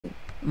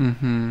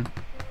Mm-hmm.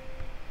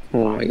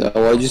 Oh my god,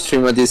 why'd you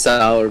stream at this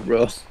hour,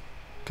 bro?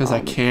 Because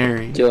I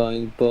carry.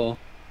 Join, bro.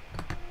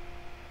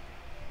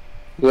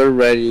 We're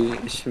ready,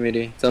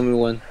 Schmitty. Tell me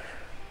when.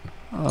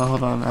 Oh,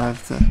 hold on. I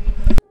have to.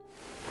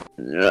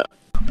 Yeah.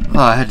 Oh,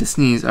 I had to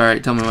sneeze.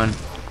 Alright, tell me when.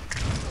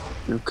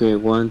 Okay,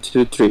 1,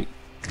 2, 3.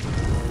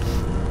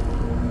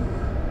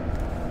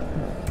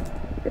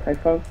 If I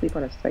fall asleep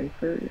on a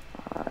cipher,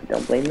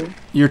 don't blame me.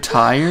 You're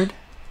tired?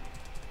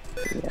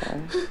 Yeah.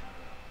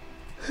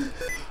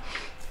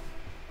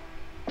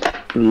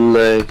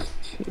 Like,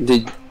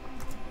 did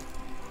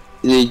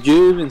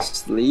you even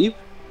sleep?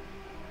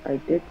 I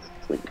did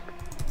sleep.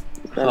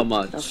 How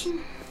much?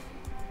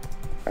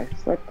 I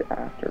slept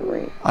after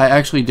rain. I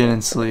actually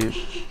didn't sleep.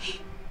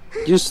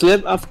 You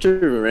slept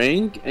after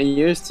rank and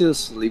you're still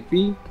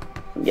sleepy?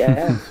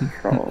 Yeah,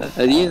 troll.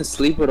 I didn't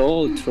sleep at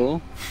all,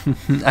 troll.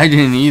 I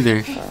didn't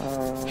either.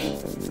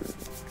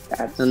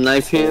 That's And I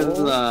feel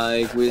cool.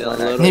 like with a lot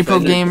of Hey, Pro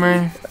energy-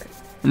 Gamer.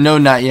 No,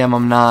 not yet.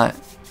 I'm not.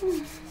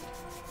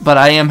 But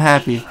I am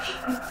happy.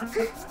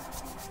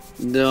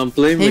 No, I'm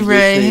playing Hey, with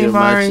Ray. you, Hey, your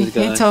Mari. matches,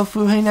 Hey, guy.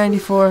 Tofu. Hey,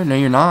 94. No,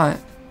 you're not.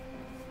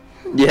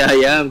 Yeah, I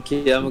am,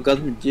 kid. I'm a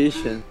god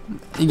magician.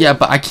 Yeah,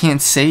 but I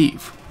can't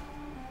save.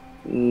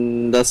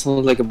 That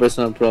sounds like a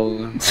personal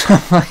problem.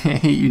 I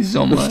hate you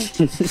so much.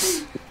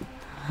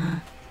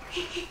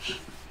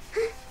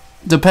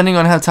 Depending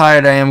on how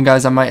tired I am,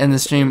 guys, I might end the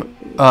stream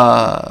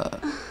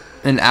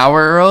an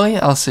hour early.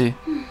 I'll see.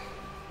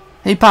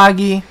 Hey,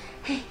 Poggy.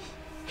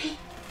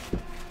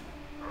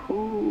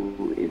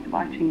 Who is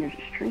watching your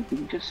stream?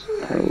 Just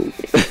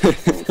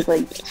it's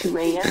like 2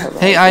 a.m.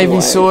 Hey,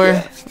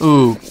 Ivysaur.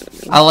 Ooh,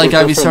 I like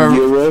From Ivysaur,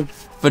 Europe.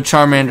 but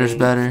Charmander's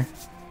better.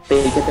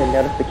 They get the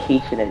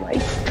notification in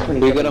like 20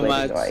 We got a seconds later,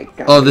 match. like,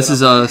 God, Oh, this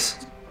is us.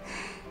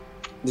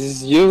 This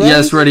is you, guys?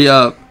 Yes, ready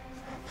up.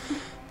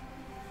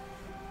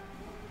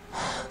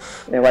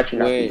 they're watching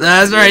Wait. nothing.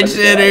 That's right,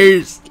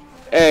 shitters.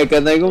 Hey,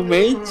 can I go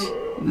mage?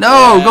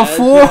 No, go That's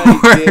right,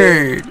 forward.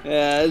 kid.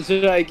 Yeah, that's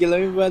right, kid. Let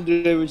me run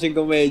through damage and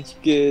go mage,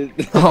 kid.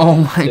 Oh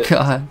my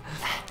god.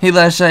 Hey,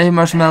 Last Shot. Hey,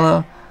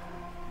 Marshmallow.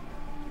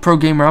 Pro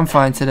Gamer, I'm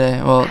fine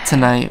today. Well,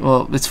 tonight.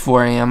 Well, it's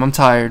 4 a.m. I'm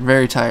tired.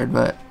 Very tired,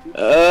 but...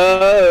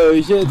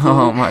 Oh, shit.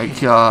 Oh my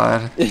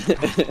god.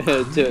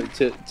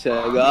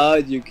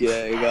 God, you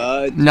kid.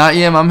 God. Not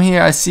Yam, I'm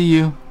here. I see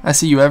you. I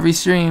see you every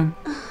stream.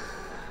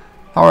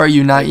 How are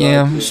you, Not I got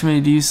Yam? you.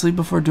 Schmitty, do you sleep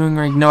before doing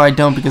rank? No, I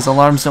don't, because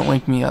alarms don't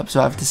wake me up, so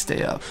I have to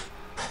stay up.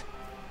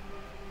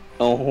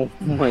 Oh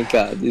my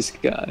god, this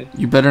guy.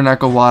 You better not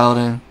go wild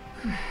in.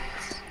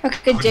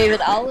 Okay, David,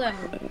 I'll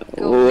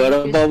What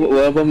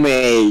about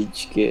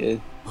mage, kid?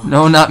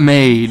 No, not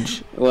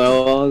mage.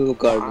 Well, I'll go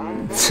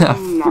gardener. I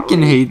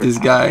freaking hate this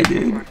guy,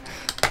 dude.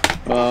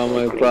 Oh,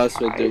 my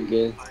prospector,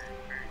 kid.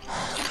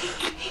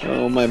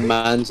 Oh, my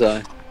man's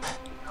eye.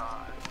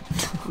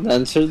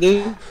 Dancer,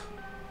 dude?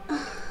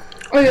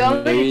 Oh, you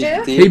already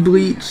do? Hey,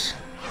 Bleach.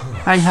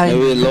 Hi, hi.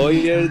 Maybe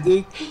lawyer,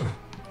 dude?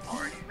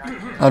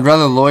 I'd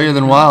rather lawyer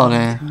than wild,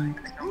 eh?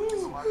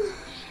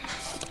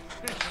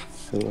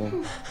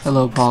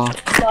 Hello, Paul.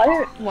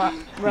 What?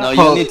 No,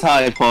 Paul- you need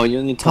tie, Paul.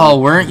 You need tie.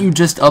 Paul, weren't you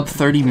just up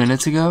 30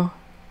 minutes ago?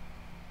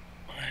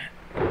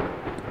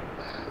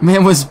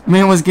 Man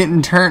was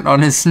getting turned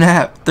on his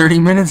snap 30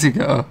 minutes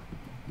ago.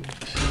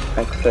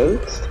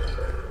 Exposed?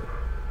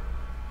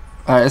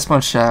 Alright, this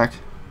one's Shaq.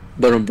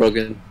 Bottom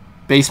broken.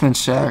 Basement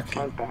Shaq.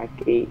 On back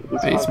gate.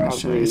 He's Basement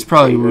Shaq. It's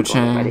probably Wu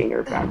Chang. Wedding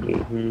or back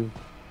gate.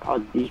 Oh,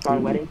 did you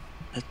spawn wedding?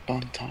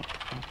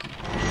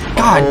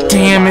 God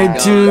damn it,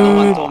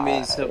 Someone dude. told me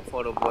it's a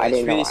photo boy. I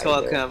didn't know Really saw a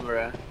either.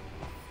 camera.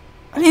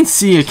 I didn't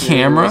see a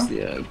camera.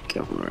 Yeah,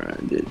 camera,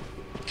 dude.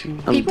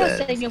 I'm People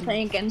dead. saying you're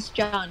playing against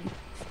John.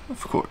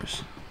 Of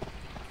course.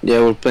 Yeah,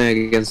 we're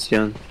playing against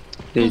John.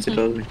 They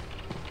told me.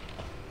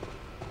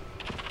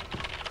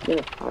 I'm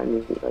gonna find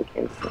you like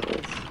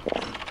instantly.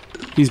 Yeah.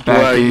 He's Where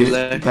back are you, gate.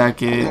 Lex? Back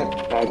gate.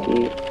 Back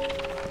gate.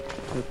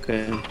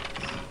 Okay.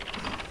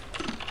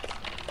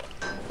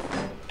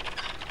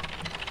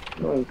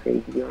 Going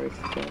crazy on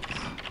stuff.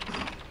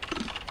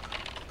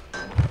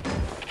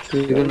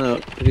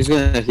 He's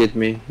gonna hit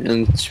me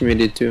and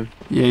Schmitty too.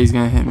 Yeah, he's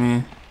gonna hit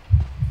me.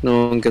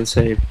 No one can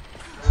save.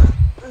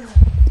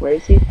 Where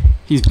is he?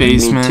 He's Me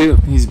basement. too.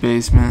 He's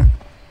basement.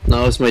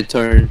 Now it's my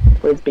turn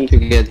Where's to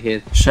basement? get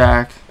hit.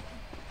 Shaq.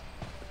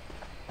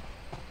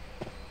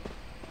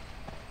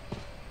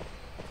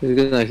 He's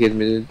gonna hit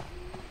me, dude.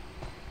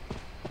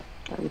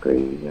 I'm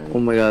crazy Oh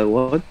on my god,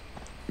 what?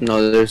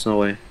 No, there's no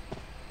way.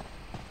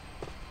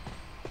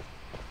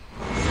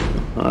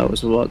 I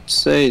was about to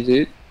say,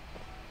 dude.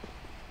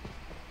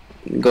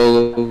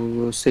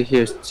 Go, stay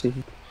here, stay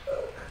here.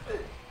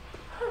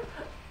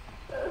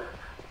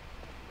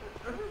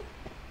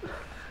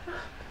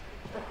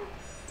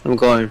 I'm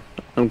going,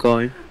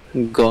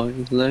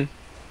 like.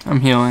 I'm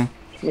healing.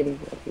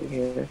 Schmitty's up in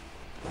here.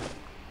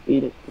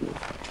 Beat it.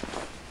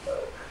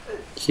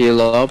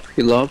 Heal up,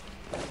 heal up.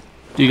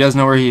 Do you guys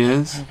know where he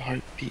is?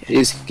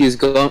 He's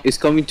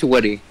coming to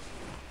wedding.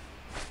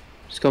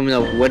 He's coming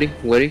up,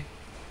 wedding.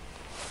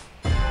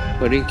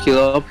 Waiting, heal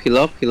up, heal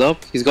up, heal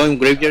up. He's going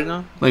graveyard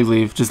now. Like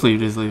leave, just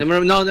leave, just leave.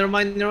 No, never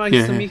mind. Here,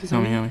 He's on me, he's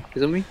on here, me.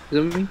 He's on me, he's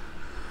on me.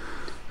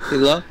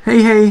 Heal up.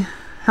 Hey,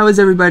 how is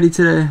everybody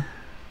today?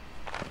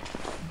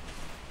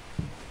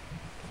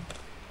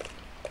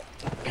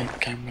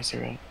 Cameras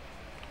are up.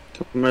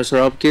 Cameras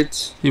are up,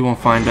 kids. He won't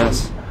find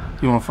us.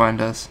 He won't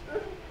find us.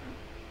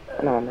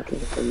 No, I'm looking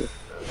for you.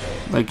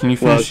 Like, can you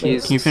Well,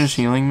 finish? Can you finish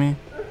healing me?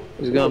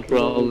 He's gonna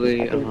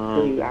probably. I can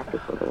heal you after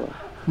for the way.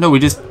 No, we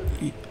just.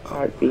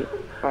 Alright, B.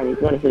 Fine, you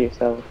want to heal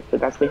yourself, but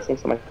that's wasting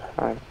so much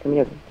time. Come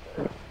here.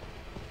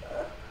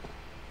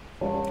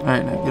 All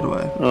right, now get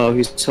away. Oh,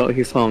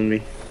 he found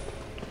me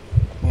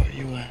What are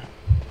you at?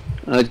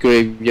 at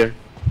graveyard.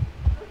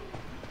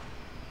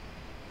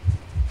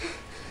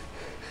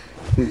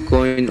 I'm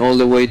going all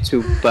the way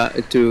to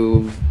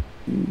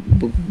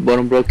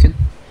bottom broken.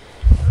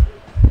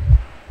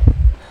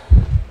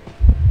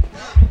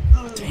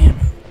 Damn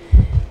it.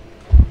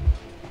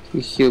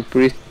 He heal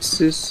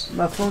priestess.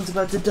 My phone's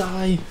about to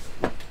die.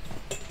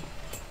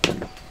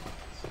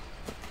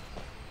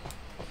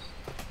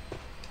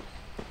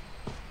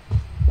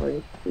 Where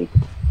is he?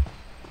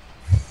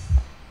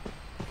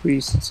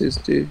 Priestess,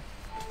 dude.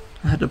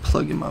 I had to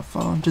plug in my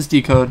phone. Just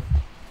decode.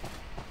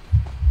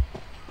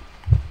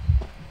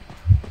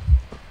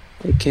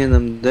 I can't.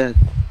 I'm dead.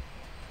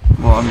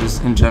 Well, I'm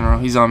just in general.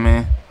 He's on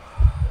me.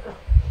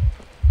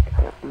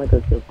 I'm gonna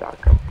go kill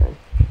Doc up then.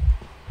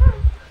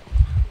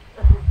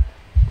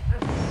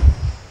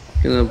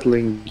 Gonna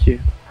blink you.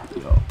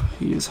 Yup,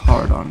 he is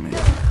hard on me.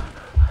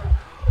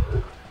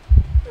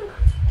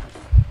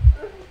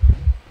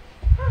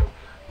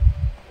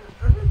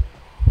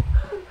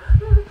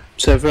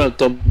 Cypher at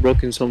top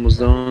broken's almost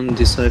done.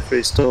 Decipher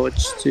is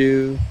touched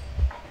too.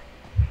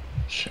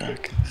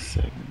 Shock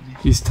 70.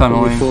 He's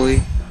tunneling.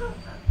 Fully.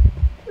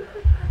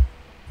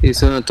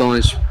 He's not tunnel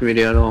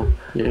Schmitty at all.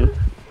 Yeah.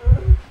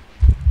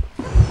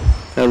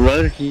 I'd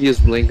rather he use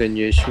blink on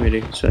you,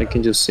 Schmitty, so I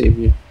can just save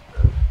you.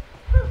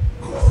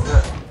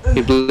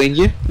 He blink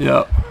you?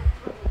 Yup.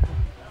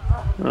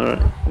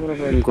 Alright. I'm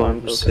gonna I'm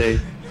going to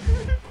save.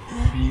 Where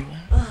are you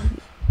at?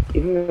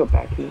 You can go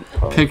back.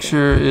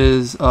 Picture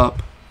is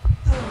up.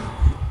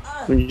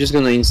 I'm just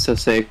gonna insta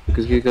save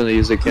because he's gonna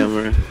use the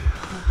camera.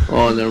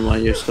 Oh, never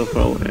mind, you're so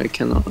far away. I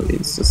cannot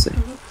insta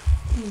save.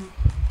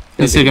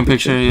 He's taking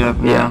picture. Yep.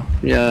 Yeah, Now.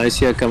 yeah, I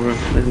see a camera.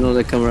 I know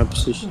the camera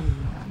position.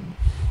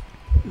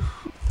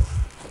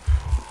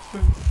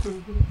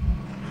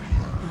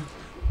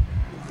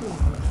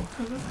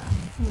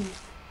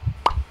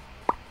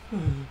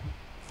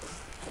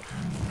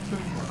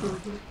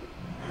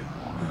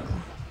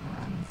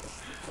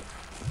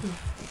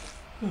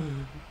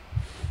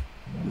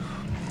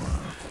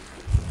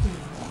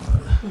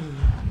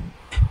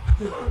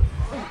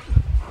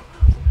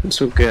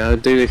 It's okay, I'll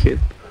take the hit.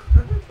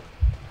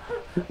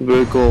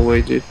 We'll go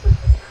away, dude.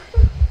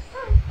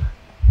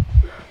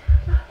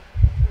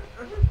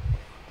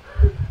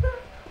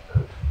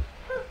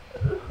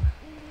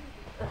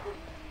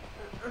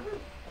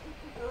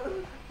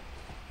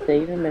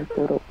 Save him and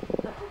photo.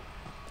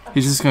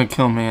 He's just gonna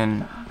kill me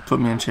and put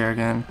me in chair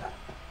again.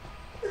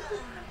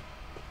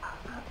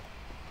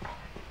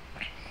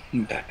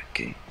 Back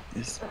gate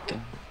is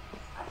done.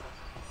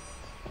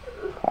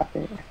 Pop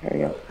it.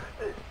 Hurry up.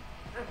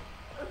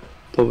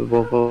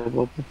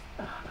 Pop.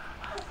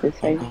 This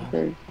side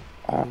is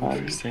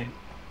First save.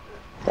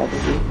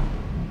 70.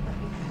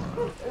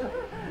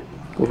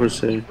 Go for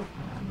save.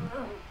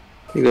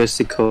 You guys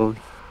see code.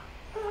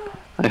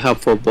 I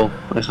have football.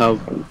 I have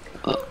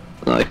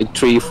like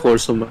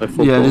 3/4 of my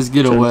football. Yeah, just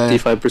get away.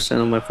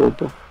 25% of my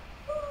football.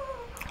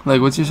 Like,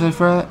 what's your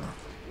cipher at?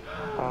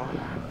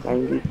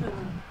 90.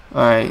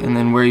 All right, and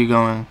then where are you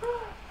going?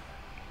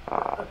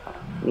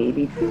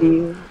 Maybe to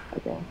you, I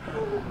guess.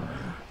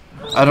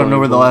 I don't know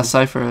where the last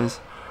cipher is.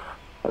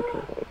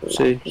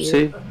 Okay.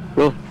 See,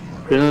 bro,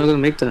 you're not gonna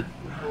make that.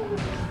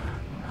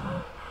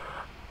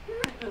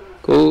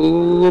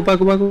 Go back.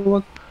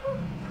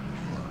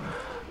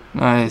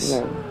 Nice.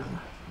 No.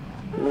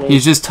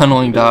 He's just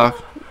tunneling Doc.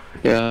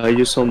 Yeah, I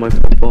just saw my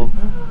football.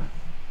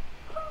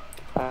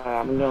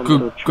 I'm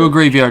going Go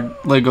graveyard.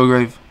 Like, go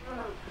grave.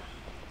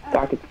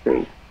 Doc is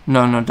great.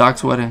 No,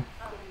 Doc's wedding.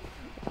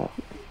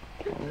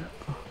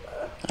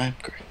 I'm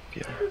great.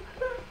 Yeah.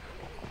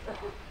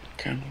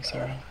 Cameras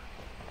are up.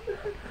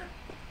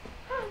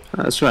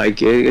 That's right,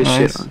 get Nice.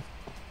 shit on.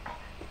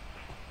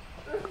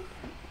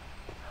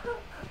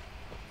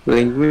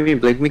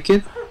 Blink me,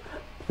 kid.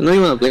 I know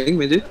you wanna blink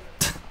me, dude.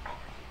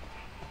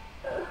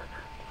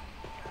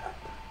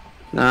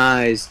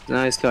 Nice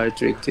card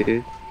trick,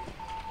 dude.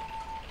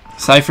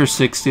 Cipher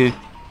 60.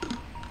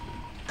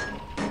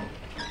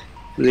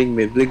 Blink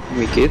me,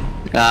 kid.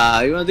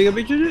 You wanna take a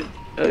picture, dude?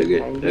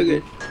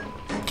 Okay.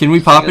 Can we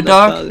pop it,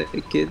 Doc?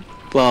 Kid.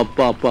 Pop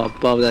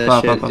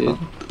that shit, dude.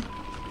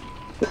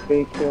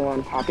 3, 2,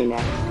 1, popping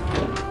now.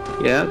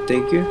 Yeah,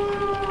 thank you.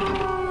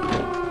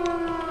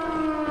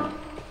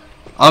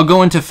 I'll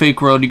go into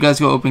fake world. You guys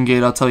go open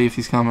gate. I'll tell you if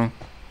he's coming.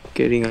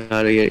 Getting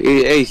out of here.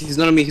 Hey, he's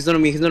not on me. He's going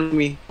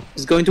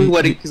to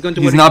wedding. He's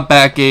He's not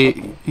back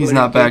gate. He's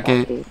not back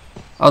gate.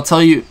 I'll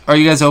tell you. Are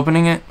you guys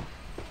opening it?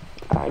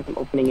 I'm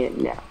opening it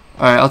now.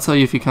 Alright, I'll tell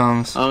you if he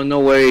comes. I don't know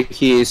where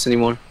he is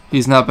anymore.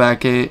 He's not back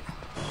gate.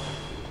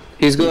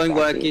 He's going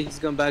back in. He's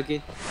going back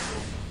in.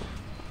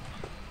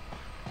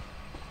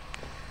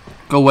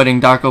 Go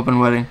wedding. Doc, open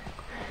wedding.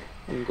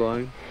 I'm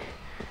going.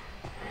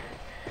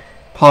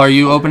 Paul, are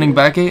you opening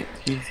back gate?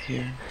 He's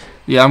here.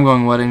 Yeah, I'm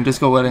going wedding. Just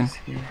go wedding. He's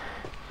here.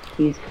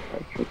 He's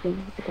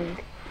tricking, I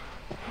think.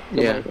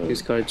 Yeah,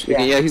 he's card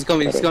tricking. Yeah, he's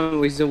coming. He's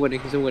coming. He's on wedding.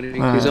 He's on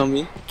wedding. He's on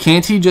me.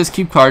 Can't he just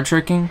keep card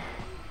tricking?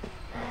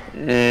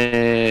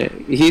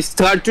 He's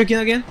card tricking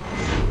again.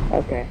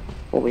 Okay.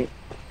 We'll wait.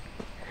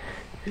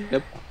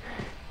 Yep.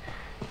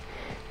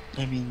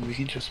 I mean, we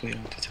can just wait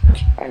on the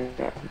touch. I don't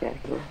know. Yeah,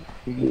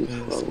 We can play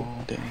this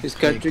all day. He's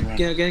card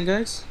tricking again,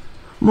 guys.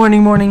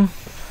 Morning, morning.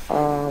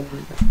 I'm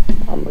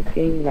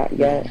looking. Not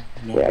yet.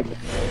 No, Wait, I no.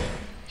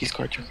 He's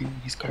card tricking.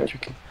 He's card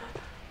tricking.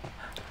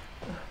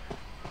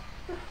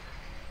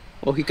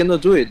 Oh, he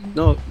cannot do it.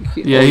 No.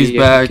 Yeah, he's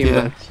back.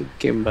 Yeah. He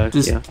came back.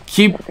 Just Yeah.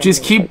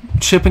 keep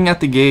chipping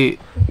at the gate.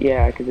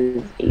 Yeah, because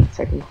it's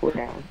 8-second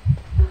cooldown.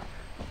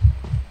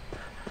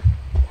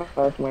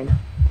 When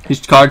He's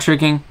card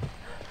tricking.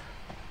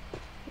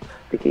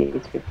 the gate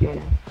is 50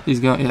 now. He's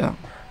going. Yeah.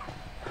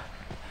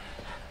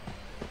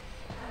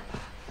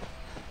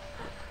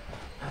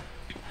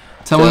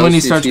 Tell me when he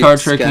starts card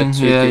tricking.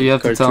 Yeah, you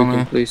have to tell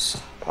me. Please.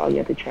 Paul, you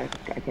have to check.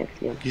 I can't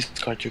see him. He's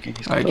card tricking.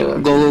 He's Alright,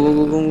 card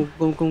go.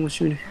 Go,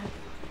 shoot.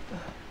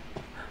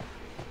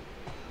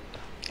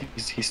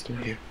 He's still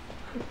here.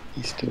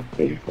 He's still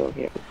He's here. still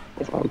here.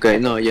 It's fine. Okay,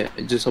 no, yeah,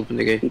 just open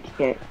the gate. He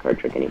can't card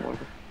trick anymore.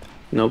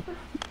 Nope.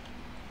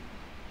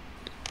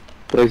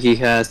 But he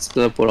has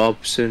teleport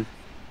up soon.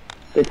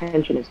 The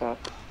tension is up.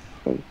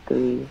 In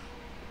 3,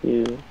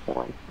 2,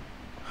 1.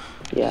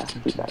 Yeah,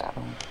 he got out.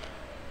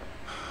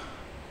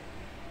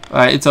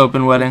 Alright, it's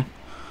open wedding.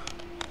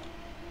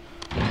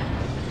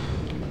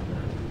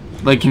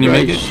 Like, can you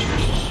make it?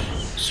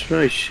 That's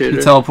right, He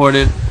shitter.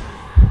 teleported.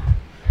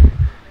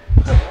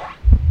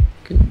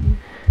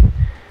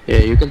 Yeah,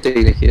 you can take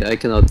the hit. I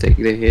cannot take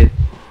the hit.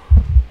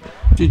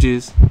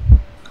 GG's.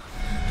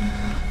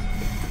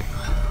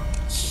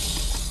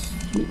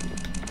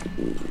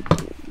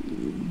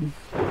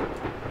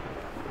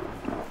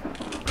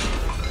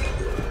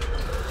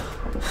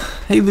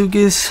 Hey,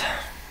 Lucas.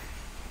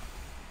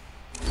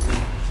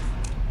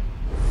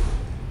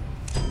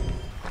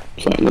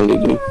 Finally,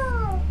 do.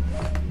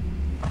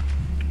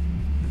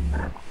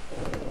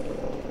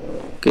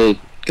 Okay,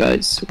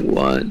 guys.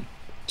 1,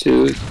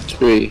 2,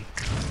 3.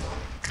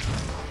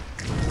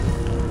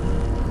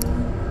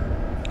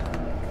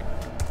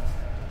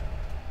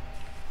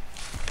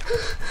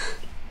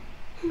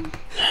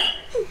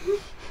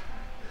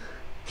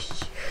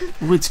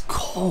 Oh, it's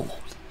cold.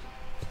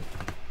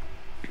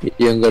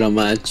 You ain't gonna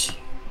match.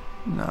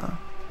 Nah.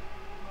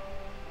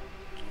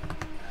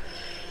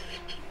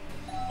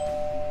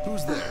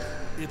 Who's there?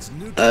 It's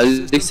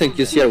Looks like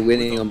QC are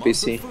winning on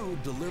PC.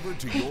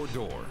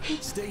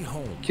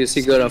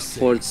 QC got a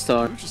 4th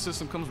star.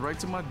 Nutrisystem comes right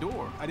to my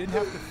door. I didn't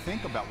have to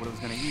think about what I was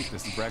going to eat.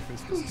 This is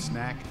breakfast, this is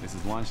snack, this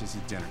is lunch, this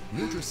is dinner.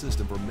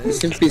 Nutrisystem for men.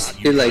 Isn't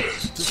PC like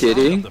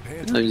cheating?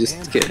 I'm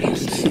just kidding.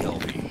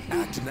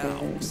 Act now.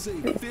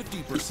 Save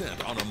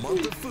 50% on a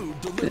month of food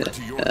delivered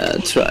to your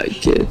That's right,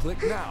 kid.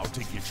 Click now to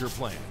get your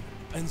plan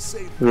and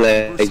save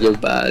Like you're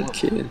bad,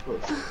 kid.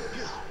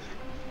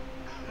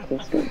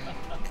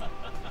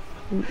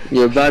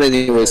 You're bad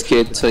anyways,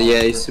 kid. So yeah,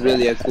 it's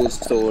really a cool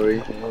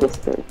story.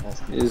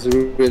 It's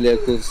really a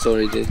cool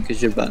story, dude,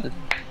 because you're bad.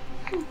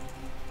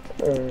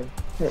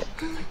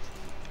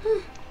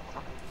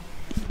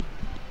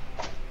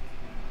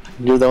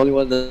 You're the only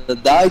one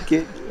that died,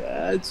 kid.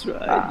 That's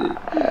right,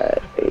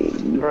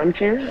 dude. Run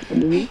chair?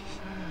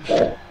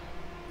 I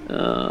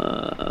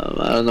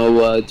don't know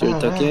what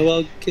you're talking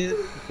about, kid.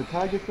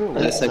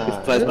 I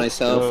sacrificed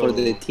myself for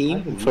the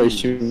team, for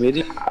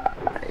humility.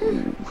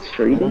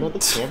 Trading? Another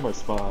camera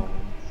spawn.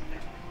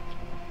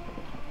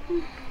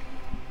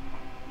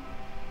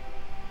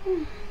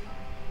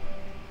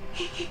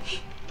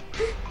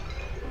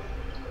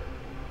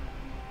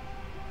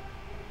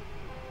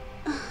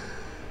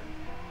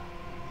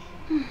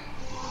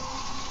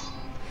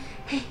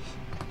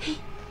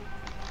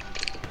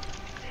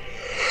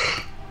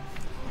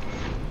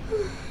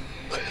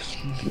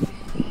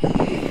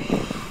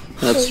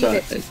 That's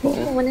right, I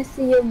Paul. want to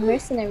see your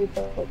mercenary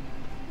build.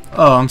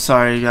 Oh, I'm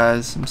sorry,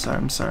 guys.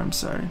 I'm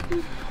sorry.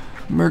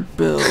 Merc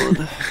build.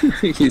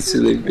 He's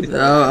sleeping.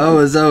 I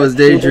was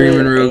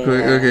daydreaming real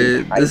quick.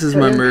 Okay, this is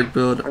my Merc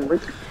build.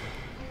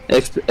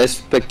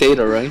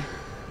 Spectator, right?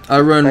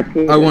 I run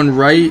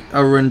right,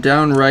 I run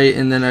down right,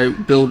 and then I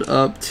build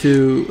up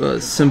to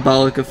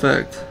symbolic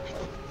effect.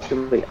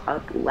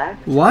 Up,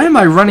 left? Why am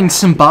I running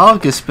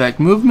symbolic effect?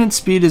 Movement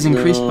speed is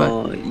increased by.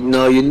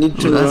 No, you need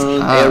to that's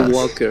run ass.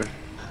 Airwalker.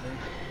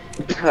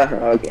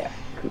 Okay.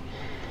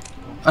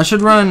 I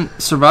should run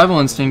survival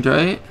instinct,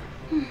 right?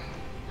 I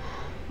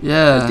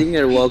Yeah. think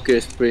Airwalker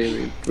is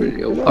pretty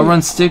okay. I'll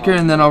run sticker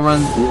and then I'll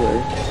run.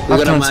 We're I've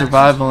gonna done match.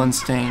 survival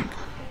instinct.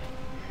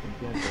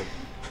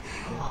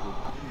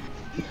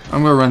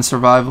 I'm gonna run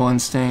Survival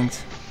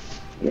Instinct.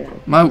 Yeah.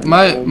 My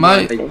God,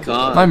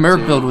 Merc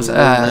dude, build was we're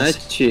ass.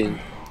 matching.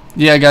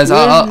 Yeah, guys, We're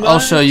I'll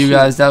show you matching.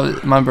 guys. That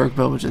was my Merc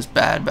build was just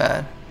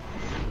bad.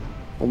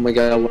 Oh my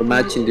god, we're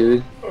matching,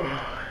 dude.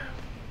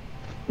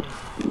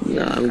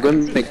 Nah, I'm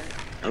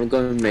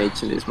going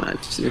mage in this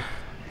match, dude.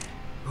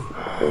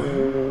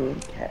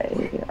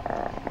 Okay.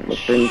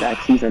 Let's bring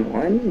back season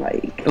 1.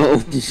 Like,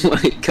 Oh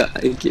my god,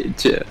 I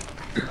get you.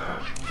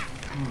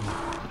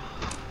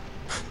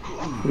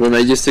 When I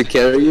used to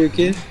carry you,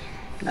 kid?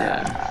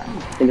 I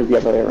think it's the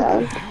other way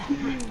around.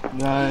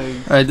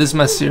 Nice. All right, this is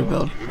my seer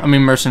build. I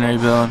mean mercenary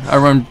build. I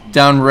run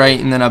down right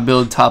and then I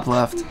build top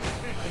left.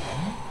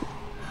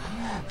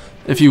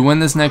 If you win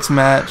this next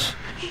match,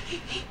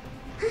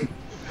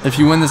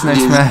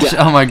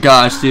 oh my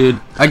gosh, dude,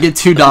 I get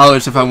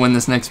 $2 if I win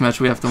this next match.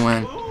 We have to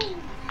win.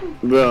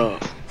 Bro,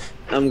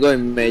 I'm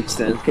going mage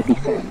then. 50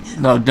 cents.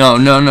 No.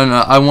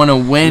 I want to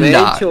win, Mage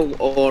Doc.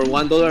 or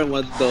 $1 and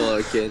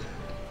 $1, kid.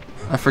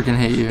 I freaking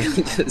hate you.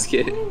 Just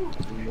kidding.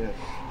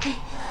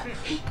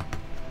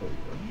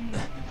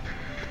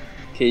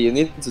 Okay, you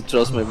need to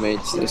trust my mage.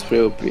 It's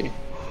pretty OP.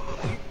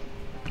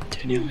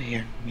 Can you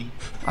hear me?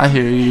 I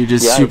hear you. You're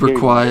just Yeah, I super hear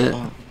you. quiet.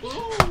 Oh,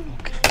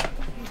 okay.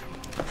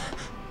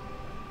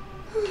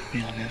 To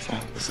be honest,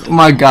 I was Oh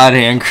my god,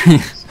 angry.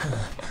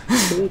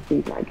 Can we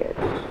please not get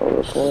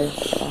over for?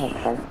 Like, I don't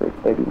have time for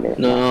 30 minutes.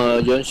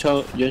 No, John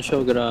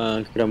Shaw got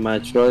a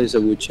match. Probably is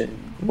a witch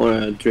or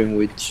a dream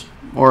witch.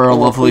 Or a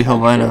lovely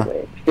Helena.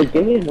 Just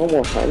give me a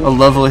normal A time.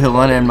 lovely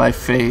Helena in my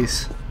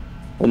face.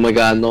 Oh my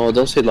god, no,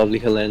 don't say lovely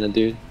Helena,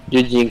 dude.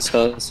 You jinx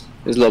us.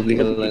 It's lovely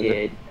Helena.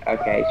 Did.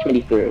 Okay,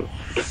 23.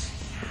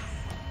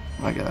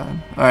 My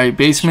god. Alright,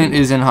 basement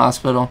is in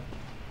hospital.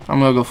 I'm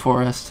gonna go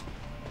forest.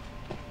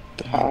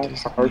 the hunt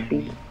is near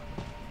Heartbeat. me.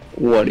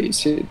 What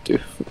is it,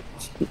 dude?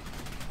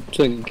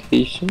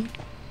 Vacation?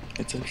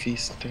 It's a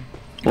feaster.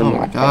 Oh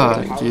my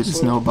god, dude,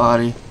 it's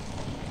nobody.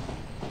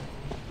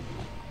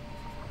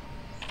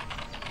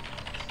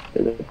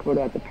 There's a quote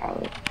at the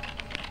palace.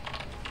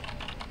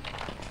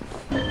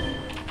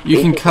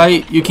 You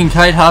can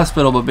kite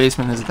hospital, but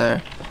basement is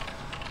there.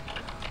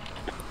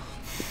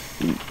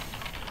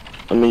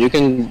 I mean, you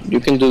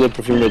can do the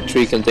perfume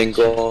trick and then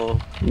go.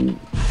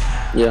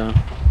 Yeah,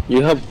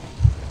 you have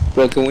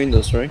broken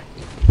windows, right?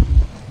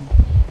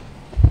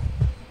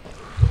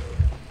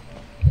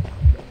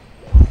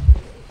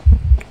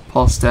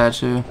 Paul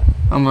statue.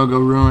 I'm gonna go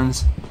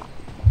ruins.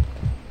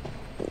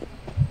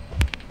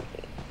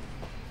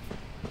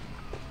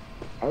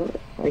 I don't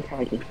like how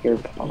I can hear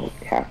Paul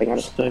tapping on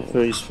his phone. Cypher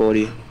is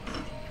 40.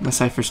 The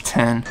cipher's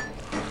 10.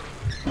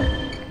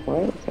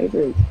 What?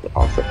 Cyber is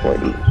also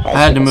 40. I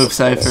had to move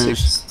ciphers.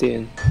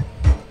 16.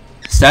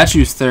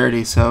 Statue's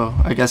 30, so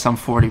I guess I'm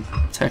 40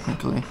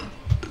 technically.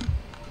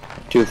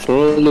 Dude,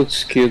 Fro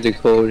looks cute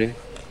decoding.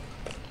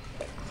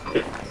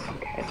 Okay.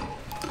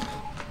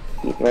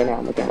 Right now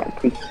I'm looking at my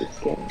priestess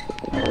skin.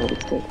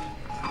 It's good.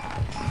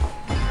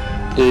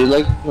 Do you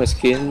like my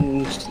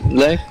skin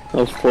leg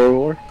of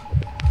forward?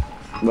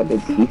 But the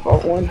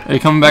default one? Are you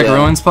coming back Yeah.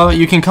 ruins, Paul?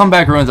 You can come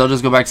back ruins, I'll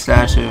just go back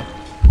statue.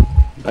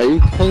 Are you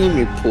calling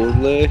me poor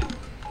leg?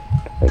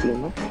 Like, you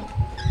know?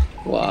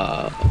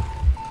 Wow.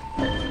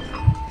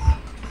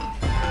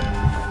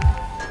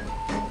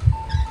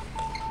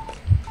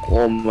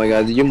 Oh my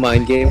god, did you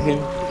mind game him?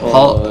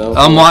 Paul,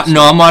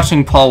 I'm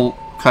watching Paul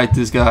kite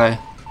this guy.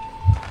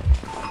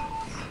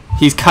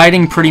 He's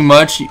kiting pretty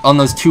much on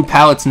those two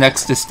pallets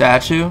next to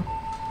statue.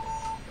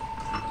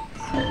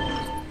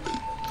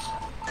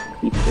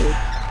 Pizzas?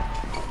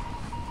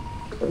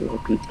 Or no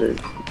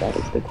pizzas? That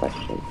is the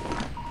question.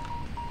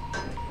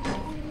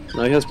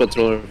 No, he has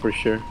patroller for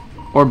sure.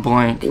 Or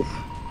blank.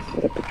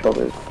 What a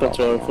patroller is.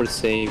 Patroller for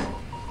save.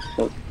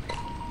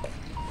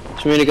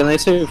 Shimini, can I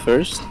save you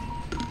first?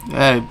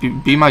 Hey,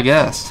 be my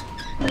guest.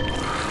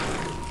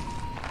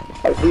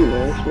 Are we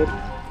ruins with?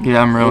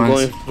 Yeah, I'm I'm ruins.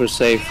 going for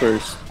save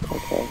first.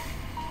 Okay.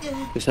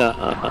 Because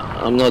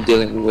I'm not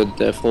dealing with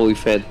the fully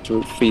fed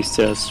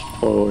feasters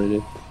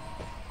forwarded.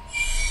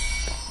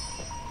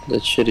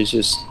 That shit is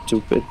just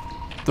stupid.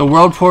 The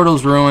world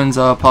portal's ruins,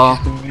 Paul.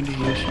 Going to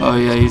use Oh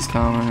yeah, he's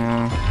coming,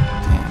 yeah.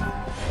 Damn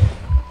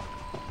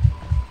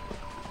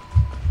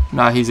it.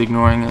 Nah, he's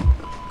ignoring it.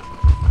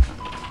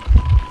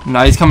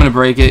 Nah, he's coming to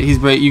break it.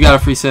 You got a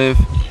free save.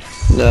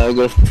 No, I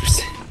go for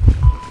save.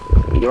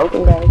 You're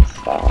welcome, guys.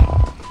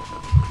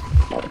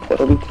 My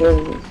portal be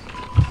carrying.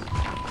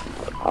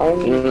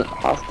 I'm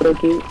hospital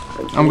gate.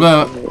 I'm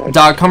gonna...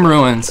 Doc, come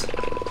ruins.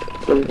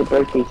 There's the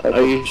birthday cycle.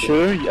 Are you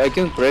sure? I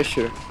can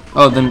pressure.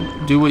 Oh,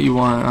 then do what you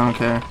want. I don't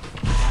care.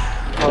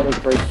 Oh, there's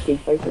birthday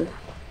cycle.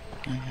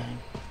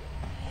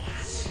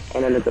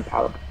 And then there's the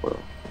pallet portal.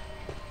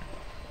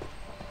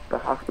 The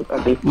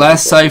hospital.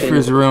 Last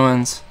cipher's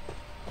ruins.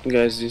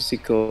 Guys, use the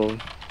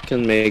code.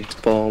 Can make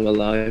Spawn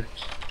alive.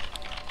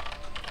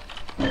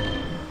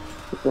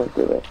 Let's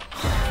do it.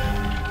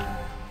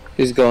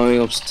 He's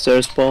going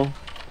upstairs, Paul.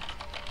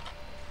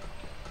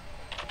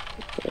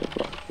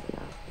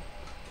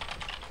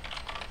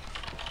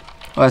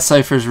 Last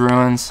cipher's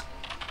ruins.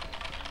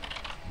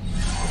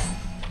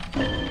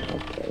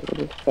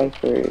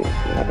 for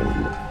having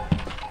you.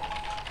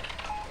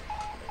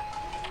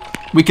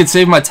 We could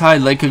save my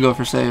tide. Leg could go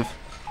for save.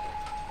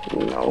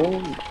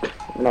 No,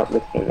 I'm not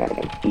risking that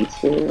against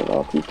Easter of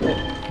all people.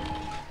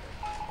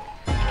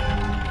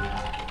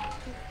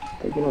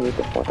 They're gonna make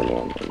a corner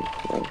man and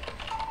like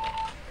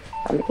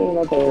I'm thinking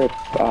about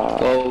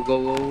their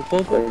Go.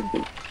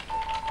 bird.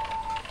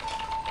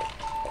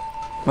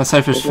 My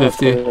Cypher's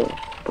 50.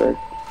 Bird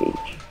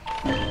stage.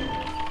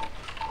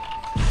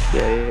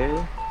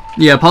 Yeah.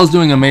 Yeah, Paul's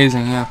doing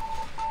amazing, yeah.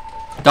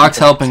 Doc's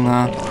helping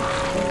though.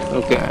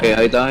 Okay,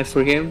 I die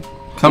for him.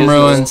 Come Yes,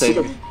 ruins. save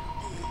me.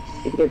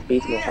 If you guys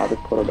basement, I'll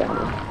just put it down.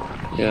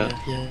 Yeah.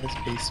 Yeah, it's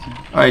basement.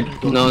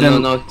 Alright,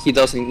 No, he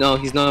doesn't. No,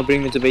 he's not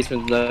bringing me to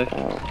basement to die.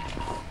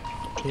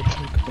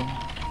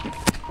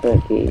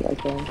 Okay,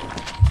 okay.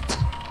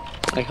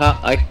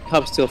 I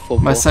have still football.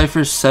 My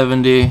Cypher's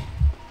 70.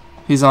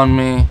 He's on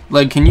me.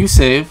 Like, can you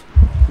save?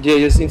 Yeah,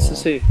 just needs to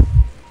save.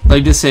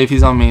 Like, just save.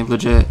 He's on me,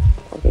 legit.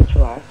 Okay,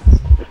 chillax.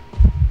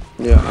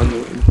 Yeah,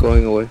 I'm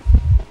going away.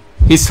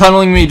 He's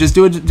tunneling me. Just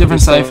do a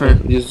different Cypher.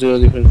 Just do a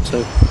different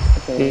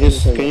Cypher. Okay,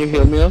 Can you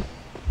heal me up?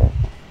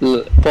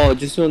 Paul,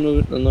 just do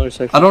another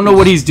Cypher. I don't know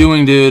what he's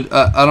doing, dude.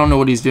 I don't know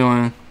what he's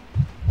doing.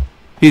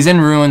 He's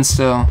in ruins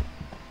still.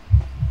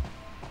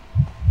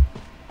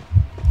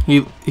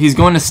 He's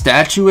going to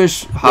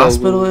statue-ish,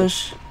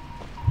 hospital-ish.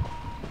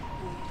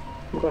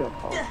 I'm gonna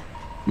call.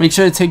 Make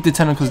sure to take the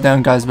tentacles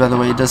down, guys, by the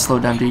way. It does slow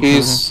down decoding.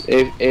 He's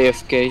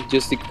AFK,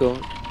 just to go.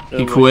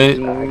 He quit.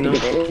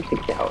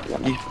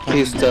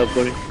 He's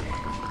teleporting.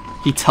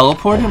 He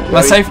teleported? Where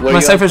My you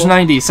Cypher's at, Paul?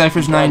 90.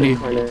 Cypher's 90.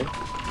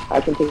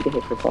 I can take the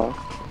hit for Paul.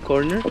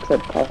 Corner?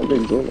 Except Paul's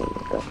been doing it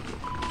with that.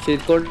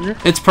 Shade corner?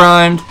 It's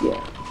primed. Yeah.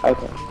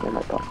 Okay, never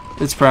mind, Paul.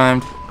 It's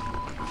primed.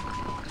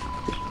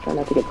 Just try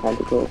not to get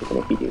tentacles, and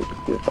if you do,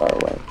 just do it far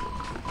away.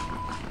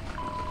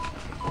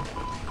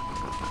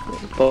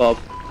 Bob.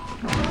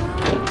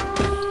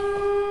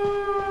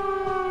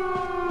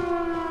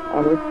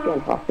 We're going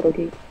hospital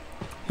gate.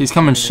 He's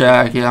coming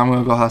Shack. Yeah, I'm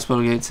gonna go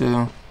hospital gate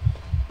too.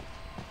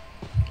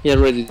 Yeah,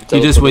 ready to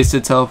teleport. He just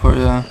wasted teleport,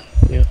 yeah.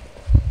 Yeah.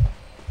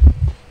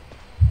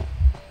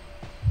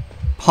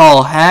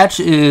 Paul, Hatch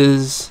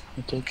is...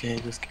 It's okay,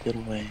 just get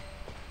away.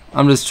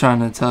 I'm just trying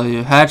to tell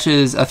you. Hatch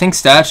is, I think,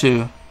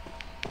 statue.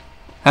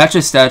 Hatch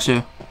is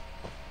statue.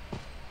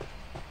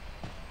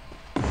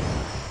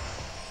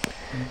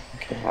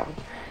 Okay.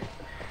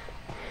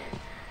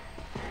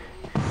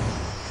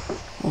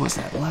 What was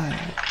that lag?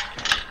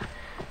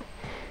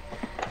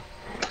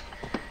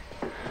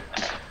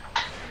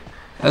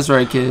 That's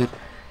right, kid.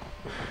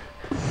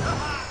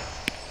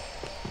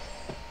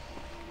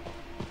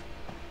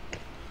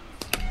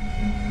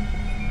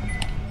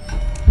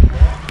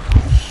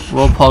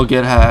 Will Paul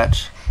get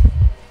Hatch?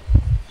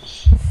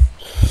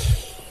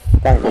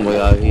 Oh my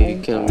god, he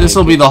can. This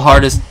will be the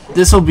hardest.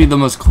 This will be the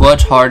most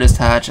clutch, hardest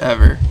Hatch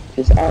ever.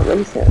 Just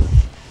outrace him.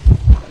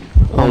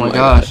 Oh my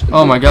gosh.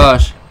 Oh my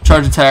gosh.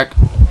 Charge attack.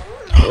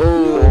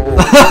 Oh,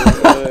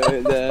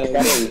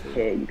 That didn't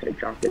hit, you could have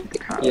dropped it.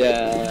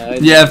 yeah.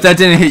 Yeah, if that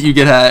didn't hit, you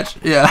get Hatch.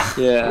 Yeah.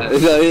 Yeah,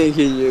 if I didn't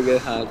hit you,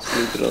 get hatched,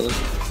 literally.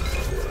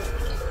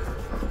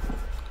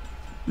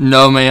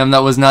 No, ma'am,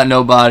 that was not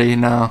nobody.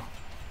 No.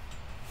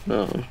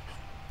 No.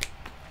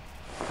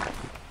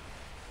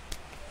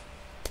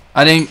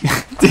 I didn't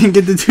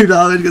get the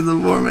 $2 because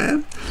of 4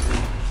 man.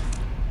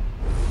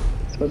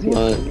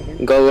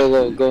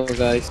 Go,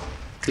 guys.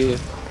 See ya.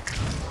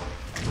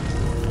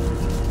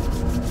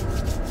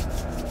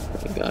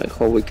 I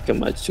hope we can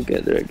match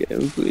together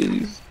again,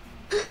 please.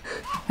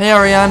 Hey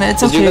Ariana,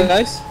 it's Is you okay.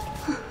 guys?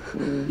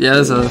 Yeah,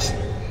 it's us.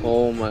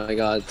 Oh my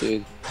god,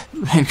 dude.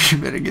 Man, you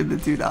better get the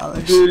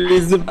 $2. Dude,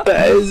 it's the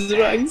best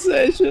rank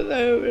session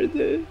ever,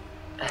 dude.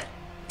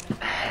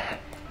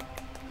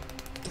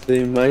 So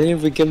imagine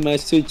if we can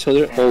match to each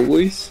other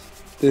always?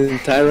 The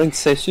entire rank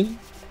session?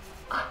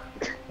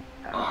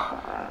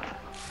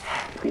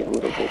 Be a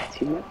little bit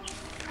too much.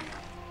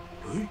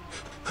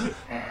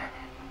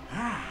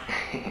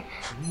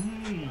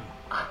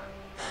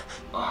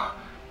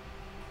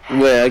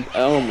 Wait, I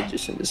don't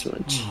magician this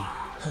much.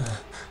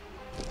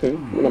 You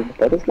want to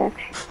play this match?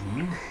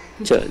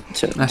 Chill,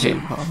 I hate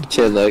Paul.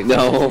 chill, like,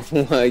 no,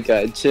 oh my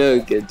god, chill.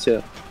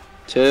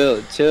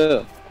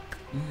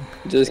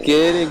 Just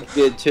kidding,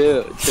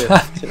 chill.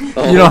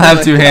 You don't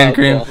have to, hand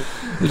cream.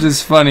 It's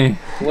just funny.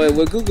 Wait,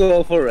 we could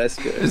go for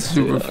rescue. It's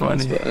super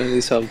funny.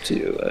 It's up to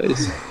you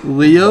guys.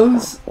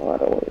 Leo's?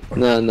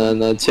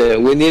 No,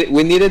 chill. We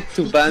needed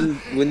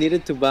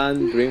to ban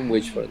Dream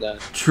Witch for that.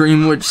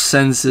 Dream Witch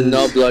senses.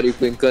 No Bloody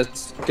Queen,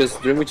 because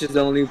Dream Witch is the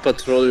only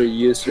patroller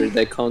user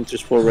that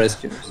counters for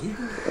rescues.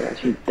 Yeah,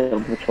 she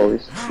double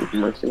patrols with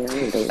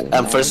mercenary.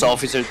 And first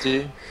officer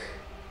too.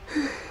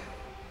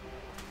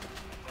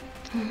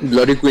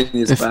 Bloody Queen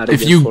is bad.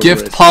 If against you for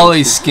gift rescues. Paul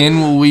a skin,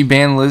 will we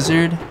ban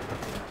Lizard?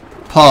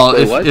 Paul,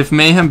 Wait, what? if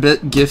Mayhem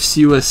gifts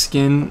you a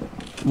skin,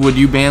 would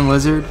you ban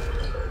Lizard?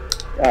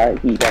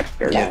 He got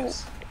scared.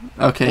 Yes.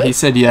 Okay, he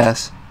said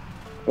yes.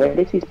 Where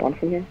does he spawn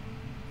from here?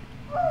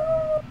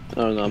 I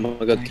don't know,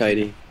 I got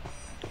Kaidi.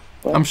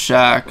 I'm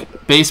Shack.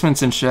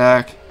 Basement's in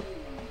Shack.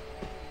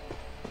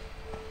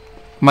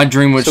 My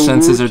Dreamwitch So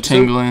senses we're- are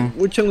tingling. So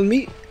we're chilling with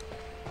me.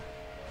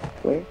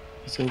 Where?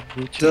 So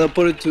which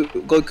Teleported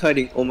to go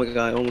kiting. Oh my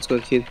god, I almost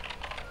got hit.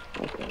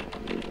 Okay.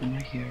 am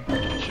I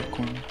here? Ship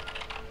corner.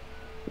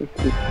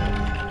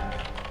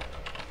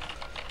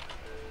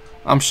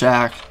 I'm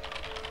Shaq.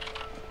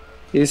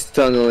 He's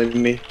tunneling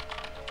me.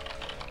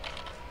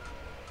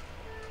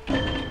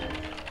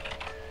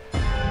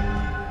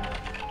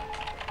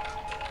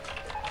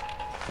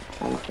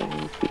 I'm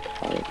going to keep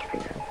quiet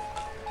right now.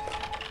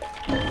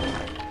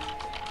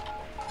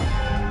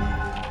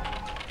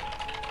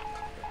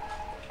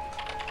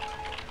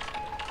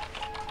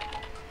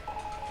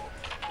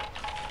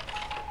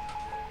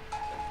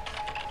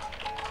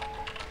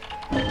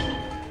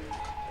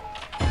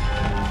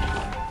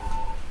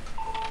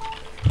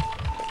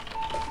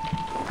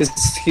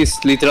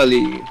 He's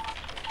literally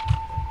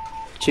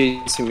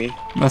chasing me.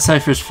 My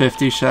Cypher's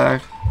 50,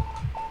 Shaq.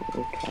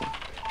 Okay.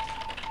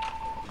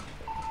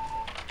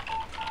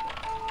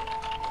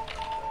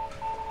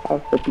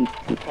 How's the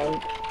BP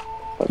count?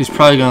 He's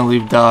probably gonna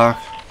leave Doc.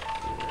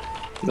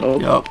 No.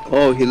 Yup.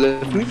 Oh, he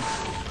left me?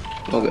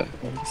 Okay.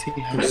 Let me see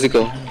how Where's he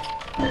go?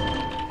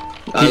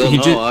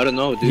 I don't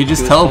know, dude. He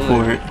just was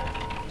tunneling. teleported.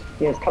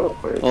 Yes,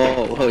 teleport.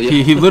 Oh, yeah.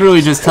 He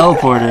literally just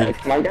teleported.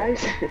 Come on,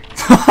 guys.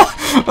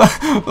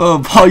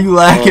 Oh, Paul, you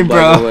lacking,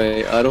 By the bro?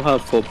 way, I don't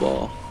have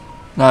football.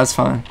 No, it's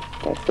fine.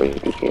 That's pretty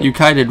good. You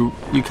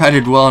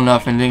kited well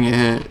enough and didn't get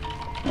hit.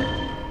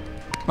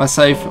 My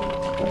Cypher.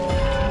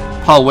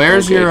 Paul,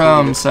 where's Okay, your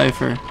can you-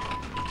 Cypher?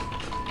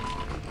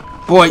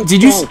 Boy,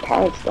 did you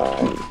Pallet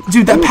stun.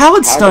 dude, that Dude,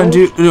 pallet stun,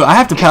 pallet? dude, I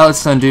have to pallet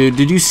stun, dude.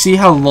 Did you see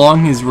how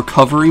long his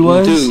recovery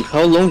was? Dude,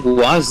 how long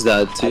was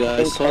that? Dude, I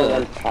think saw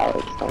that.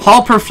 pallet stun.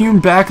 Paul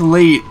perfumed back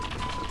late,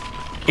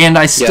 and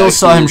I still I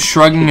saw him see.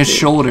 shrugging his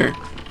shoulder.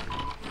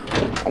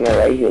 I know,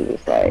 right? He was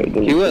just like...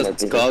 He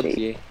was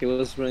cocky. He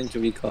was trying to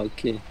be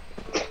cocky.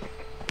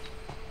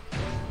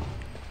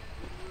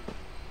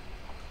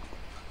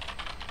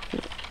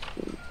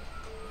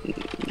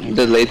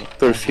 The late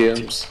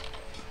perfumes.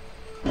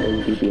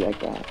 Maybe he'd be like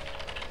that.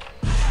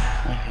 I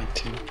had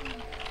to.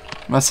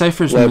 My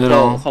Cypher's Well, Paul,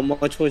 middle. how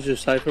much was your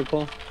cipher,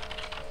 Paul?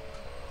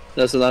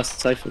 That's the last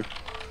cipher.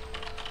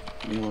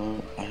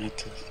 Well, I had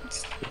to.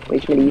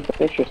 Wait, should you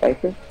finish your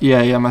cipher?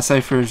 Yeah, my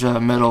Cypher's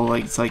middle,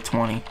 like it's like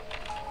 20.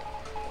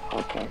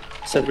 Okay.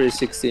 Cipher is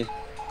 60.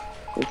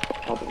 What's the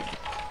problem?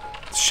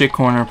 Shit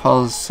corner.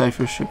 Paul's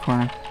Cypher's shit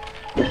corner.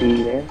 Is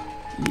he there?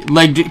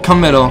 Like,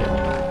 come middle. Okay,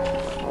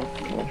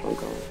 that's where we're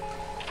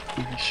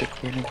going. Ship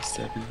corner was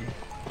 70.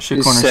 Shit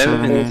It's corner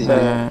 70. 70.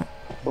 Yeah.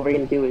 What we're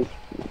gonna do is...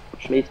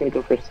 Schmidt's gonna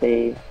go for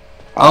save.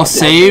 I'll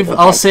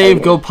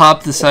save, go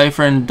pop the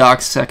Cypher, and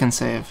Doc's second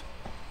save.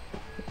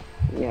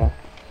 Yeah.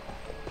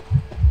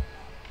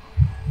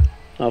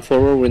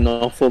 Forward with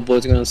no football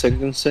is gonna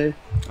second save.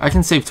 I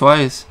can save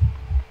twice.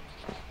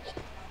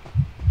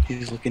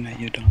 He's looking at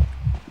you, Doc.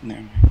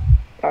 Never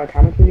mind.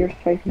 How much is your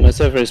cipher? My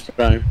cipher is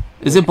prime.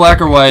 Is it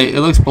black or white? It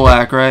looks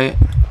black, right?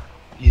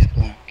 He's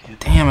black. Yeah.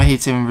 Damn, I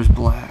hate saving versus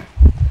black.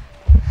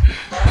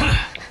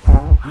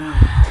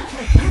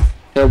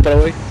 Help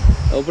away.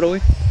 Help away.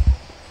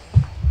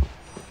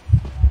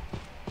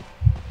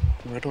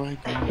 Where do I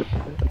go?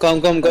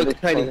 Come, go This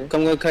kiting. corner.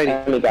 Come, go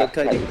kiting. Go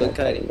kiting. Go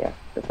kiting. Yeah,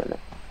 this one.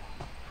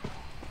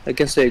 I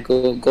can say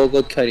go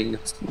kiting.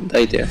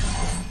 Right there.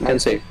 I can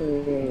say.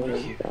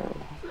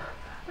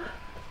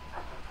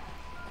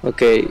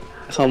 Okay,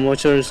 how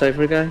much are the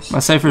cipher, guys? My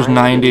Cypher's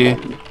 90. I'm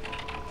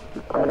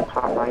gonna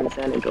hot lines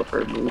then and go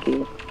for a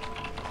movie.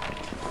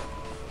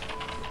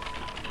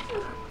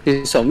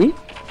 He saw me?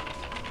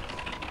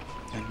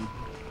 And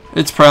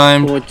It's How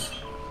primed. much?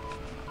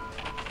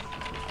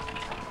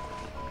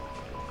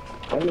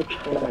 I'm gonna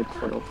turn my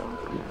portal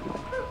down.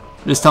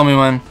 Just tell me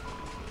when.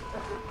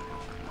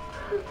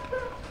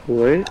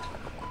 Wait.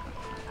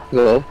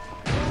 Go.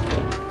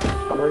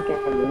 I'm working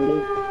on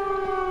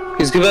movie.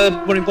 He's giving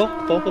a running ball.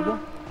 Ball.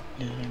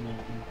 yeah, I know.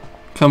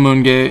 Come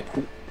Moongate.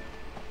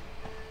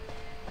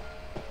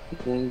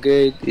 One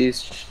gate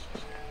is.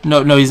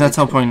 No, he's not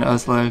teleporting to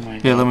us, Oh like. my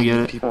Yeah, let God, me get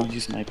dude, it. People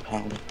use my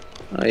pallet.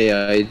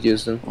 Yeah, I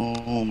used them.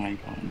 Oh my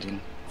god, dude.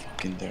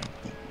 Fucking there.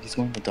 He's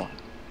going with Doc.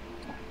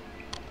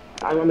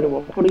 I want me to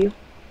walk for you.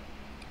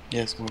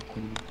 Yes, work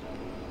with me.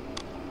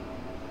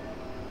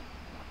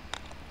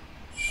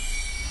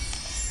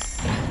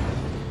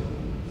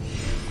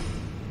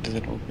 Does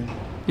it open?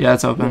 Yeah,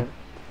 it's open.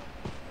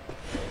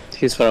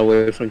 He's far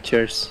away from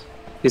chairs.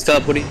 He's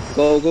teleporting.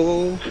 Go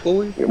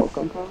away. You're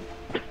welcome, Paul.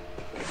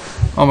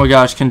 Oh my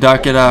gosh, can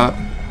Doc get out?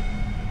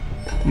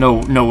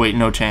 No, wait,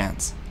 no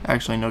chance.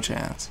 Actually, no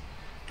chance.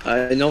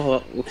 I know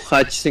how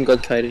Hutchinson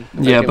got kiting.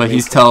 Yeah, but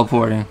he's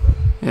teleporting.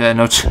 Yeah,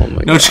 no Oh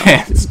my no God,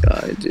 chance. This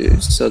guy,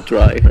 dude, so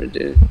dry,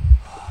 dude.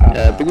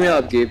 Pick me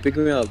up, Gabe. Pick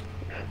me up.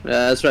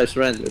 That's right,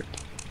 surrender.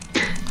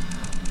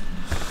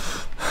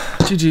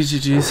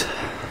 GG's.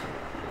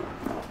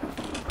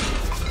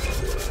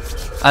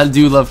 I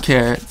do love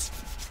carrots.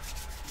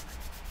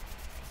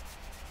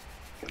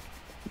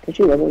 Don't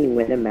you love when you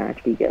win a match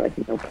but you get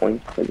like no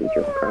points because it's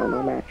your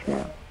promo match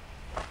now?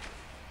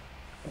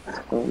 It's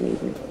so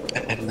amazing.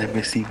 I've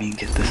never seen me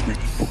get this many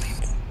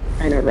points.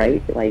 I know,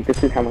 right? Like,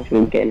 this is how much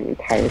we'll get an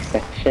entire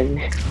section.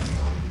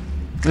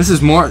 This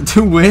is more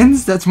 2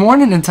 wins. That's more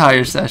than an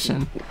entire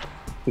session.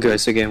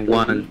 Guys, again,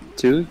 1,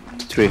 2,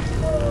 3. Oh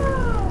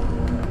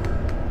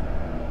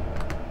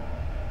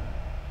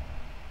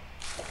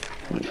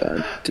my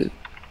god, dude.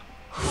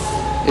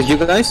 Is you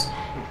guys?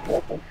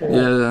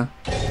 Yeah.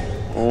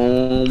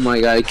 Oh my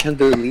god, I can't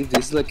believe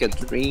this is like a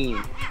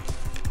dream.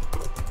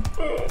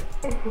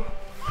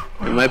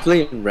 Am I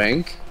playing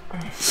rank?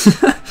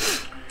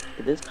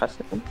 It is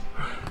custom.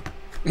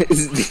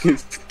 Is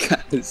this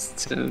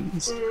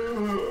customs?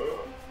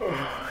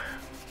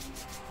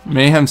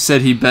 Mayhem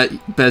said he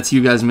bets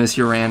you guys miss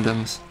your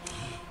randoms.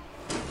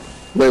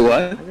 Wait,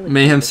 what?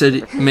 Mayhem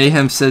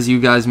says you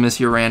guys miss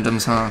your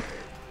randoms, huh?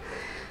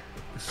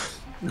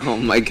 Oh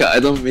my god, I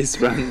don't miss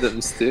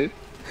randoms, dude.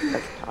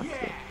 That's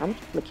toxic. How much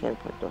mechanic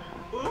point do I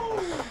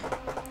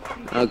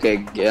have?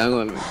 Okay, yeah, I'm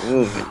gonna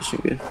make sure.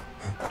 Yeah,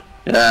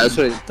 that's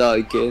what I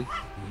thought, kid.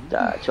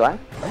 July?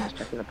 I'm just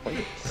checking the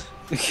points.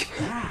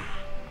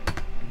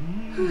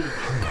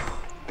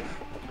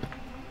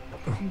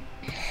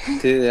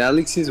 Dude,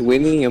 Alex is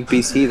winning on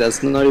PC.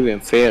 That's not even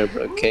fair,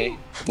 bro. Okay,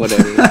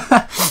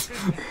 whatever.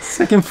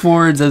 Second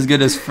forward's as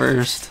good as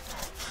first.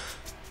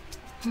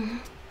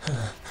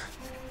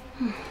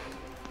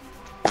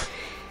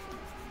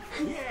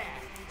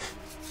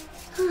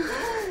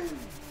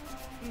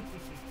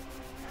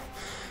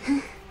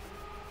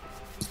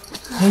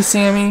 Hey,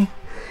 Sammy.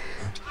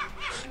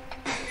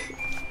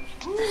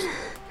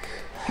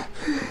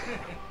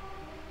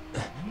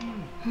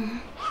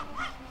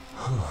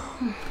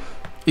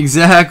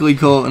 Exactly,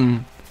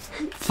 Colton.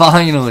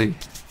 Finally.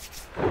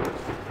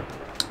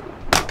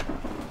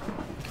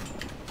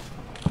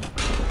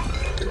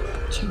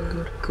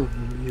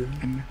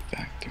 I'm a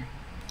factory.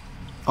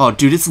 Oh,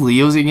 dude, it's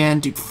Leo's again?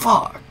 Dude,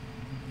 fuck.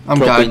 I'm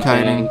Propane god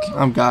kiting. tank.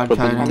 I'm god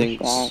Propane kiting.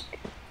 tank.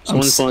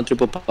 Someone s- found a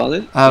triple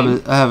pallet? I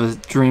have a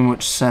Dream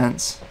Witch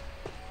sense.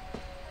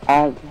 I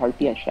have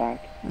Heartbeat at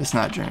Shack. It's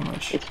not Dream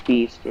Witch. It's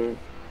Feaster.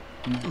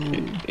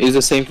 Is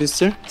the same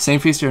fister? Same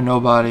feaster or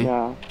nobody?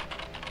 Yeah.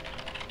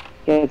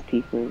 Yeah, it's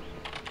Peepers.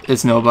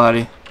 It's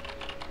nobody.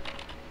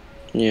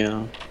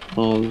 Yeah.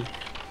 Oh.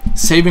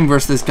 Saving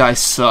versus this guy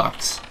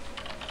sucks.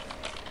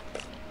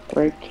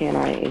 Where can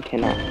I and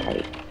cannot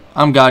kite?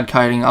 I'm god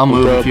kiting. I'll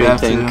move if you have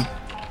Propane to.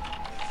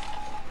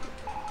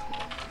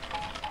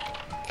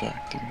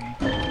 Factory.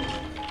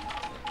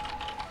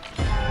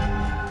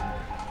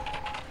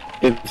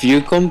 If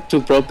you come to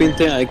propane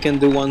tank, I can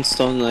do 1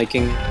 stone. I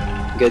can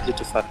get you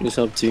to factory. It's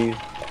up to you.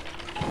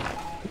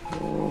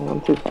 Oh,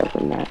 I'm too far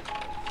from that.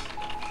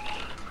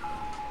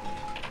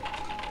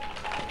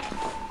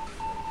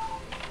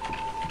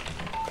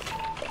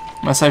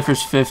 My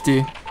cipher's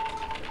 50.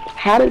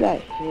 How did that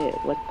hit?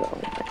 What the?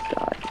 Oh my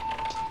god.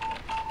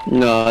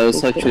 No,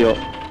 that's actually.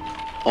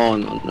 Oh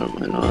no, never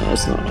mind. No,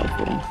 that's not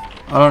awful.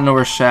 I don't know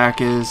where Shaq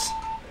is.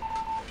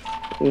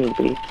 In the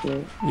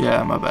basement.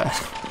 Yeah, my bad.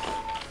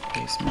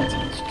 Basement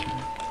is true.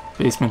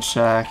 Basement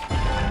Shaq.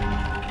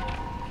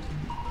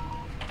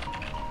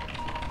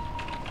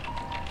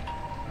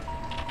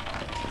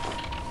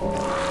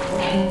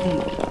 Oh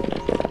my god, I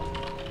messed it up.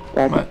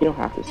 Dad, What? you don't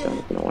have to stone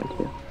if you don't want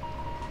to.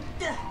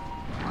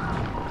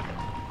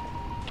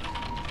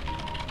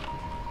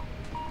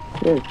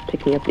 He didn't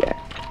pick me up yet.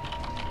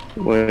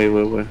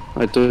 Wait.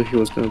 I thought he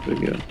was gonna pick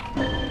you up.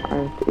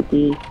 I'm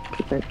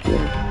 50%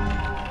 here.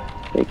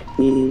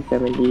 60,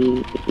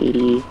 70,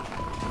 80,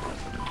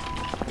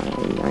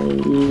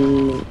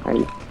 90,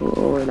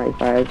 94,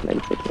 95,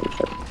 96,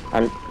 97.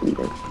 I'm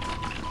leaving.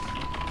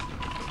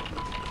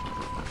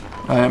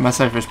 Alright, my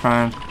cipher's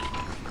primed.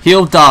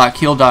 Heal Doc,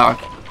 heal Doc.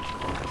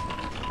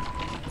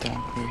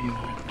 Doc, where you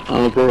are?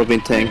 I'm a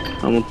propane tank.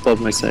 I'm gonna pop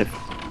myself.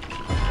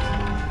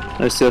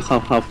 I still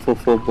have half for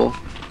football.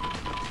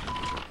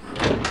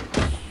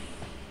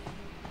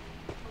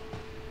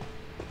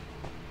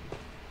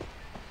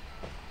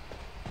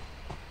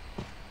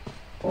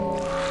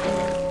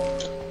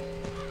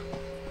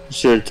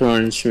 It's your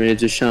turn, Shmini,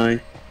 to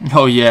shine.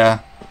 Oh yeah.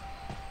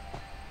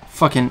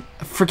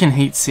 Freaking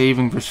hate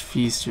saving versus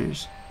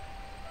feasters.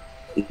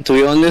 To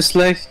be honest,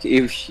 like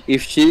if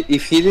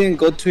he didn't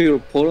go to your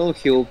portal,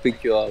 he will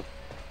pick you up.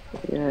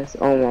 Yes.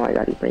 Oh my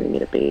god, he's bringing me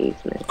to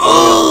basement.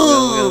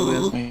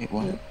 Wait,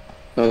 what?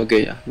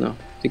 Okay, yeah, no,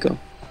 you go.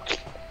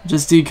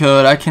 Just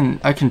decode. I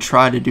can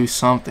try to do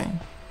something.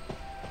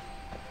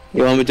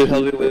 You want me to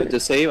help you with the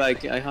save?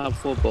 I have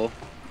football.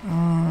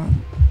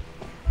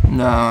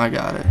 No, I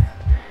got it.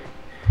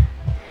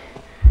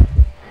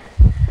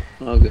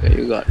 Okay,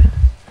 you got it.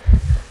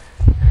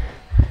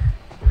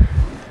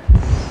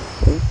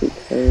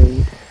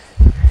 And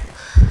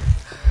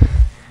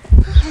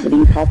but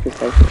you popped your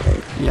cycle,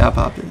 right? Yeah, I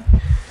popped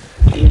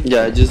it.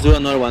 Yeah, just do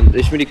another one.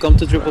 Ishmini, come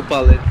to triple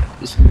pallet.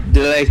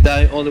 Did I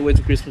die all the way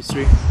to Christmas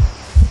tree?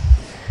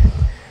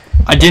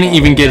 I didn't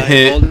even get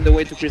Die all hit. the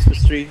way to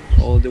Christmas tree.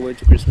 All the way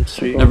to Christmas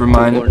tree. Never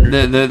mind. Corner.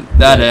 That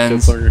Yeah, to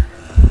ends. corner.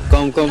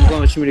 Come,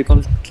 Ishmini,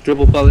 come to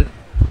triple pallet.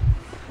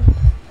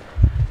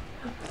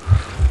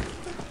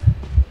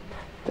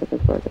 That's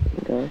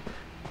go.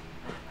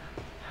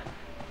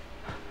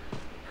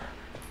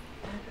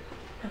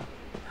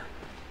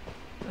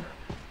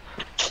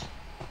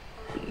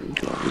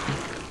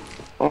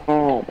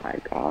 Oh my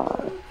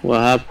god. What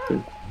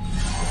happened?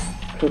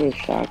 Couldn't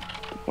shock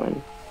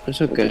one.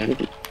 It's okay.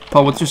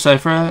 Paul, what's your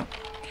cipher at?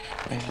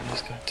 Wait,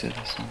 let's go to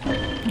this one.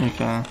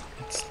 Okay.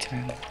 It's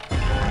 10.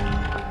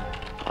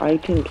 I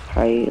can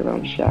kite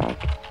around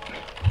Shack.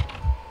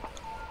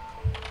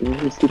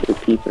 This is stupid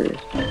peeper.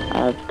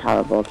 I have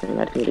power vaulting.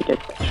 I just need to get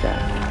to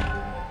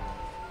Shack.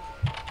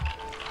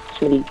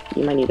 Schmitty,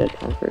 you might need to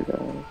account for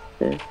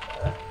this.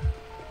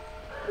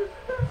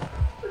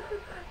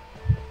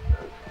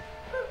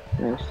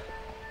 Nice.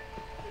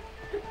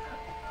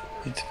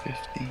 It's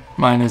 50.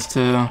 Mine is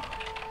too.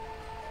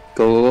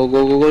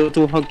 Go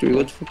to factory.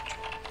 Go to factory.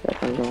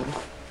 Yep, I'm going.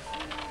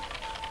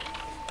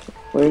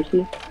 Where is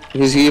he?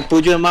 Is he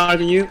put your mark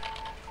on you?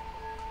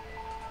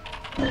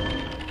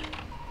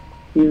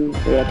 You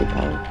way at the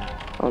tower.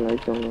 Oh no, he's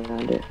going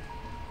around it.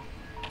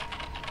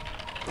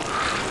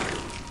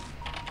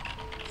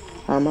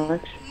 How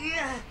much?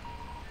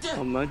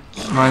 How much?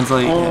 Mine's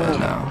like,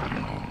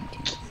 yeah,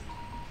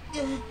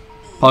 no.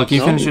 Paul, can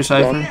you finish your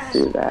cipher? Don't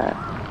do that.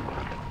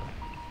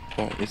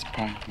 But it's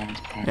prime. Mine's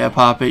prime. Yeah,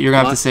 pop it. You're gonna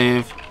have What? to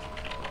save.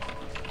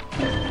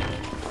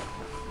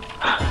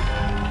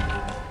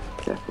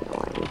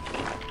 Definitely.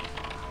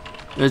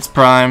 It's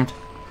primed.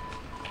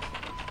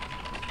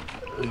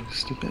 You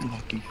stupid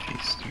lucky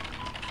face, dude.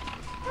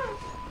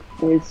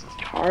 His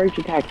charge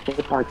attack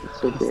full park is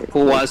so big.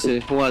 Who was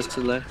it? Who was it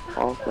left?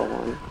 Also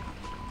one.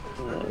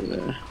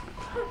 Okay.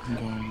 I'm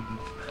going.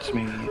 Just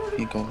maybe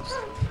he goes.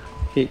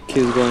 He's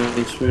going.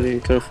 He's really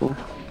careful.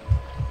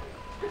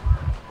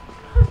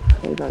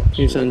 He's not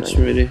He's shooting right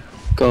ready.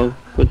 Go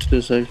to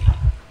the side.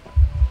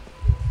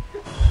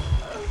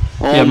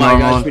 Oh Yeah, my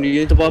normal. gosh, we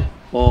need to pop.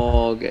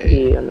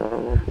 Okay. Yeah,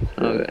 normal.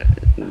 Okay.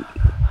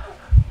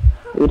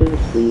 We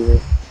didn't leave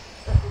it.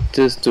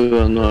 Just do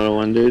another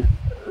one, dude.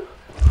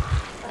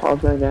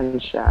 Paul's gonna get in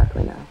Shack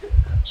right now.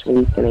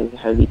 Schmitty's getting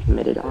heavy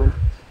committed on.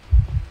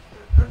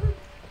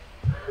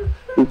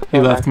 He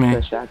left me.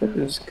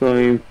 Let's go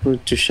and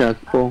put to Shack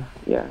Paul.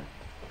 Yeah.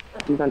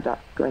 He's on top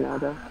right now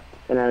though.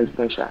 And now he's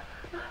going Shack.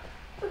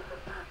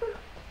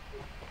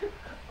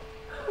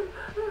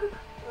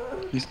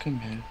 He's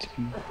committed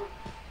to me.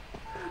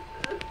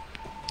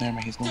 Never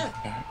mind, he's going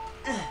back.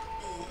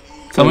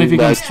 Tell me if he Coming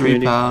comes back, 3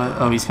 really. pallet.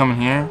 Oh, he's coming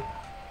here?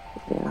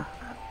 Yeah.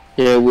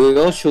 Yeah, we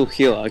also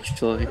heal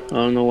actually. I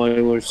don't know why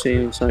we're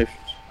saying ciphers.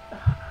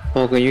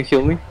 Oh, can you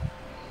heal me?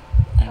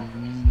 I'm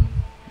in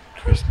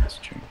Christmas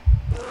tree.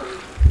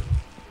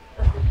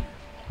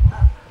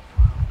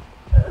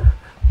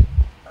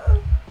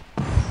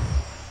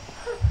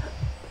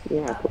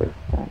 Yeah, of course.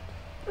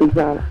 He's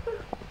on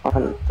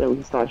so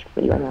he's not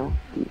Schmitty right now.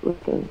 He's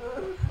looking.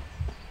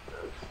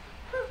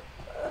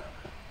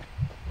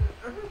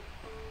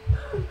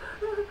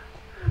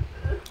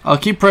 I'll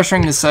keep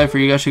pressuring this cipher.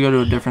 You guys should go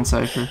to a different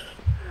cipher.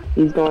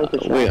 He's going for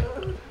Shack.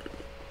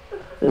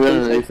 We're on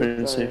a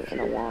different safe.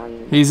 cipher.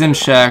 He's in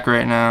Shack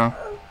right now.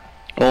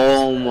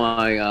 Oh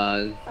my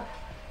god.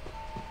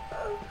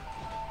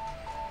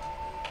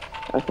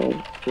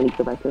 Okay, we need to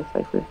go back to the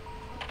cipher.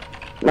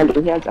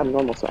 Remember, he has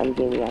abnormal, so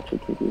endgame we actually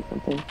can do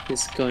something.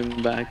 He's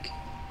going back.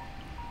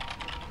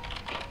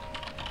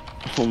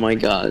 Oh my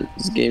god,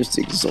 this game's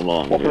taking so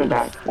long. We'll come dude.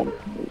 back.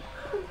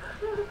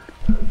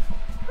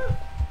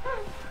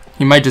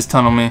 He might just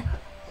tunnel me.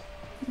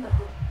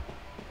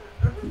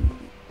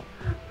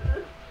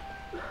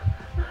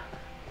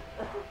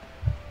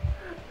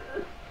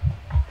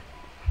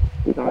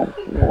 He's on.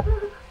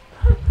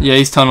 Yeah,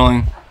 he's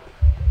tunneling.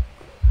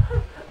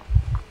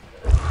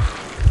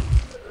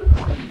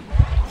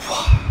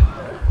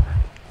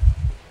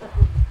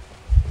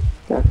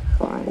 That's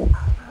fine.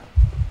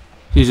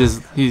 He's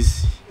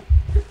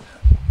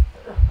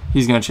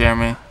gonna chair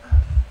me.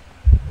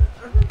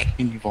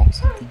 Can you vault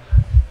something?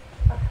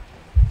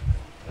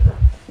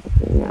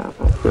 Yeah,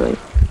 I feel like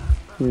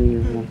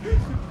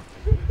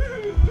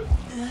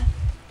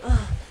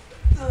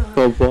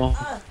Go ball.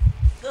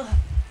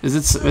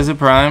 Is it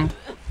primed?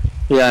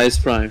 Yeah, it's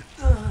prime.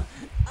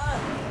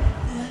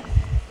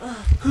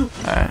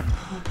 Alright.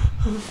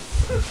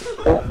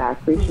 that's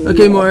back reaching.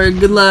 Okay, Maury,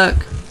 good luck.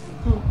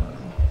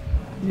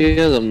 He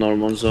has a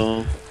normal,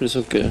 so it's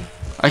okay.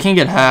 I can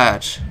get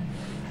Hatch.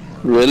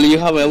 Really, you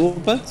have elbow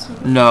pads?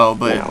 No,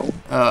 but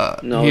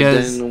No, he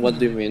has. then what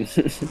do you mean?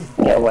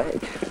 Yeah, what?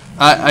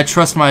 I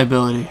trust my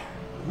ability.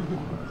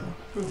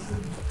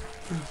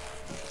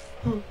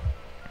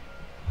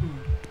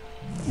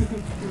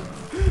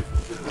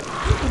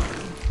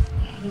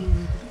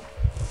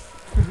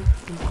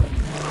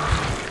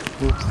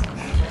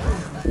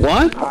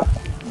 What?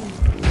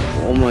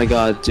 Oh my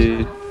god,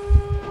 dude.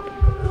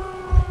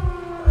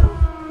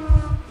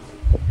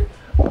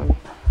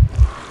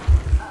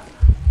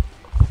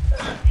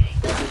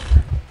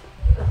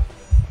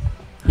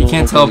 He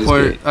can't I think he's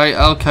teleport.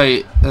 I'll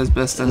kite as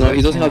best as I No,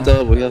 he doesn't can. have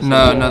double. He has No,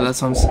 double. no,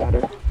 that's what I'm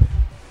saying.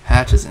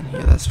 Hatch is in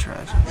here. That's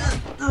tragic.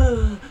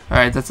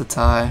 Alright, that's a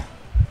tie.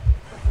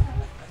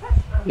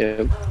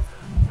 Yep.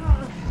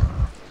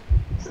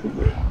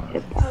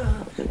 Hip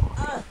hop.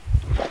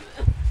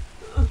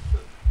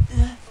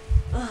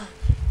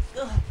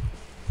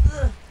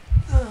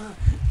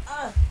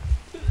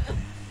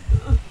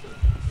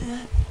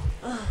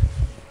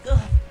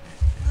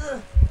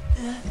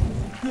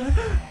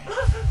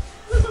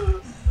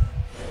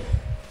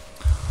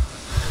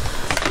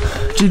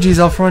 GG's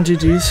all front,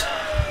 GG's.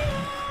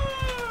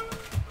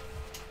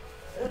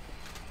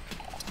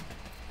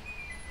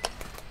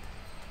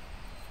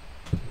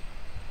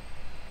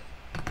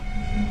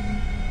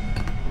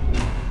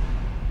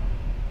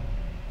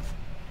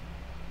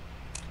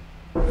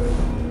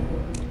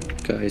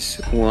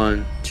 Guys,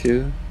 1,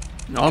 2.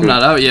 No, I'm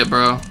not out yet,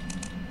 bro.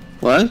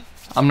 What?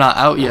 I'm not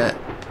out yet.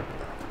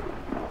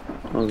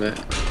 Okay.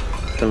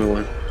 Tell me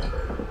when.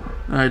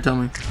 Alright, tell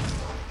me.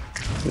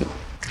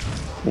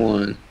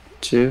 1,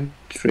 2,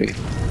 3.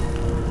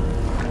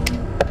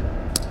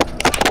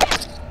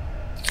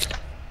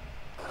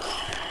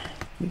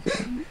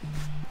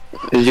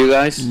 Did you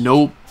guys?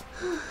 Nope.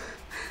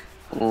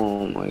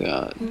 Oh my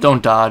god.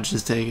 Don't dodge,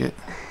 just take it.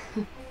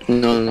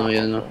 No,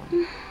 yeah, no.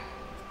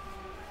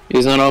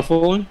 He's not off for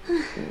one?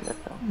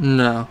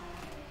 No.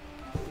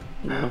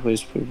 No,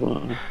 he's pretty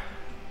fun.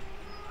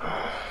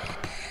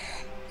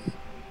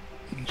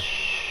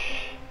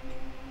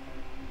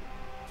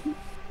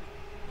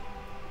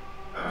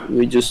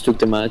 We just took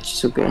the match,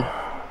 it's okay.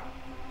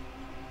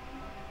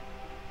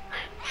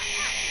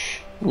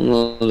 I'm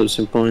not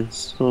losing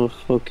points. Oh,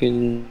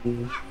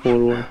 fucking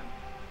 4-1.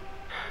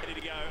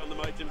 Ready to go on the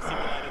Motum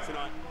simulator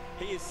tonight.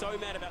 He is so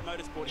mad about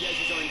motorsport. He has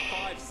his own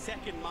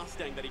 5-second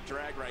Mustang that he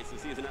drag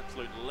races. He is an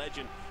absolute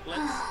legend.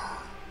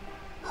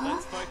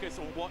 Let's focus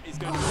on what is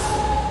going to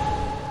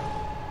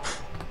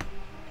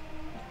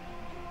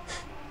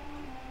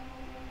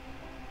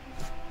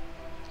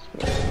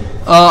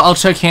I'll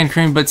check hand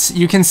cream, but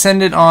you can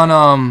send it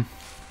on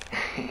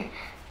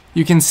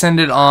you can send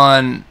it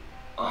on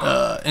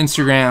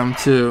Instagram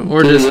too,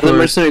 or Discord.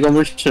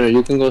 Mercenary,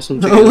 you can go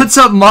sometime. Oh, what's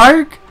up,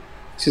 Mark?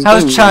 She's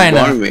How's going China?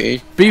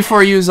 army.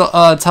 B4U's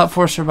top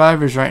 4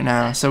 survivors right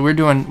now, so we're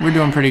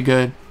doing pretty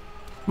good.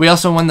 We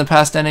also won the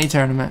past NA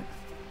tournament.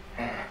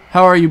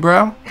 How are you,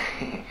 bro?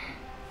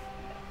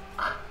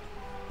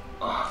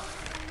 Oh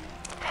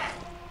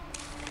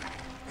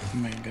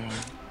my god.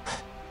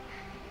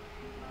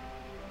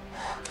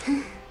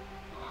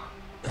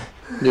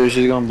 Dude,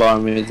 she's gonna bar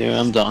me, dude.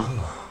 I'm done.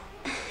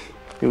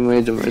 You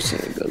made the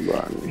mercenary go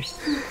bar me.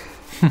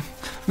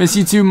 Miss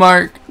you too,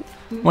 Mark.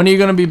 When are you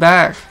gonna be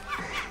back?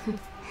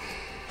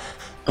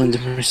 I'm the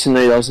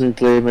mercenary, doesn't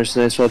play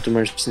mercenary, swap the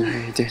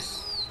mercenary, dude.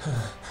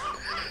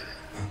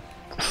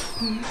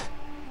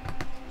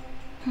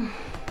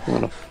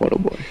 What a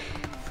boy.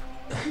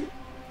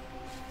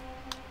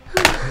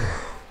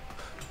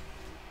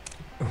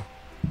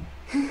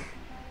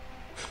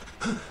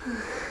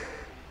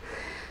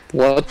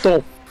 What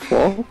the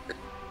fuck?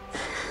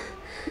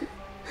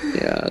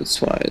 Yeah,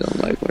 that's why I don't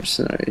like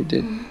mercenary,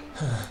 dude.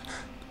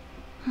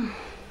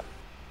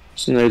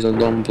 Mercenaries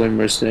don't play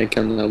mercenary,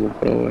 can level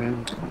pro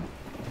and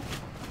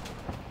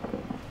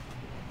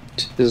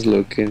he's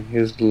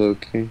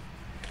looking.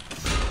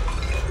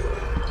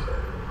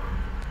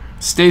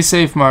 Stay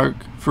safe, Mark.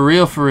 For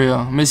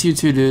real. Miss you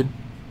too, dude.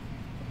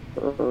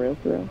 For real.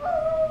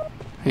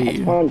 Hate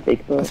you. Spawn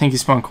Bigfoot. I think you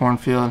spawned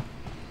cornfield.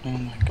 Oh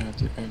my god,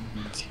 the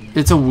evidence here.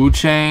 It's a Wu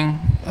Chang.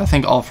 I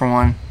think all for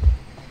one.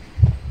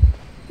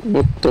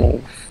 What the?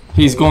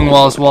 He's going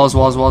walls. I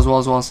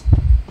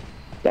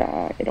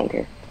don't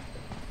care.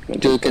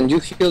 Dude, can you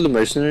heal the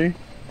mercenary?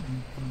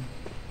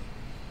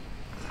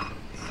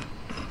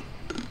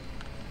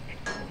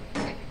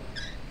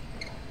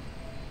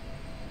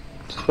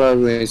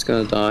 Probably he's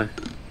gonna die.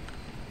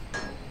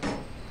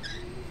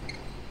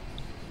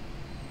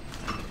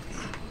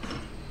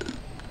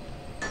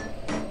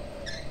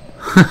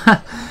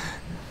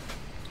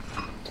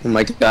 Oh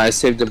my god, I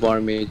saved the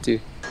barmaid too.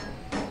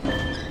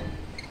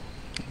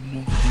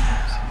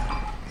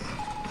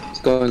 It's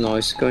going on,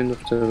 it's going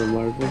after the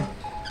marble.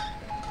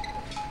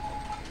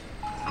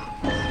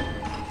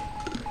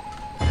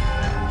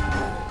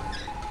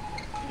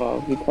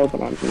 Well, he's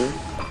helping on me.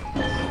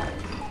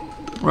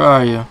 Where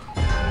are you?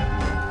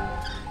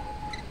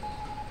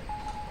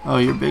 Oh,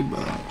 you're big,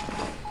 bro.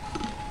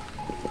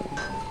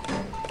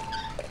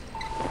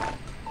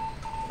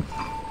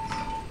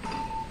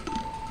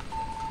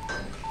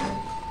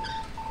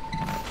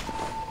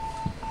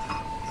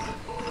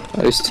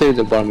 I saved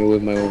the barmaid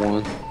with my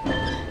one.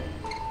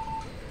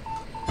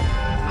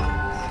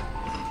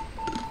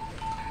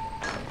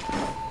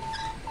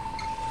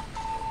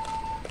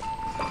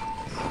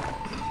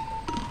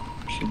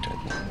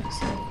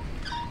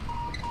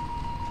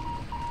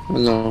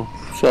 No,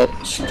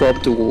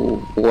 stop the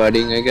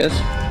wedding, I guess.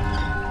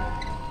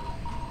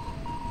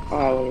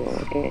 Oh,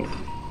 okay.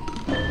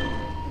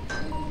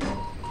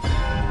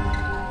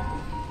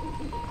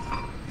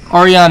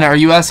 Ariana, are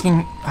you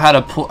asking how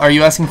to are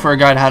you asking for a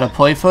guide how to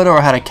play photo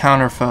or how to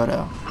counter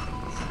photo?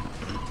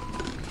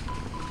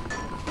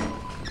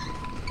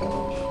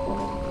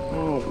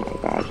 Oh my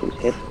gosh, his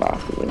hitbox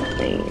is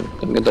insane.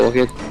 The a double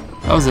hit.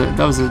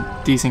 That was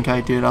a decent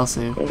kite, dude. I'll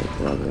save.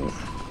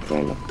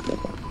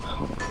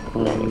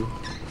 Whatever.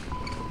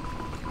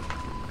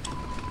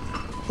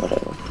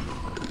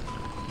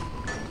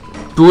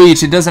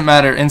 Bleach, it doesn't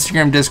matter.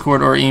 Instagram,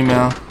 Discord, or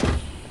email.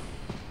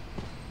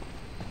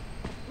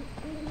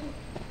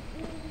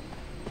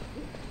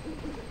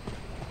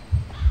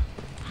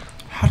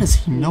 How does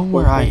he know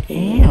where I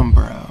am,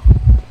 bro?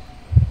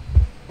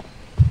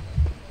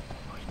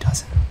 Oh, he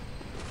doesn't.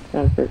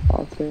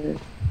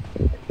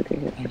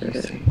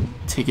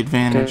 Take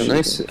advantage.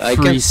 I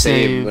Free can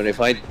save, but if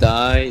I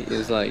die,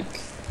 it's like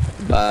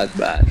bad.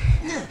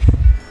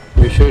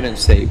 You shouldn't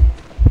save.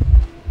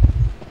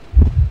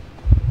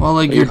 Well,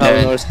 like, You you're have dead.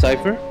 another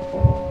sniper?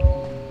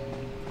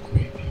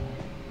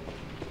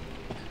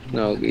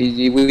 No,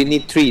 we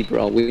need 3,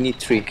 bro. We need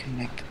 3.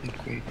 Connect to the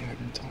graveyard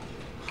and talk.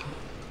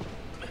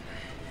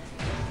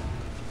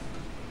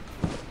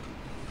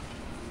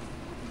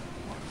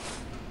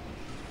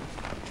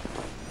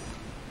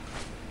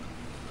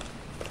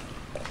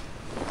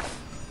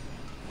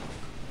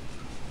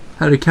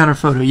 How to counter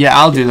photo? Yeah,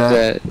 I'll do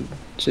that.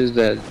 She's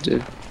dead,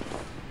 dude.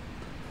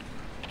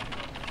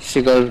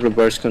 She got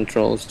reverse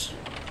controls.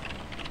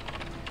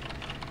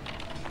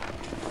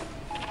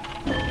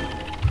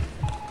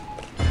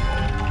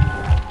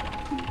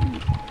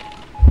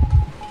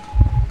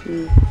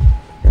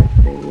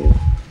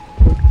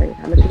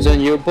 Is on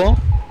you, Paul?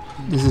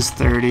 This is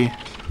 30.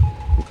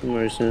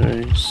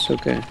 Mercenaries,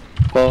 okay.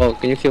 Paul,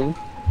 can you kill him?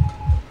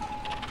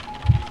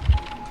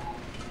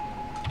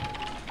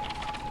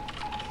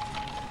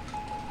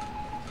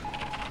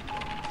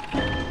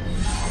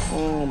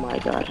 Oh my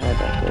gosh, how'd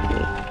that hit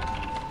me?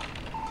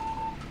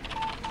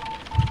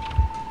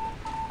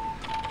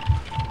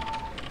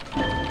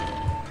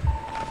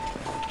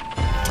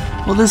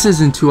 Well, this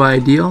isn't too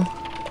ideal.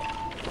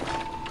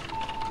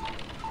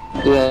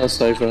 Yeah,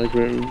 sorry for like,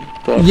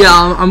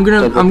 Yeah, I'm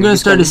gonna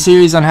start a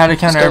series on how to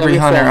counter every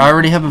hunter. I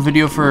already have a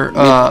video for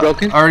I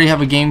already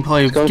have a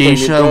gameplay of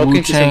Geisha,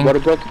 Wu Chang.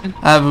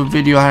 I have a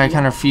video on how to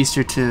counter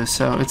Feaster too,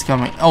 so it's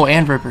coming. Oh,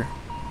 and Ripper.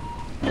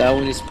 That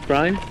one is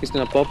prime. He's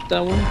gonna pop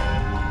that one.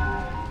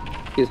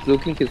 He's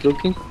looking. He's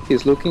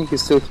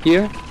still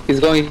here. He's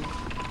going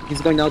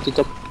now to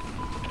top.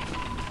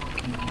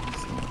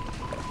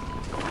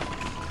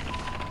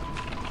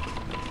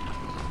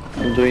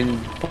 I'm doing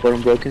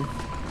bottom broken.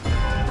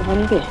 If I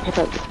didn't get hit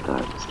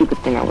by this stupid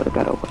thing, I would have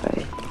got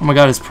away. Oh my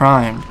god, it's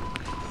primed.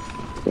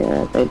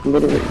 Yeah, I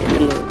literally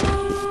didn't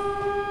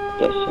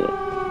get shit.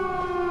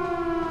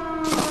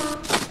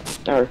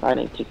 Or if I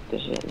didn't take the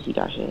shit and he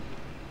got shit,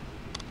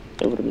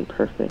 it would have been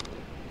perfect.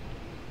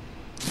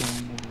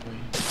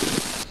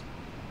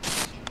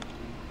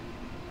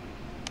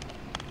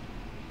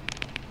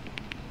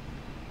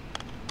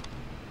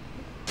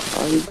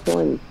 Oh, he's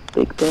going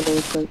big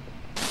building.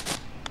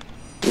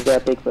 You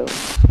got big building.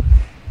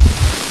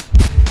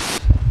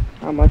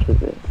 How much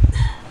was it?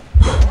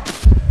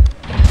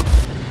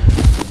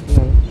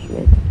 No,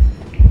 shit.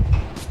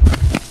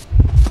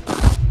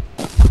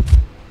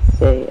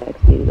 Say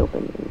XP is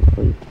open,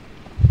 please.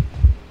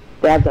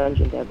 Dab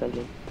dungeon.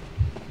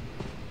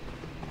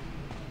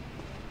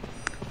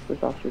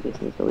 First officer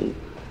just needs to leave.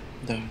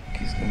 No,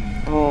 he's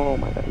going. Oh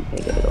my god, he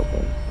can't get it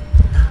open.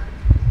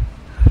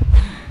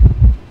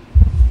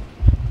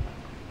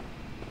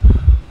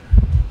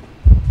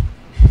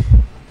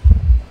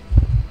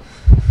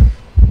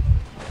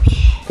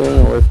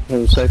 Going away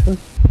from Cypher.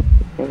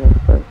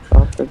 First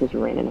officer just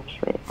ran in a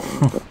straight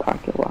line with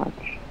pocket watch,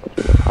 which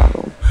is a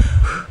problem.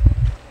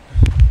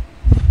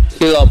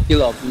 Heal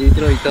up.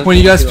 Literally When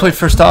you guys play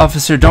First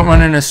Officer, don't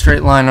run in a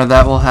straight line or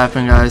that will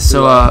happen, guys.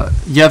 So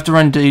you have to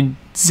run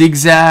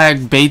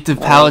zigzag, bait the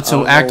pallet,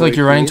 so act like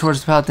you're running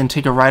towards the pallet, then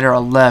take a right or a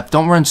left.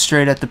 Don't run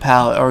straight at the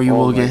pallet or you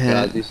will get hit.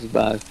 God, this is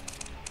bad.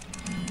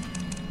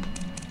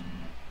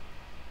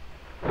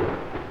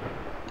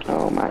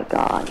 Oh my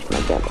gosh,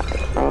 my god,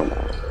 oh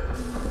no.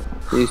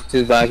 This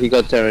is bad, he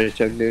got terrorist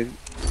check, dude.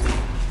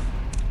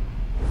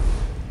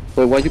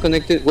 Wait, why you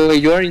connected? Wait,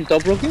 you are in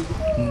top broken?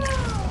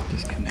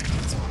 Disconnected.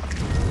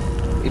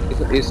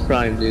 It's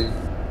prime, dude.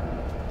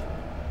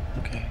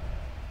 Okay.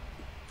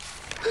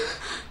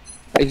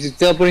 He's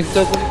teleporting.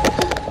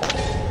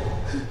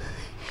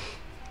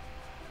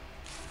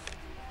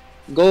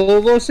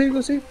 Go,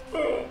 save.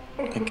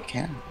 I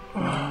can.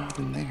 I'm not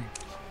even there.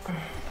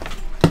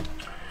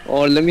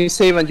 Or let me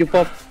save and you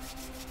pop.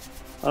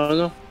 I don't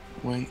know.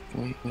 Wait.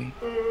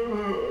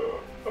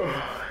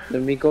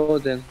 Let me go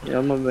then. Yeah,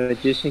 I'm a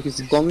magician.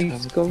 He's coming.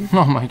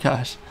 Oh my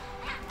gosh.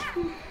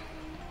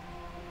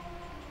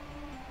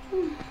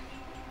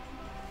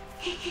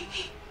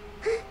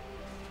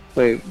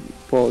 Wait,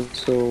 Paul,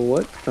 so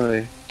what?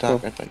 Okay.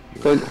 Doc, I thought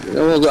you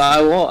were But, I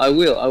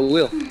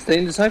will. Stay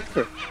in the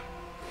cipher.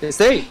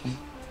 Stay.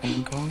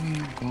 I'm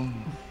going.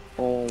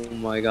 Oh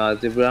my god,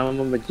 dude, I'm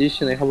a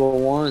magician. I have a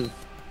wand.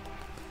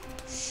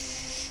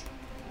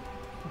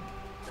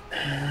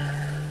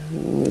 I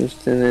don't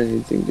understand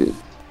anything, dude.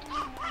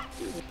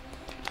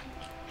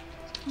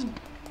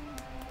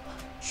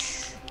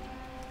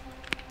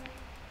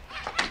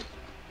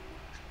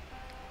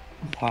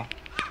 Huh?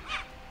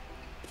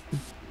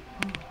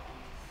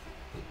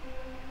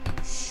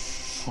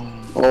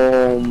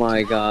 Oh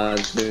my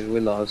god, dude, we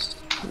lost.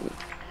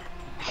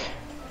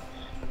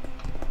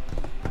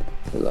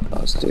 We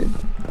lost, dude.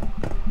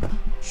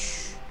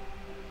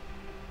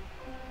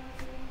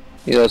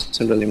 It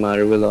doesn't really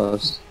matter, we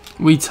lost.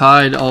 We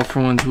tied all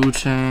for one's Wu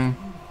Chang.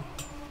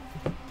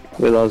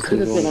 We lost Could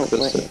this have been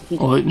one. a win. He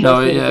Oh, just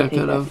no, needed yeah, to take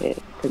could have. that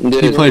hit.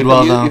 Dude, He played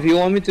well, though. If you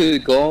want me to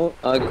go,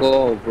 I'll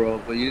go, bro.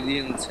 But you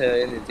didn't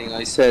say anything.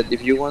 I said,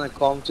 if you want to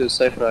come to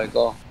Cypher, I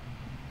go.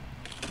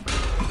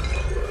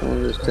 I don't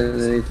understand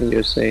anything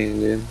you're saying,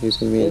 dude. He's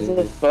This is amazing.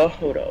 a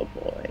photo,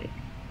 boy.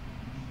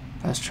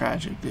 That's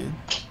tragic, dude.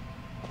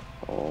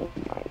 Oh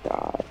my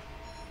god.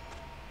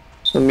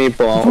 So me,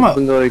 Paul, Come on.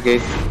 open door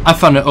gate. I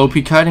found an OP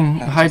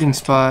hiding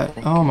spot.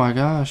 Oh my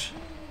gosh.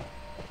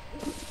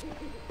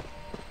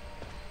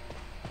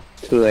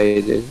 Too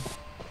late, dude.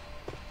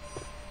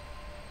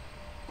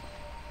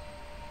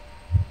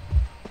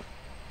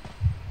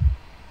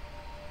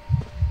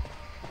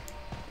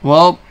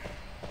 Well,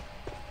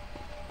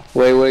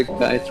 Wait,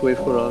 guys, wait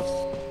for us.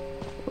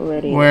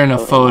 Already we're in a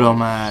photo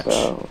match.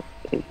 So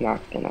it's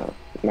not gonna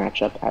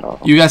match up at all.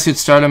 You guys could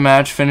start a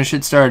match, finish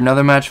it, start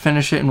another match,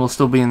 finish it, and we'll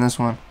still be in this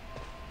one.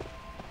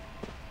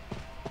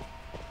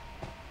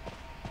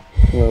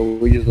 Well,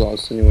 we just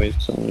lost anyway,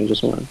 so we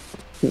just won.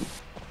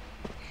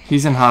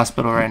 He's in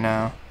hospital right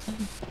now.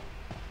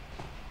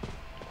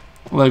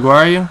 Like, where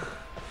are you?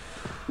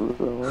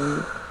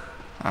 Ruins.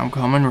 I'm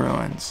coming,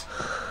 Ruins.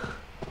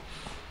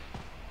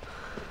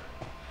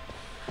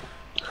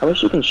 I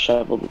wish you can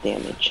shovel the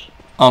damage.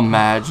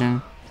 Imagine.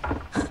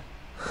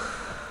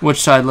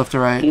 Which side, left or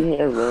right? You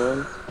hear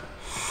ruins?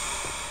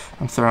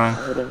 I'm throwing. I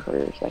heard him for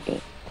a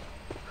second.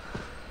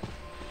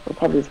 We're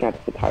probably just gonna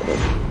have to get tired of.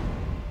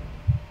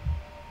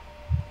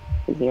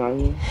 Is he on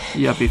you?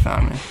 Yep, he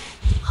found me.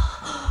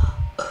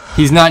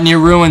 He's not near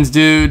Ruins,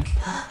 dude.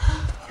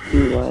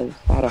 He was.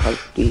 I had a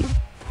heartbeat.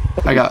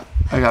 I got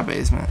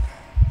basement.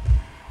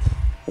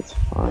 It's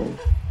fine.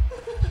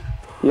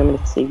 You want me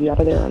to save you out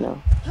of there or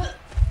no?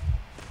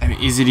 I mean,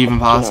 is it even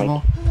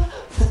possible?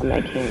 I mean,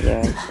 I can't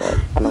yet, but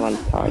I don't want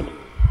to tied.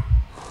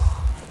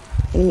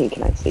 What do you mean,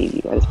 can I save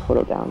you? I just put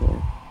it down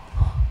there.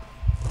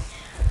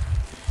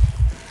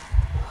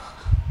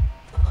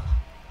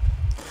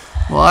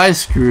 Well, I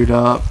screwed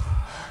up.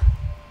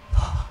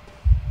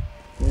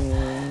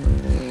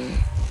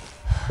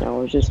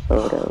 No, it's just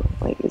photo.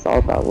 Like, it's all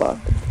about luck.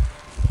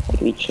 Like, if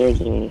he shares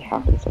you and he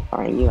happens to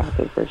find you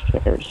after the first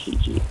cherish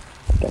GG.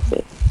 Like, that's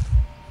it.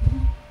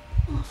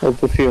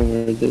 Hope if you're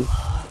dude.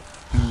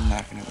 I'm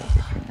not gonna go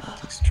for funeral.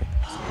 These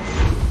trips.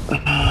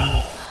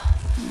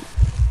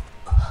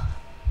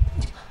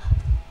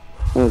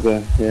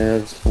 Okay, yeah,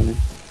 that's funny.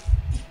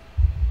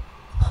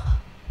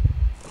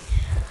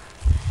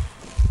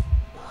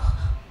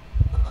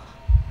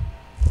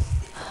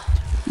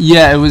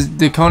 Yeah, it was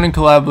the Conan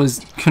collab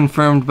was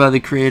confirmed by the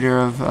creator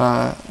of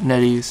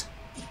NetEase.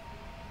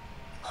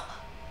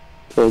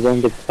 So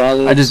then the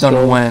pilot. I just don't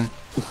know when.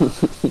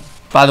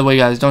 By the way,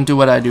 guys, don't do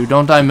what I do.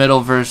 Don't die middle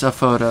versus a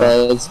photo.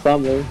 Pilot's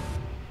probably.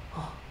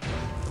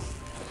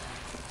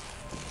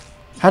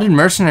 How did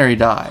Mercenary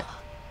die?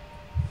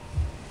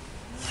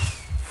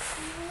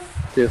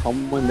 Dude, how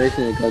much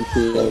nation got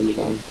to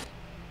everything?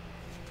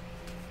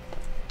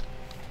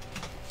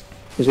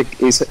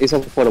 It's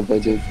a photo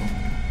budget.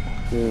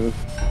 Yeah.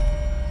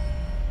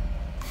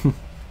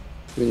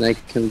 I mean, I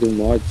can do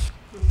much.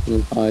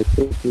 I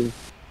think.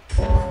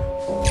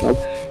 Nope.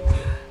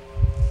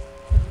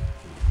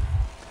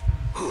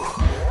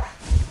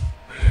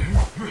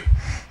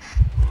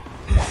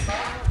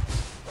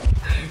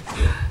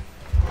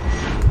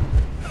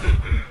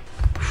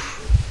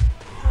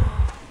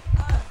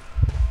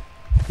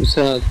 Who's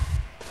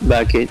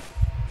back it?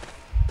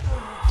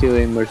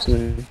 Killing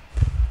mercenary.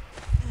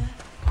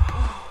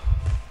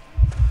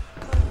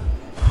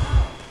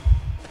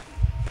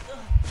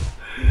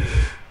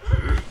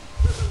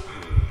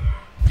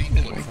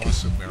 People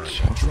across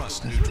America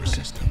trust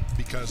Nutrisystem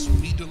because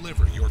we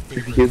deliver your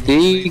favorite You foods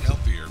made think?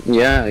 healthier.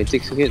 Yeah, it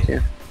takes a hit. Yeah.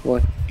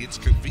 What? It's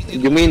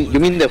convenient. You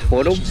mean the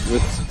photo delicious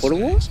with foods and photo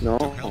snacks wall?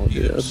 to No, help dude,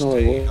 you that's not how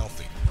it stay works.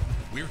 healthy.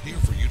 We're here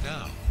for you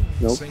now.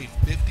 Nope. Save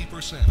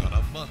 50% on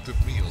a month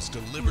of meals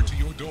delivered to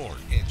your door,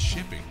 and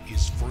shipping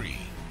is free.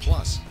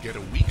 Plus, get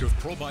a week of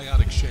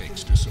probiotic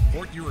shakes to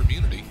support your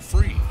immunity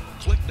free.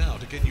 Click now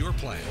to get your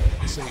plan.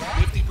 Save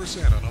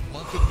 50% on a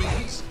month of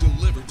meals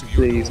delivered to your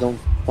Please door.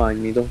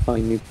 don't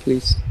find me,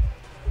 please.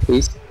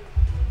 Please.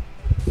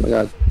 Oh my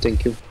god,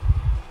 thank you.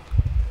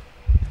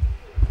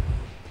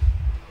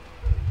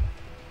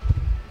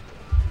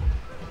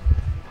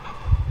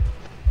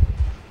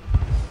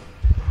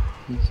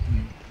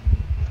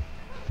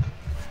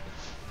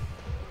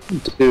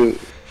 Dude,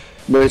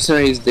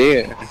 mercenary is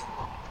there.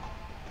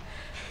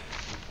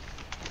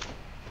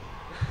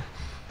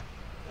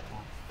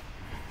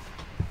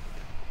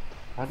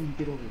 How do you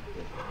get over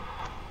there?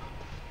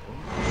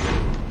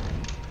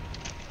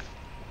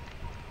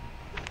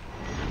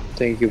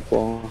 Thank you,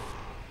 Paul.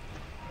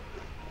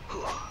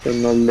 For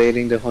not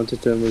letting the hunter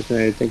to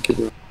mercenary. Thank you,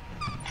 bro.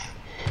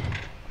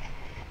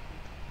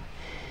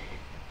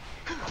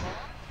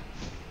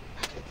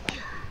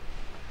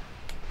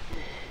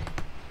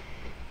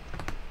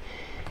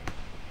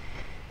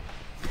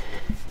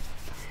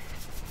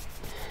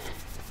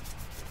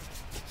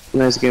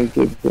 Nice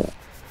gameplay, bro.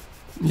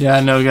 Yeah,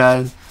 I know,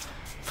 guys.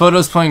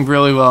 Photo's playing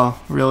really well.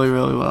 Really,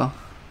 really well.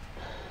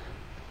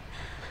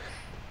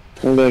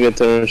 I'm gonna get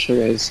the Russia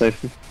guys,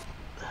 Cypher.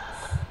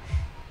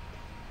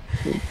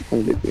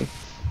 MVP.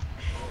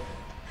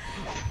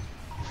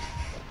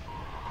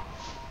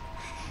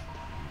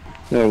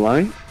 Never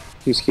mind.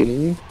 He's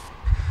kidding me.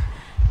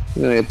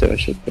 I'm gonna get the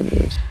Russia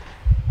anyways.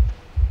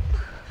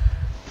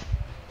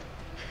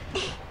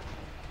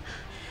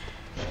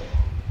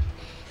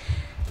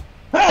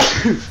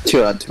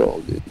 Chill out, troll,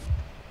 dude.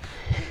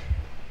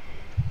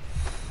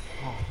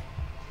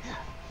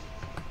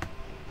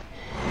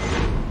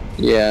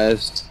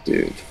 Yes,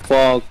 dude.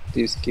 Fuck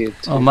this kid.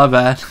 Oh, my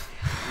bad.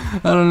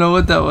 I don't know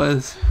what that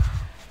was.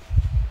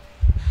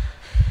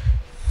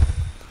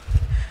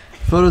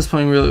 Photo's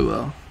playing really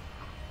well.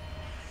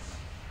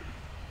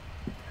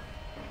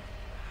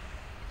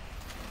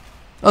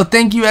 Oh,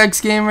 thank you,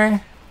 X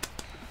Gamer.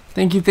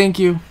 Thank you, thank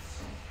you.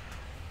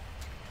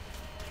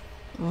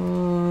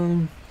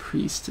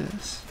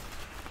 Priestess.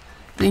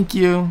 Thank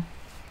you.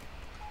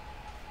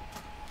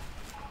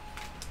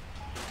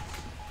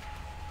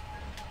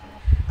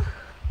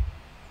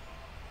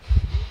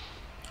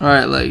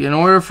 Alright, like, in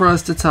order for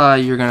us to tie,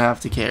 you're gonna have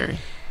to carry.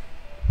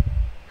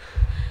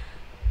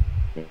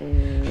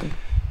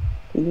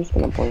 He's just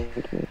gonna point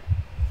to me.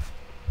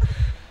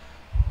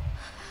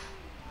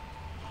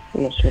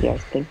 I'm not sure what I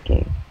was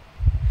thinking.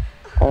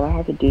 All I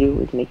have to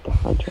do is make the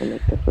hunter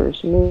make the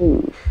first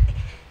move.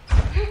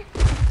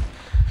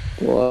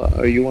 What?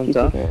 Are you on Keep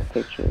top? taking a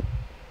picture.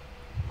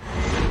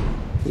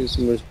 This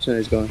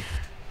mercenary's gone.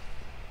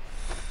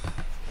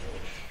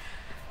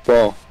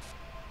 Ball.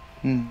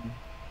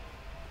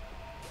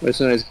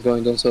 Mercenary's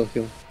going, don't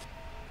self-heal.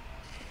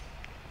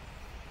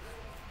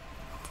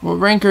 What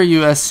rank are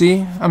you,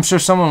 SC? I'm sure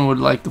someone would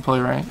like to play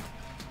rank.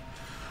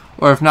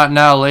 Or if not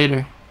now,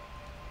 later.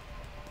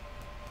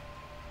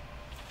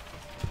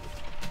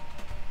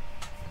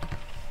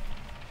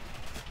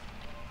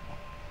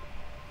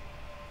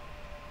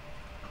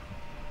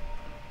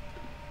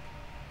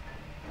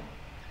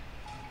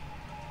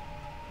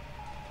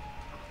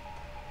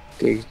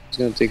 Okay, he's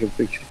gonna take a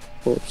picture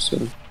for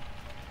soon.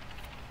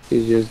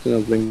 He's just gonna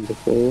bring the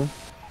photo.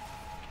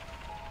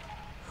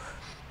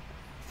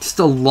 It's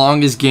the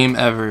longest game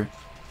ever.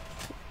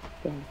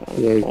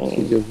 Yeah,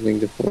 he just bring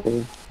the photo.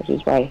 Which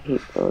is why I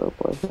hate photo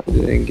boys. He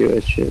didn't give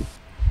a shit.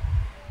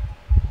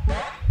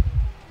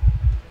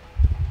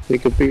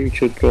 Take a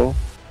picture, draw.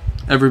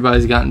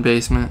 Everybody's gotten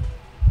basement.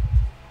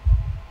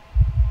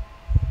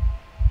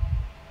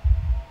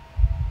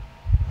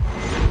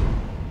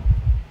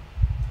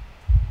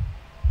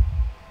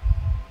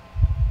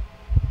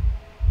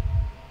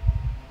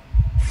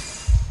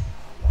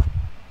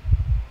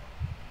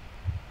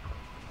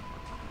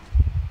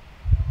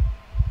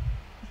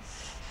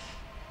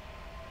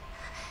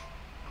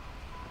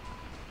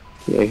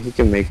 Yeah, he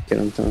can make it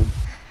on time.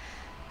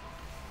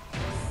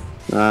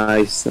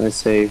 Nice, nice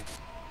save.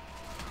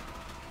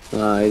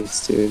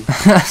 Nice, dude.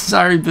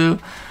 Sorry, boo.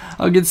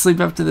 I'll get sleep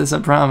after this, I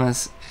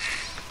promise.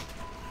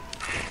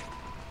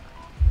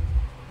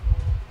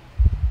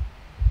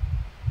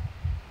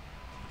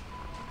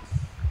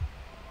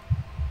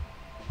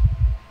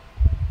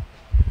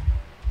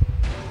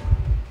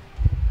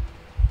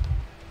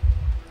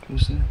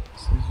 Who's that?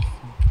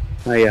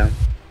 I am.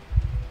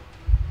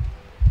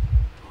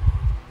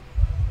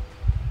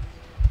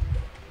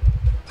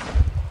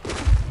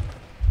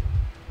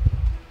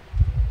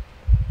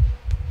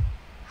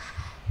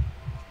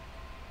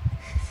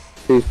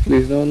 Please,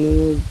 please, no, no,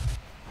 no.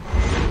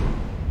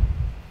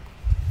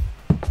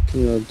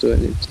 Cannot do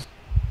anything.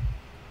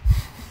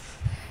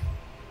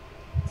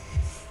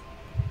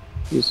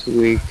 He's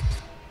weak.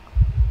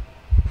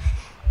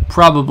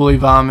 Probably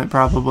vomit,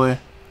 probably.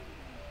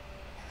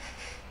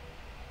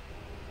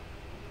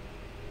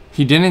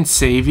 He didn't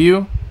save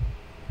you?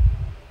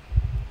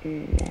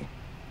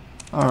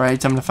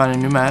 Alright, time to find a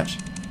new match.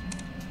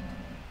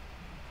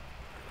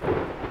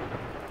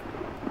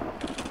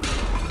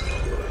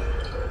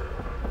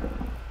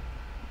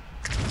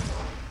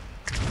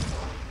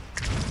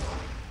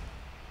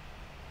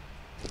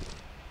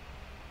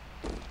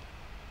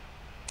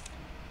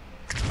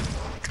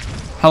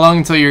 How long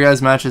until your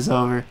guys' match is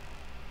over?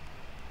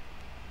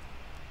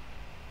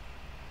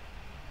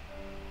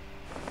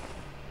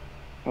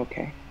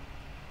 Okay.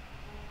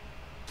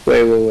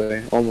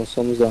 Wait. Almost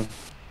done.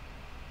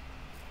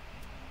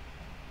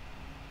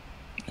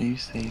 Are you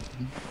saving?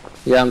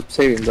 Yeah, I'm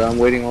saving, but I'm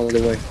waiting all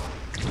the way.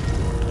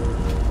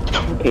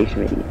 Okay,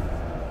 Schmitty.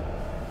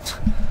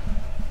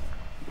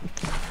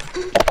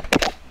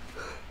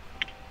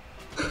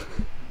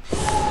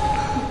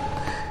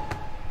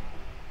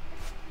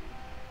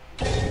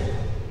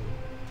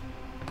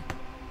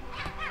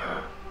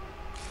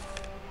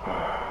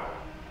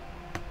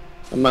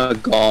 Oh my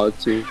god,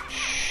 dude.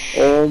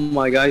 Oh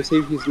my god, I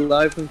saved his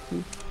life and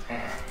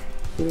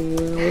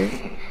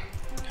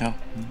How?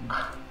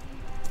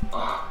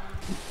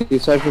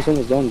 his life was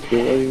almost done, dude. What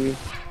do you mean?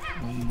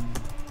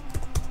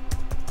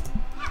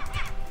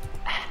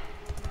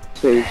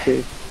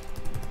 Save.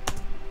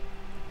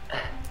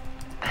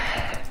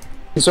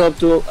 It's up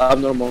to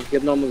abnormal.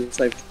 Get normal is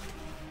safe.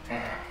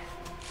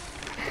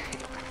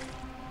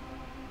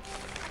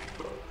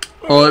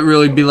 Oh, it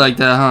really be like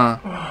that,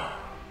 huh?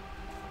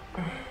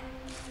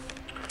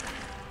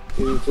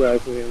 You need to try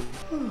for him.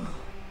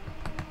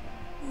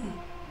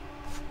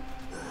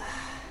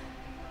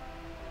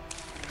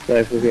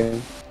 Try for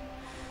him.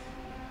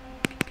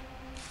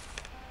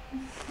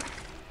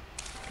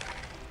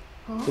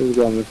 He's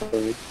going for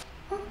it.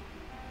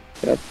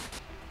 Yep.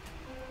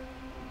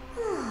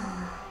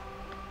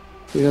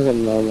 He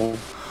doesn't normal.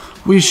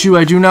 Wishu,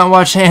 I do not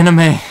watch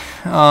anime.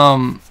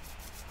 I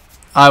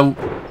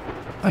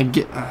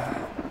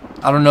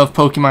don't know if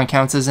Pokemon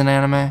counts as an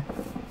anime.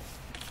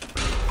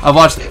 I've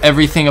watched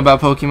everything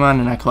about Pokemon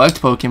and I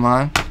collect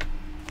Pokemon.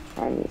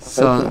 I mean,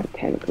 So,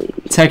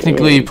 Pokemon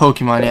Technically, is-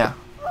 Pokemon, yeah.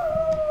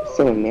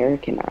 So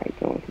Americanized,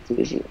 no one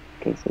considers it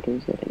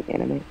an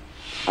anime.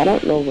 I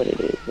don't know what it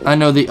is. I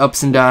know the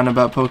ups and downs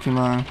about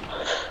Pokemon.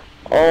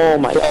 Oh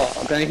my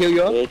god. Can I heal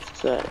you up?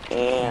 It's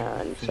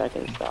and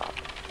second stop.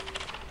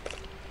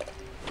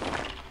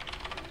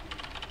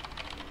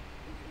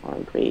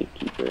 On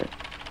Gravekeeper.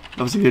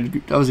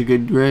 That was a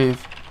good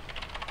grave.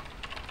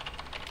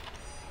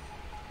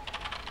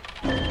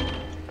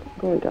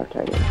 Going Dark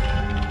Titan.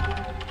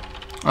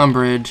 On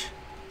bridge.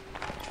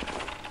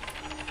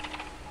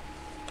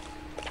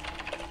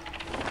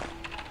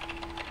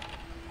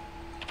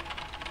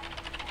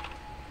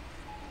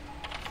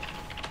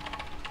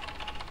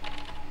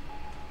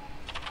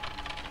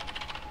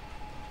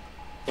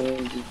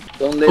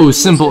 Don't let Oh, him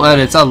simple say-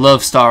 edits. I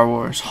love Star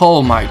Wars.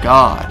 Oh my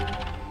god.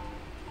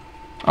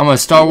 I'm a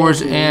Star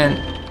Wars and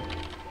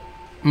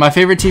my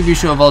favorite TV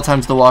show of all time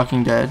is The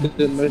Walking Dead.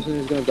 The mercenary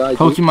is gonna die.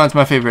 Pokemon's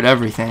my favorite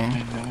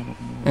everything.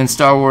 And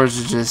Star Wars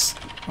is just,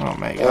 oh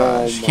my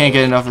gosh. my Can't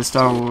get enough of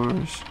Star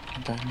Wars.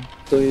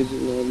 So you just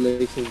don't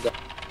let him die.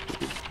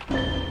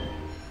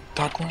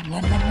 Doc, run.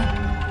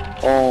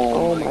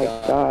 Oh my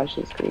gosh,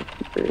 this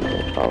Gravekeeper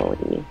is following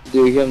me.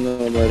 Do you have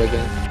no more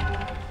again?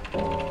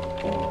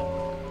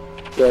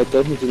 So I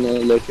told him to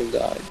not let him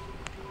die.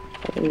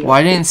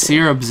 Why didn't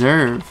Seer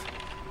observe?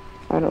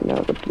 I don't know.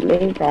 The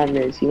main problem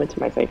is he went to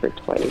my cipher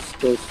twice.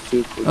 So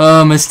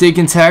stupid.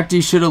 Mistaken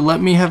tactic. Should have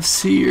let me have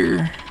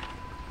Seer.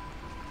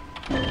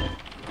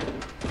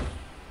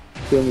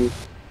 Kill me.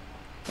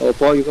 Oh,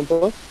 Paul, you can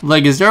Paul?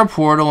 Like, is there a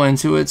portal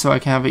into it so I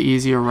can have an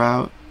easier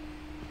route?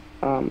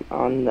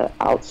 On the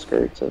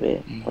outskirts of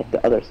it, like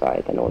the other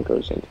side that no one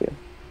goes into.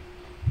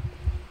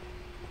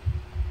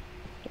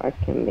 I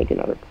can make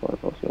another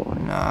portal if you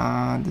want.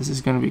 Nah, this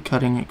is gonna be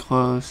cutting it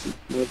close.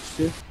 What's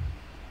this?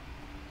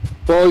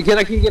 Paul, get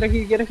a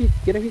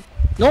hit.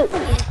 No!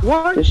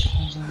 What? Just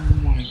Oh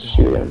my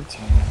shoot him.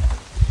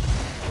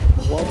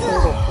 What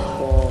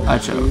the fuck? I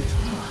choked.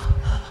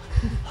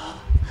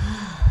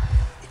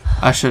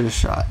 I should have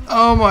shot.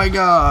 Oh my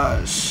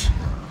gosh.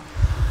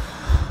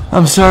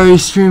 I'm sorry,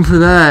 stream, for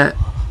that.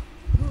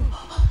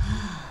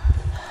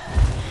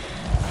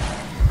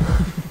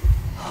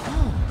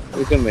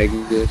 We can make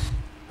this.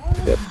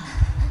 Yep.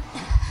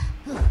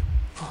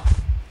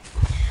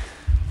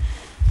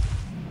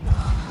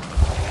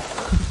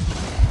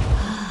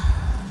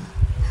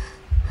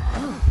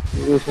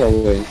 Move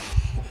away.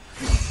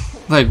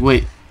 Like,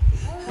 wait.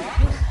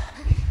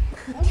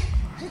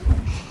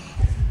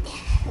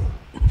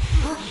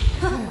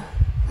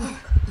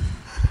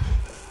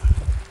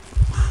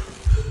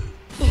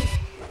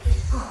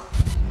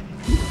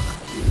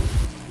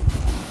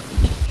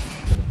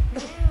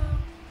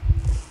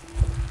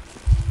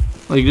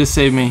 Like, just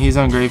save me. He's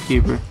on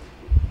Gravekeeper.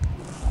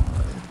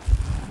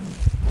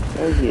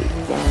 Where's he?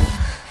 He's down.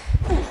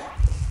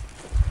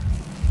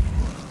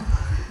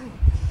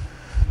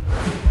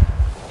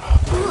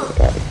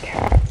 God, the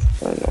cats.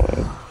 So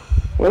annoying.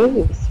 What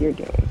is this Seer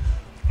doing?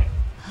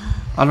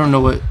 I don't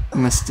know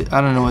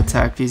what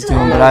tact he's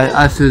doing, but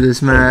I threw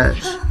this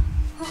match.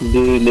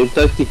 Dude, leave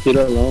that kid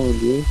alone,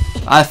 dude.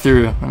 I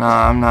threw.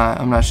 Nah,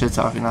 I'm not shit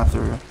talking. I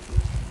threw.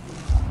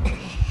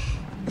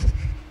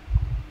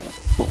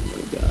 Oh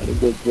my god, a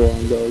good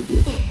wrong dog,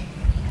 dude.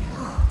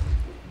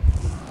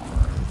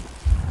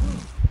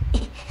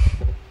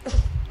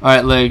 All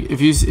right, Leg.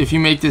 If you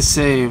make this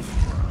save,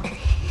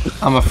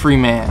 I'm a free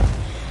man.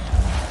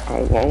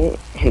 I won't.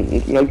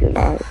 No, you're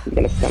not. You're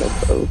gonna stun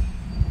us both.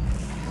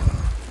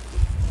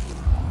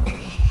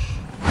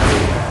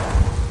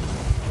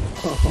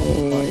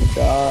 Oh my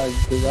god,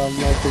 dude, I'm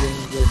not getting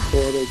the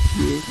portal,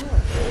 dude.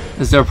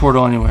 Is there a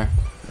portal anywhere?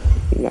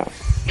 No.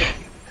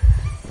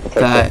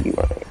 That You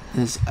are.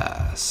 is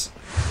ass.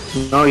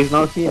 No, he's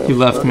not here. He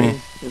left me.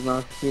 He's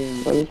not here.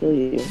 Let me kill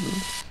you.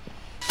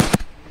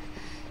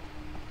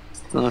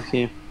 It's not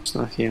here. It's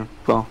not here.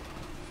 Well.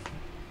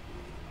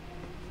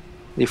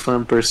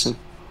 Different person.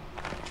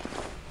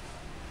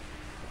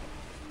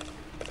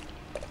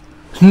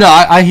 No,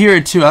 I hear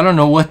it too. I don't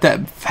know what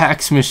that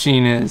fax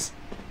machine is.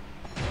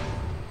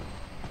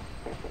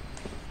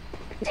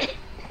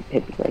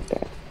 Hit me like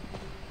that.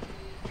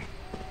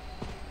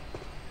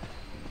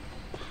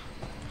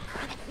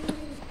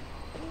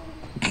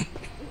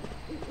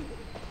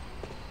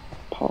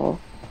 Paul.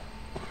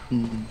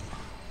 You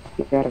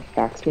You got a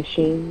fax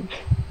machine?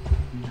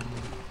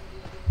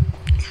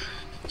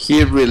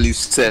 He really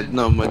said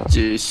no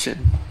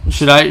magician.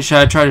 Should I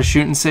try to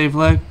shoot and save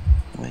leg?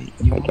 Wait,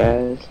 you I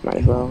guess. Might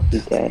as well.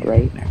 He's dead,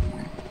 right? Never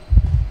mind.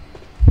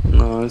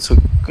 No, it's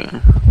okay.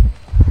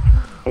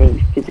 I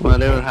mean, physically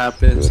Whatever can't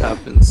happens, do it.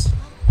 happens.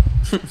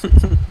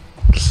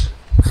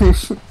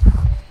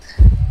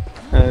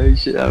 Oh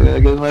shit, I'm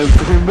gonna get my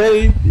fucking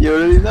bait. You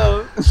already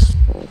know.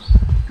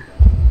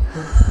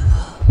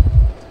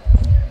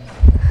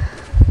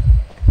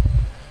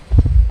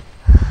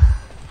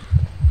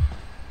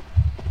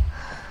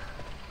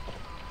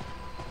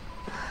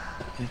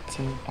 It's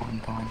a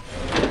bonbon.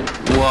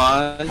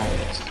 What?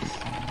 It's a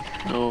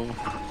bonbon. No.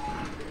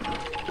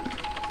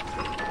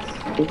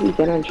 Is he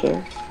dead on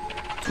chair?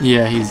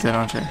 Yeah, he's dead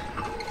on chair.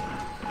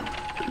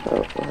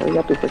 Oh, hurry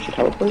up before she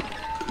teleports.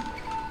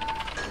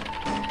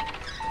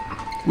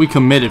 We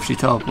commit if she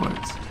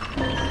teleports.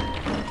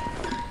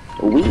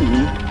 I'm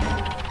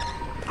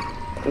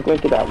going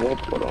to that world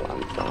portal.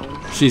 I'm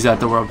fine. She's at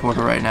the world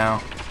portal right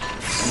now.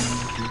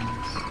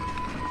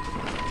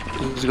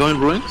 Is it going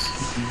ruins?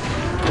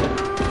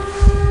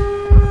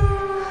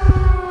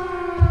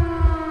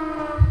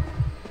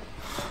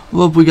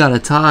 Well, we got a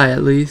tie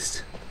at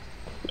least.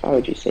 Why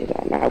would you say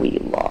that? Now we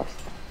lost.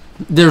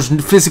 There's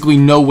physically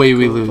no way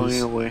we Going lose.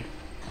 away.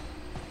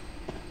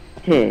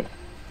 There's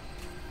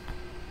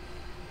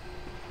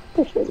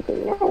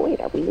physically no way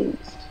that we lose.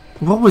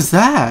 What was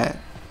that?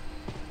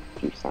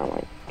 You sound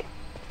like...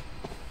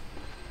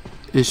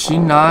 Is she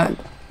not?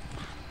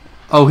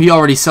 Oh, he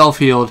already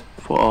self-healed.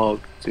 Fuck,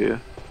 dude.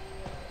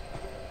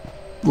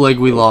 Leg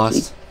we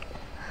lost.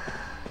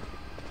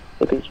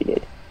 Look what you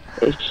did.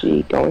 Is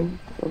she going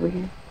over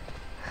here?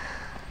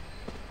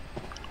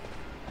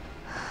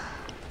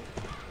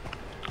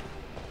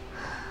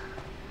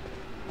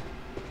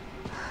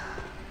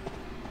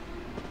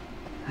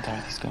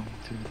 Darcy's going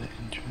through the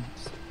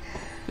entrance.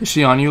 Is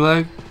she on you,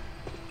 leg?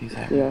 He's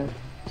at Yeah.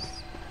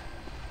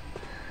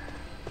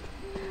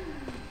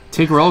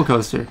 Take roller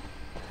coaster.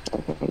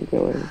 That's what I'm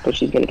doing. But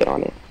she's gonna get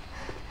on it.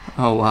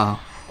 Oh wow.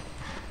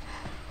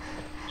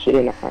 She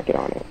did not get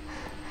on it.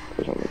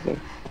 For some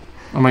reason.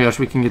 Oh my gosh,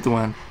 we can get the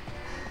win.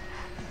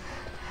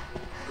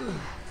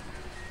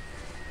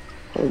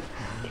 Yeah.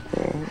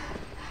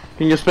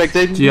 Can you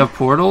spectate? Do you have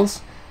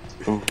portals?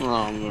 Oh,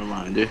 never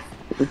mind, dude.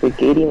 Is the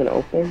gate even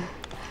open?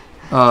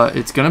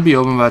 It's gonna be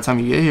open by the time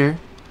you get here.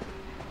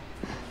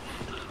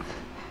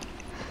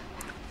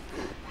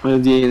 I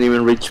didn't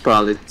even reach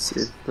pallets.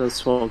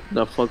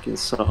 That fucking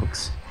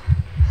sucks.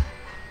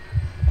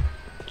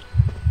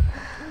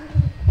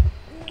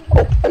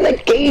 Open the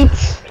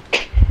gates!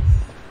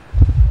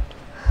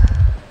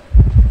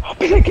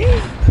 Open the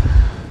gate!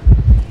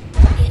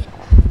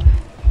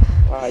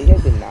 Wow, you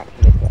guys did not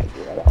commit to that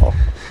game at all.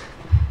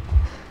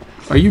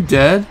 Are you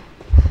dead?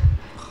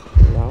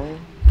 No?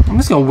 I'm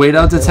just gonna wait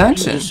out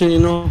detention. Just so you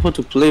know how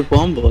to play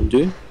Bombo,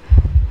 dude.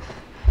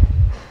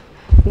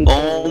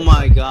 Oh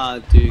my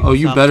god, dude. Oh,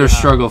 you Stop better that.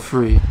 struggle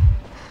free.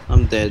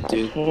 I'm dead, I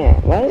dude.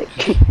 can't. What?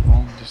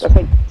 wrong. Just That's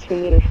like 2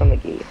 meters from the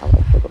gate. How do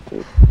I struggle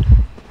through?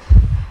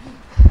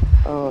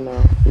 Oh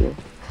no. Here.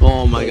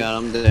 Oh my god,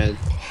 I'm dead.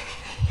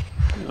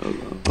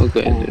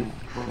 Okay, dude.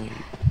 wait.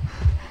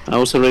 I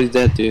was already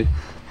dead, dude.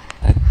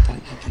 I thought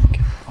you didn't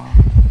get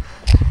bombed.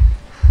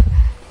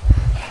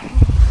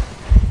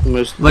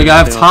 Like I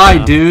have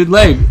tied, dude.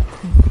 Leg.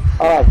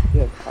 Oh,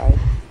 you have five?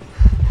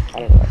 I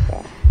don't know about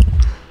that.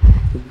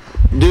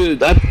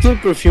 Dude, I played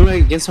Perfume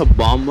against a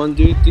Bonbon,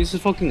 dude. This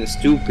is fucking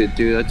stupid,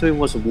 dude. I thought it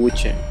was a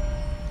Wu-Chang.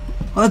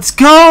 Let's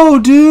go,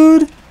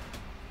 dude.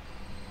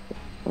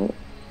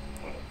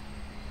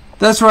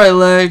 That's right,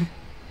 leg.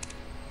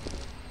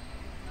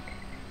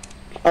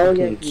 Oh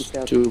yeah, Fucking you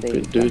failed stupid,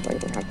 to dude. I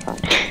didn't have time.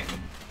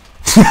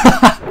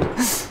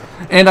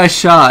 And I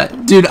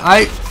shot, dude.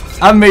 I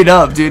made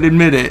up, dude.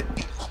 Admit it.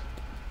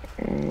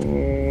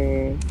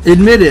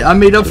 Admit it. I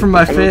made up for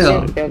my I mean,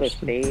 fail. if you failed to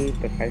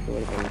save, the fight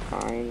would have been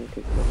fine,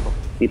 because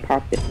we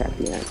popped it at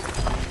the end.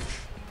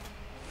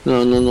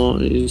 No,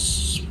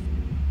 it's...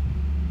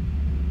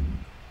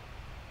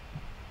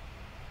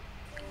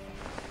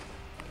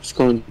 It's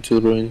going to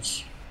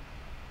ruins.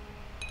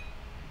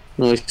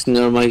 No, it's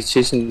never mind, it's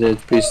chasing the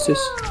priestess.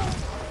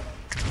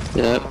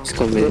 Yeah, it's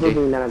committing.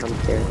 Literally none of them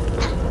care.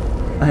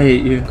 I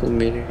hate you.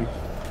 Committing.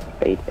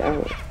 They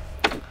don't.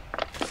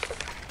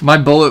 My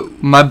bullet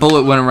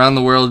went around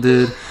the world,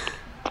 dude.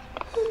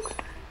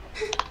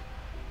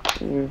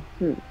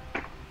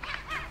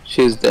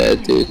 She's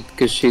dead, dude,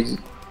 because she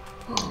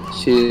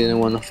didn't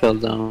want to fall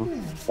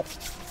down.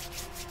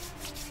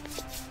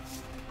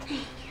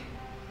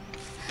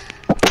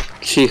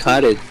 She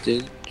had it,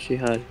 dude. She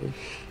had it.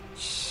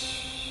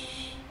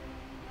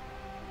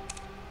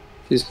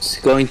 She's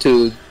going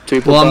to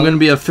triple. Well, I'm gonna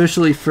be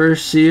officially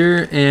first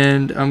seer,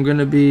 and I'm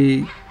gonna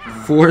be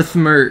fourth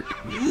merc.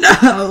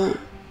 No.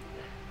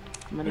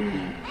 I'm gonna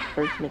be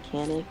first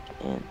mechanic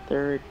and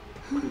third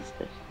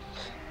priestess.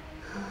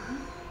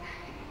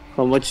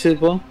 How much is it,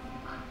 Paul?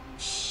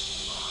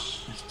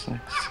 It's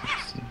like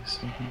 60,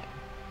 70.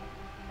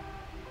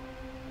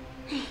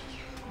 60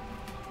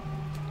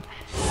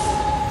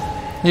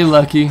 Hey,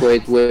 Lucky.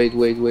 Wait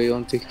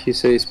until he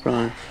says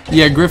prime.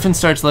 Yeah, Griffin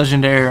starts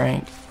legendary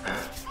rank.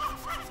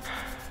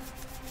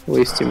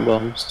 Wasting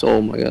bombs.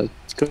 Oh my god.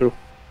 Let's go.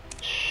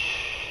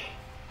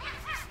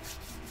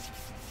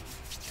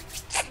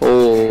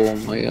 Oh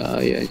my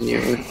god, yeah, I knew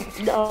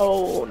it.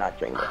 No, not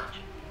Drain Witch.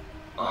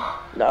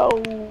 No,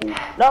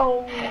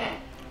 no.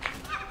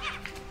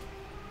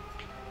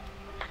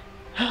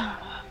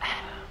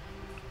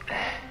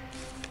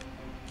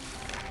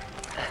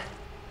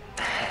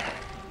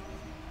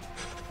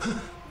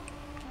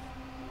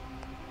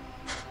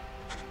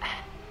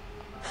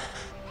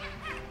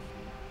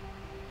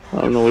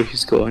 I don't know where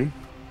he's going.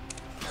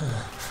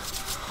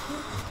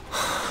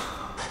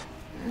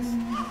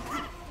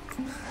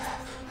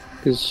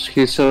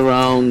 He's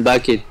around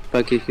back it,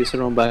 he's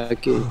around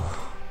back it.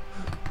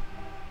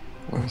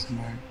 Where's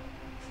Merc?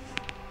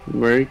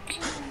 Merc?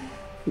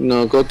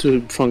 No, go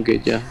to front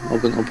gate, yeah.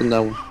 Open that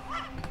one.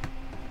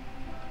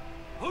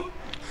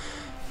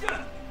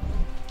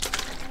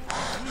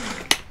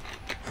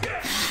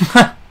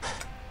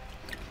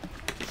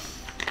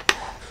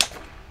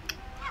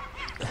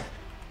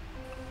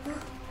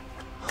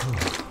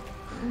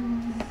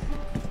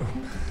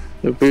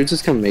 The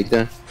princess can make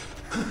that.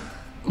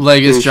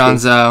 Leg is John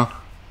Zhao.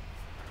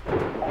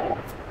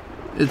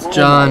 It's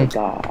John. Oh my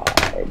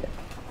god.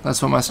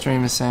 That's what my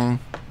stream is saying.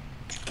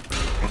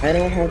 I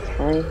don't have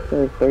time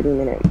for a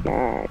 30-minute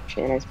match,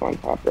 and I spawn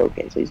top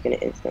broken, so he's gonna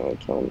instantly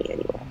kill me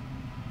anyway.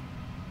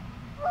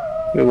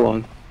 We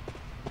won.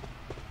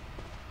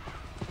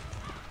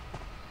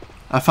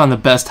 I found the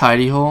best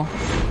hidey hole.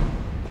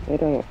 I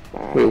don't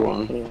have We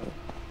won. anyway.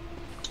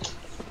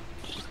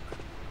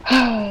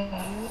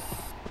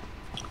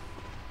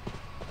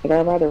 Like,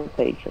 I'd rather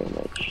play Dream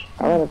Witch.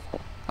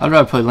 I'd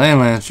rather play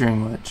Landlands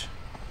Dream Witch.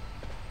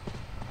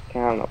 I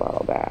don't know about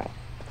all that.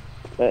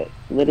 But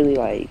literally,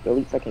 like, at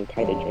least I can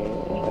kite a Dream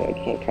Witch. Like,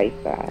 I can't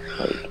kite that.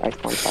 Like, I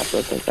spawn top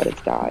broken, but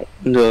it's died.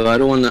 No, I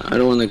don't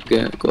wanna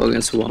go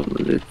against one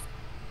with it.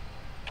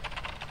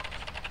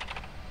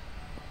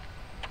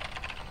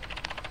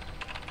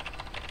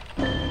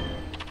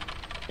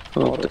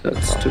 Oh,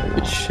 that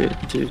stupid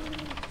shit, dude.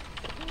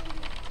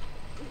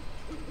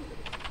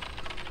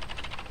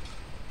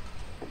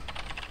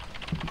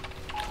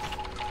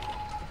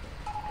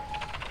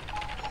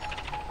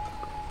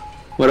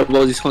 What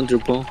about this Hunter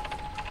Paul?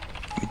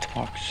 You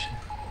talk shit.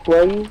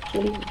 Where are you,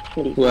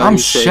 Shitty? Well, I'm he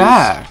says-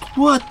 Shaq.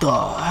 What the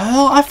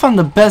hell? I found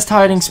the best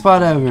hiding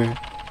spot ever.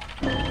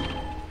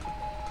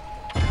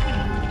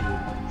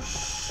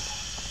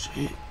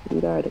 Shit.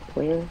 You died a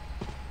player?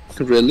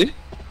 Really?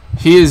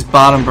 He is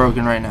bottom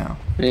broken right now.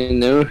 I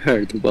never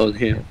heard about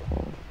him.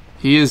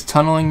 He is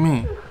tunneling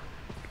me.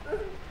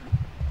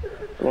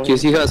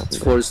 Because he has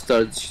 4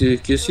 stars.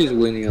 Because he's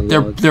winning a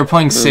lot. They're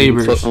playing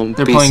sabers. on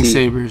They're playing PC.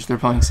 sabers. They're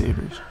playing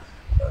sabers.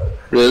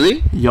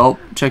 Really? Yup.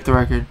 Check the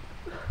record.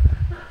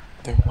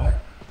 They're what?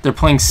 They're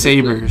playing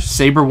sabers.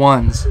 Saber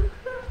ones.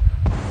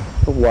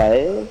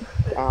 What?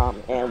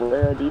 And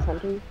where are these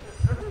hunters?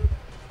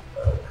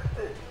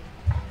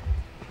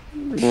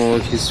 Oh,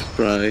 he's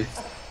right.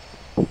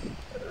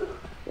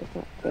 That's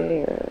not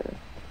fair.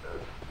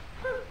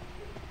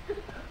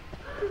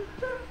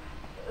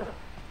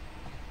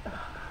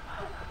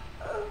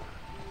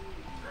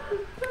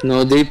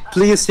 No, they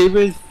play a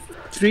Saber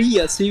 3,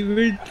 a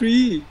Saber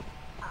 3.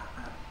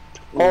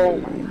 Oh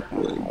my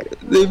god.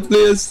 They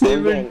play a I'm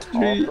Saber getting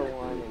 3. all for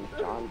one and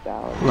John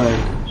Dow. Like,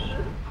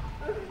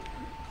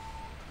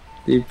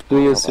 They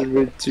play a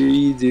Saber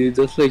 3, dude.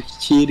 That's like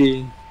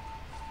cheating.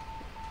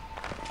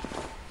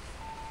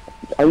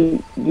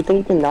 You think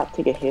you can not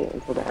take a hit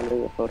until the end of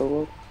the photo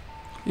world?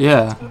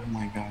 yeah. Oh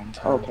my god.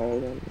 Okay,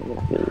 then you're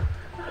not really.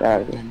 Get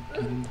out of here. I'm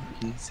getting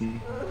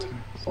easy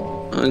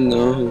hunters. I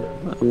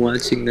know. I'm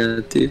watching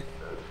that, dude.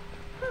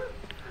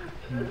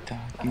 Hey dog,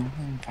 you wanna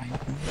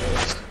invite me?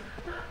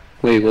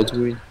 Wait, what do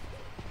you mean?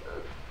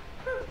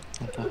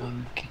 What the hell are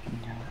you kicking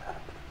me out?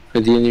 I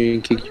didn't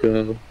even kick you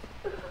out.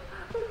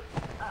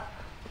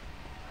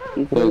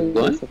 He's Wait, really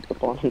what? just a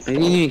football I himself.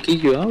 didn't even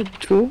kick you out,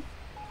 true?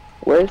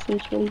 Where is he,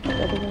 Shitty,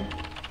 by the way?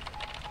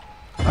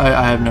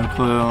 I have no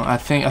clue. I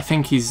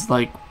think he's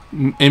like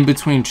in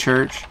between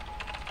church.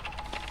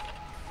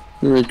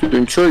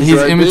 In church, He's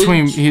right, in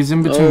between. bitch? He's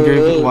in between. Oh, Grave.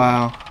 oh.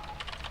 Wow.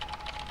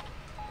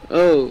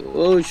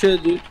 Oh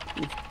shit, dude.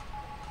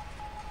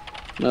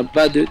 Not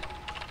bad, dude.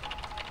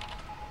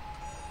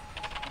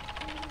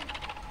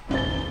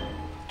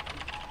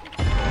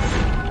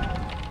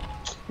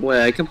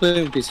 Wait, I can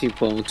play on PC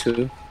phone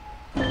too.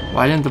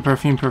 Why didn't the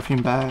perfume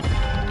back?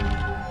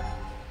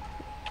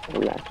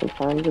 Reaction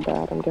times are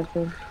bad, I'm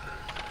guessing.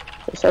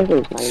 The cypher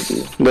is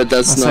 90. But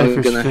that's My not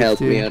Cypher's gonna help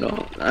 50. me at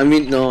all. I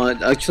mean, no,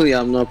 actually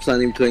I'm not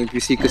planning playing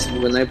PC because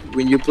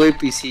when you play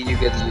PC you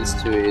get used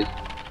to it.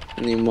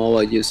 And in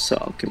mobile you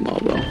suck in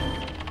mobile.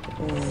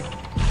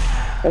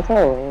 That's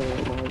how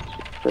Ram was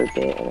for a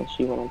bit, and then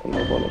she went on to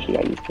mobile and she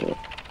got used to it.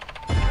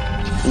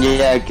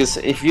 Yeah, because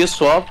if you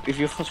swap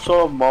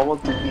mobile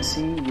to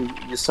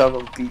PC, you swap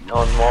on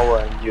mobile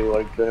and you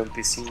are good on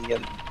PC,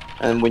 and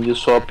and when you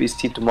swap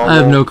PC to mobile, I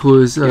have no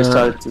clue. you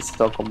start to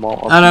stock on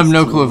mobile. I have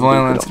no clue if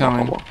Land's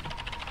coming.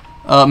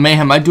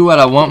 Mayhem, I do what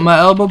I want my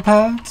elbow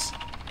pads.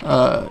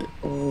 Yeah,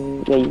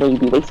 you know you'd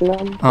be wasting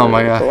them. Oh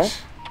my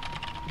gosh.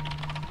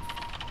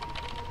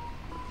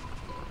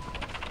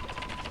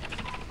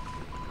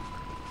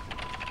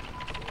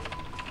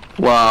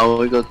 Wow,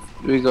 we got.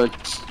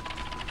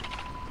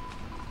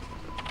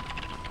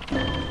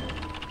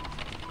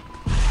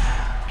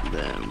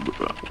 Damn,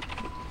 bro.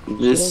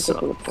 This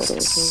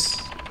sucks.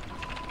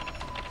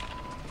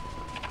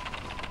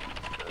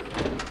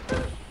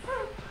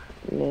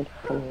 Mid,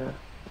 come here.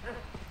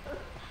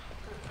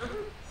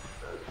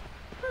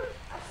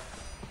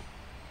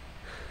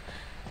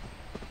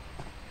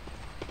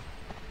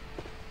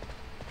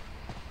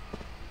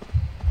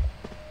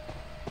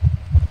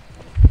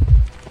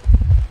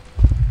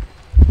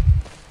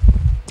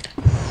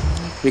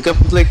 We can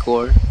play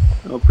core.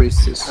 Oh,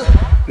 priestess.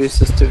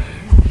 Priestess too.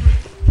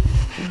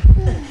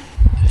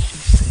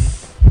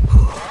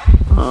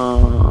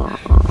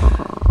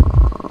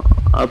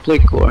 I'll play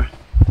core.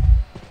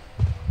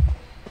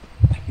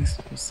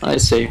 I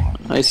save.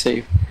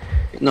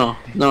 No,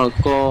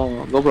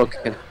 go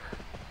broken.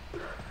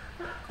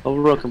 Go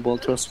broken ball,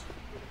 trust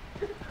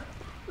me.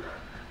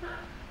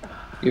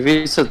 If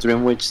it's a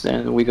Dream Witch,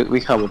 then we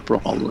have a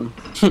problem.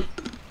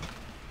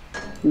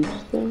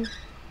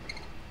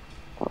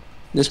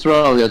 This is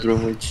probably a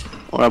Dream Witch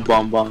or a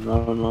Bomb, I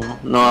don't know.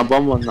 No, a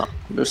Bomb, no.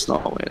 There's no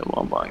way a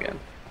Bomb again.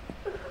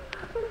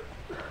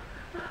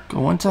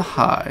 Going to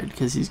hide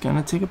because he's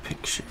gonna take a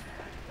picture.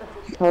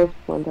 House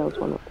one.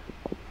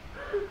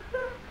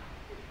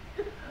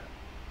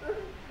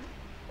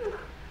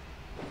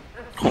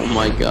 Oh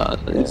my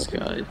god, this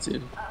guy,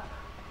 dude.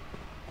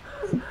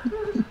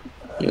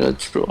 You're a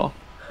troll.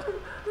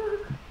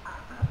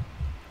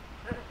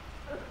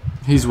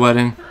 He's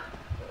wetting.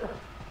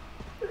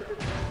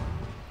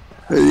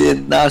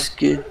 That's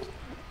kid.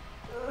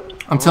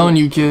 I'm telling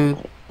you, kid.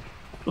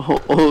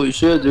 Oh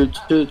shit, dude.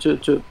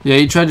 Shit. Yeah,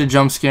 he tried to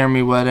jump scare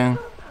me wetting.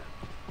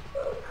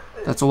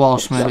 That's a wall,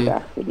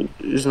 Schmitty.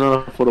 It's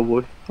not a photo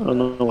boy. I don't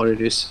know what it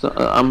is.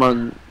 I'm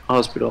on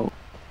hospital.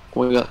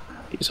 Oh my god.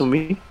 It's on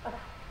me?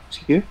 Is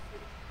he here?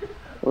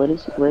 Where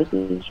is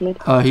he, Schmidt?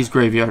 He's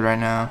graveyard right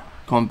now.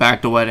 Going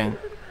back to wedding.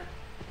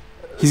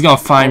 He's gonna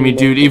find me,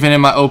 dude, even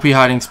in my OP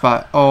hiding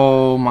spot.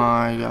 Oh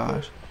my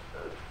gosh.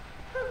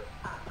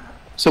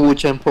 So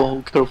which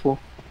Paul, careful.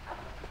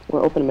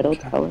 We're open middle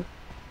tower.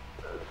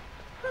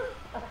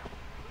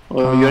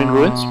 Oh, you're in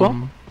ruins,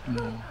 well?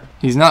 No.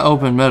 He's not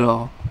open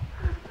middle.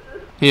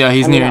 Yeah,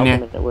 he's near.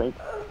 We're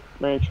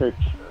in church.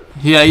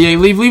 Yeah,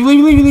 leave.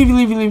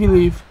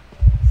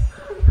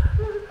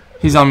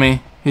 He's on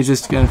me. He's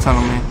just gonna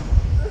tunnel me.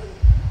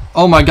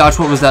 Oh my gosh,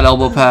 what was that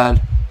elbow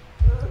pad?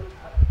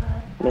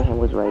 Mayhem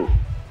was right.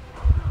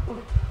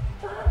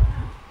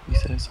 He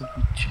says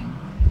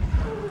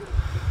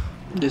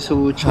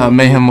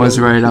Mayhem was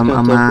right. I'm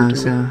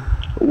ass. Yeah.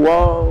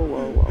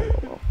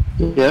 Whoa.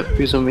 Yep,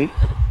 he's on me.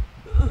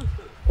 There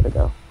we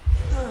go.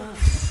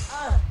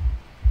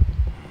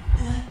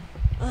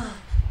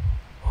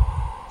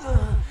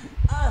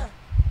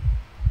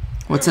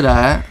 What's it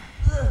at?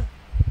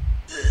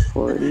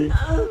 40.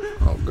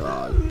 Oh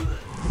god.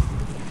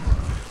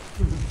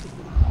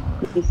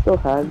 He still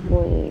has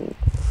Blink.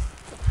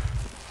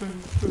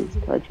 He's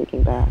card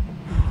tricking back.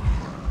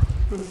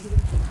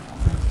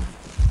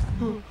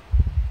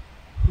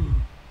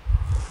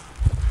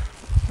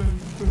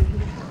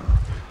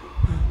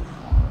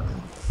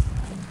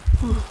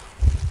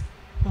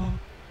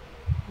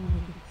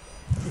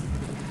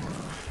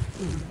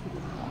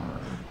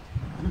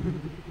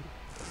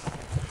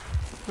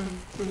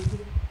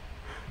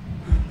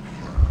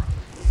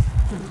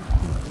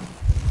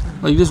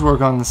 Like, just work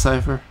on the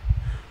cipher.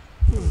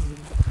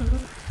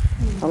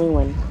 Tell me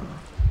when.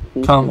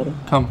 Come.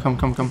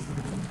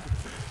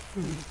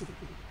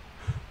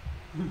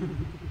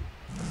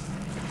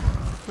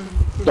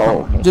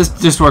 Oh.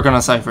 Just work on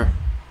a cipher.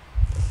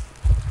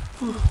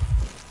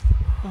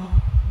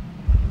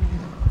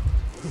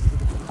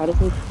 I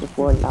just need the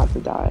floor not to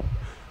die.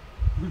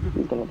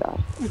 He's gonna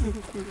die.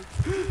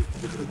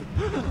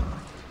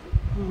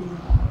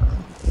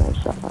 Nice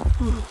shot, man.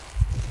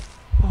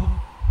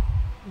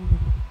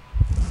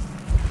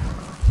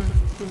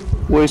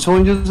 Wait,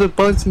 someone used the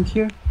bugs in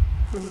here?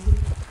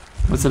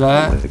 What's it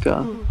at? Oh my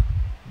god.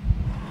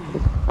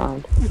 It's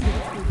fine.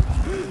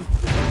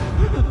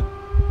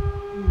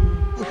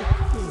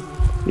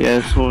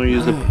 Yeah, someone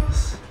used the.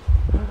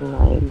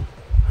 Nice.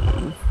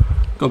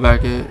 Go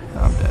back it.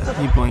 I'm dead.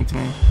 He blinked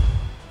me.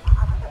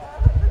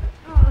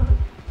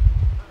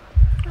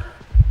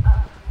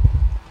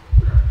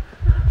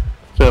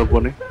 Fair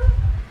bunny.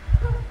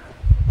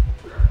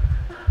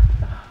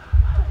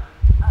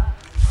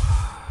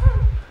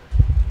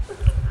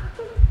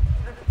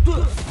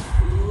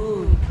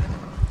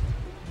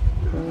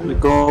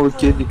 Go,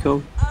 kid, you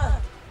go.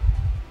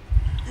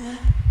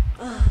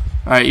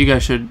 Alright, you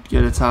guys should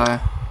get a tie.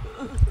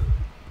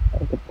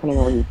 Depending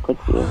on where you click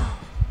here.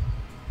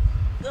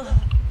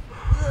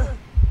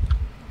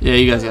 Yeah,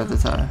 you guys got the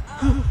tie.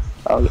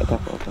 Oh yeah,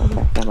 definitely.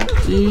 Okay,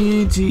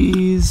 definitely.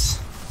 GG's.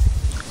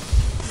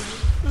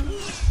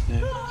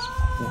 Yeah, it's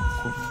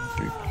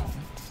 3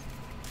 pallets.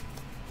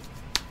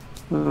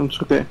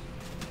 It's okay.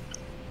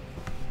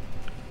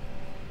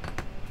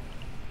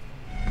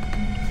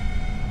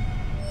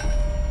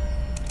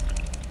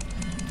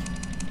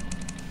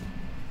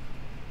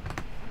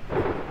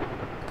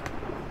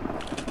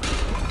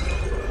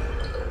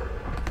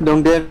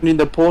 Don't get in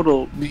the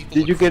portal.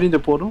 Did you get in the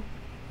portal?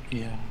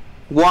 Yeah.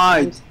 Why?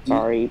 I'm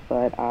sorry,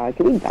 but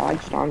can we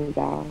dodge John's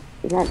out?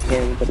 It's not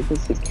him, but it's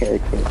just his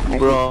character.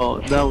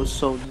 Bro, that was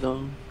so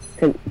dumb.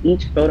 Because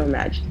each photo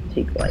match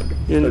takes like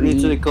You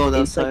need to go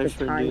that it's like the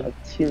cipher, time dude. of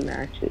 2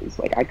 matches.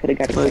 Like I could have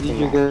got a Why second did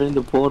you match. get in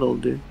the portal,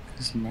 dude?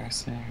 There's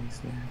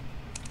mercenaries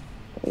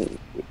there.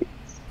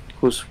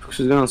 Who's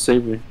gonna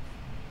save me?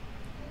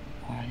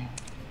 Why?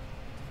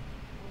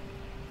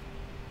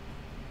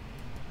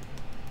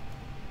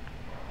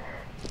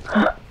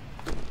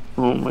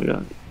 Oh my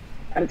god.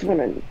 I just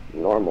want a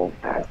normal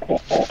fast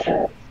paced.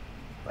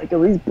 Like at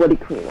least Bloody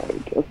Queen,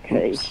 like,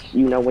 okay,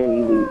 you know when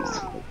you lose.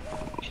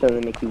 It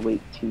doesn't make you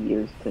wait 2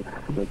 years to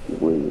make you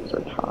lose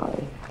or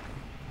tie.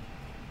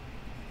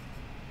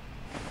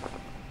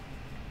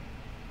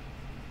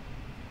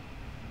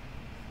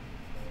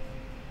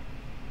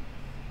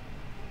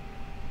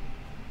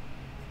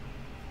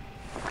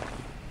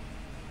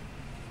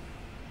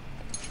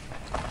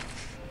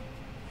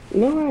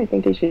 You know what I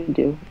think they should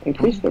do?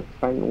 Increase the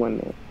friend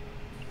limit.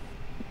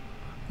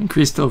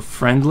 Increase the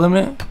friend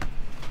limit?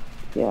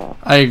 Yeah,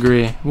 I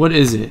agree. What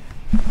is it?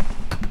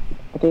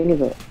 I think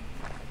it's a...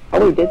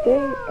 Oh wait, did they?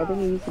 I think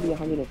it used to be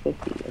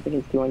 150. I think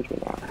it's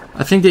 200 now.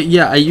 I think that,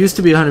 yeah, I used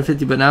to be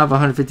 150, but now I have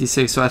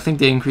 156, so I think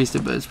they increased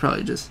it, but it's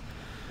probably just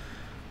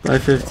by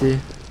 50.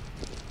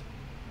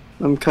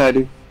 I'm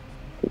kidding.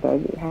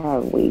 Because I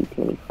have way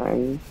too many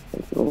friends,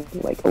 and people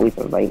like always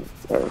invite.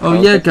 Oh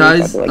yeah,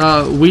 guys,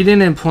 we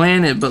didn't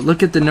plan it, but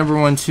look at the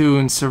 #1, 2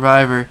 in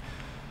Survivor.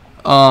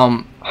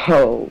 Oh,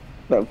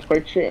 the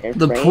portrait and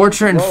the frame.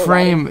 portrait and Whoa,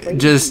 frame that is crazy.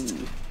 just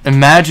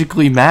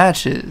magically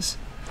matches.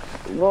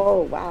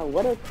 Whoa, wow,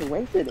 what a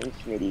coincidence,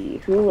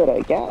 Schmitty. Who would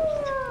have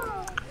guessed?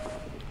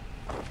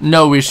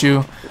 No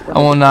issue. I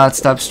will not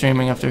stop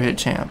streaming after hit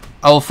champ.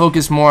 I will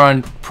focus more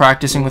on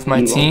practicing with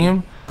my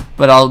team,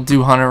 but I'll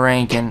do hunter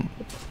rank and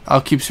I'll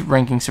keep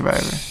ranking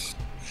Survivor.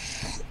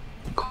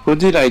 Who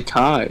did I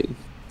tie?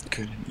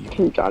 Couldn't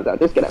even. John's out,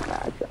 just get a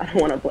match. I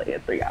don't want to play a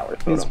 3 hour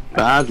He's photo.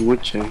 bad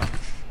witching.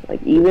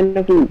 Like, even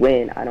if we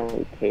win, I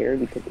don't care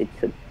because it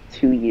took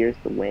 2 years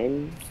to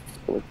win.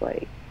 So it's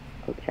like,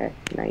 okay,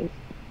 nice.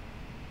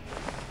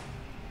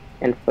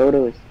 And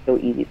photo is so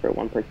easy for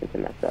one person to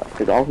mess up.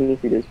 Because all he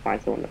needs to do is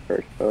find someone in the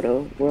first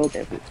photo world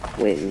and he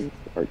wins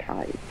or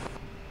ties.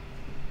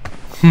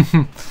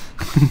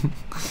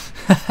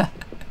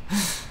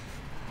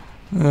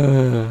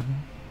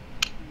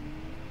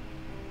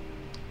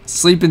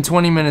 Sleep in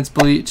 20 minutes,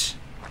 Bleach.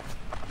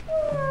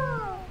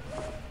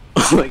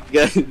 Oh my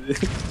god.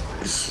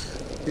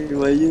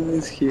 Imagine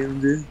this him,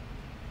 dude.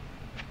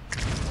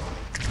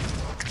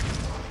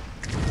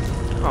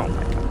 Oh my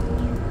god.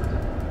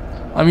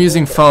 I'm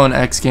using phone,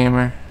 X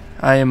Gamer.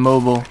 I am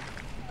mobile.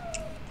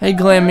 Hey,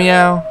 Glam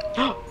Meow.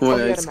 we What,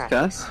 got it's a match.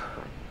 Cass?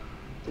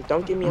 Just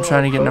don't give me I'm a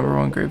trying to get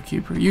photo. #1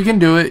 Gravekeeper. You can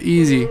do it,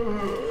 easy.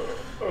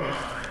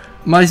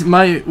 My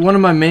one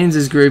of my mains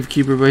is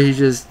Gravekeeper, but he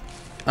just,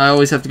 I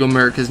always have to go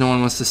Merc because no one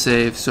wants to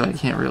save, so I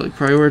can't really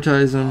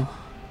prioritize him.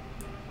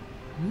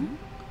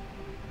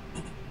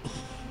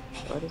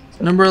 What is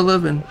it? Number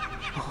 11.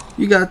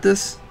 You got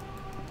this.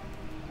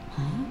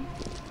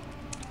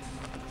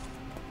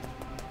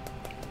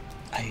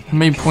 How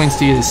many points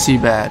do you get a C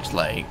badge?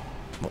 Like,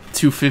 what,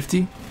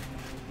 250?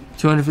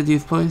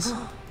 250th place?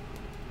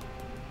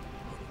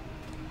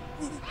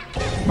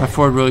 My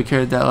Ford really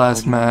carried that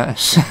last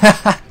match.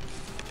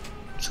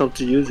 It's up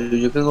to you, dude.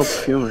 You can go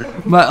perfumer.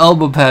 My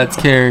elbow pads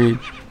carried.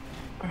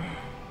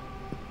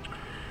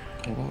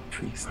 What about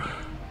priest?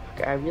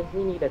 Okay, I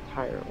really need a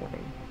tire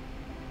warning.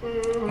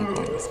 I'm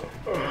going this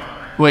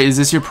guy. Wait, is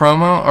this your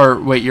promo? Or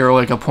wait, you're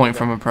like a point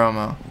from a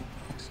promo?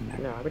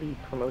 Actually, No, I already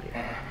promoted.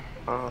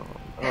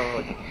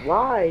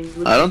 Why?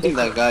 I don't think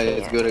that guy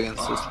is good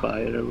against the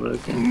spider, but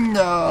okay.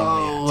 No.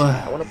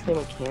 I want to play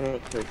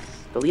mechanic because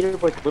the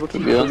leaderboard's a little too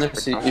To be easy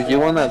honest, for if you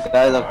want a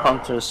guy that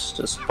counters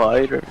the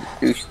spider,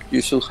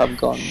 you should have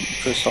gone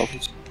first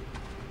officer.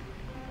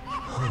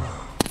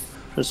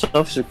 First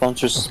officer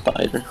counters the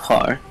spider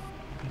hard.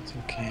 it's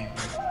okay.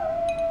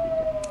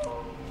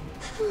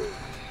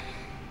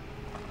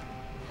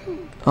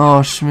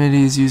 Oh,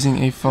 Schmitty is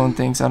using a phone.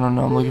 Thanks. I don't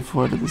know. I'm looking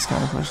forward to this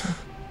kind of question.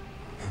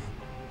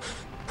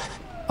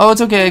 Oh,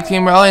 it's okay, X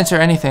Gamer. I'll answer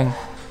anything.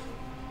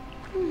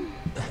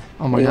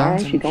 Oh my Why god.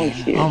 aren't you going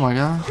here? Oh my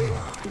god.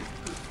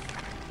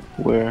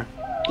 Where?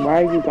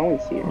 Why are you going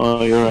here?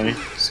 Oh, you're right.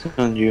 It's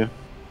on you.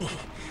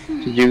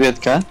 Did you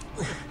get cat?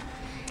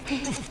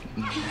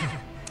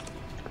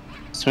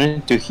 It's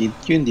trying to hit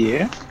you in the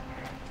air?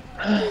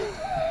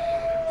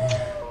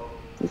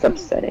 It's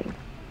upsetting.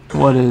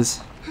 What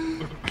is?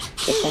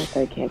 The fact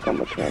that I can't go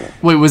mechanic.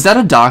 Wait, was that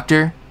a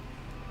doctor?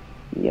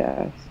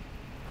 Yes.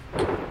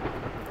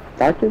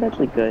 Doctor's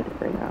actually good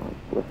right now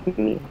with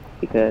me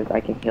because I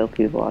can heal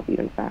people up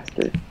even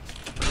faster.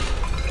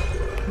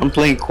 I'm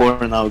playing core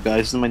now, guys.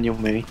 This is my new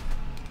main.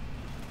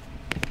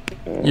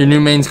 Your new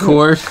main's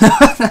cord.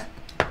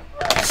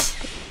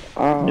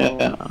 Oh,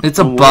 Yeah. It's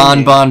a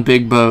I'm Bon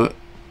big boat.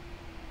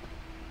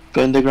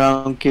 Go in the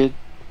ground, kid.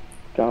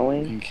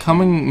 going?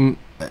 Coming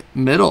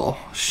middle.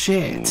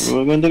 Shit.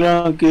 We're going to the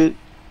ground, kid.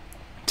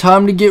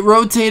 Time to get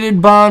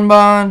rotated,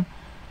 Bon.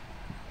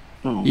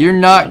 Oh, You're God,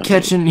 not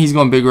catching. He's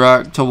going big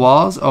rock to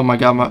walls. Oh my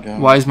god.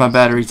 Why is my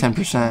battery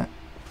 10%?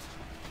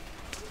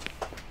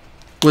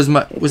 Was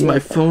my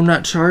phone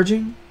not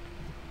charging?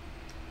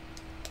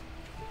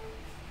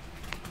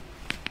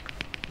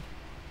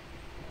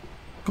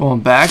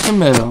 Going back to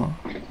middle.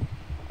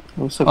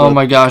 Oh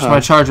my gosh, my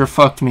charger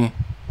fucked me.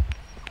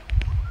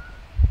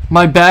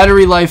 My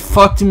battery life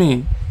fucked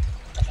me.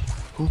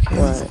 Who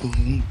cares?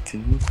 Blink,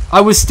 dude.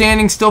 I was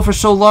standing still for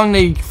so long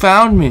they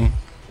found me.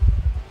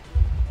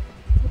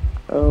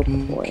 Oh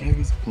Who boy.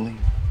 carries Blink?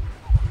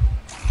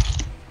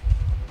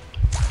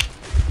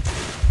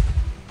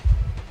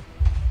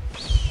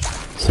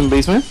 Some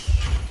basement?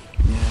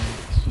 Yeah,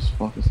 let's just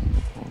focus on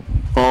the pole.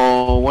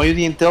 Oh, why you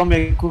didn't tell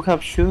me I could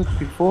have shoot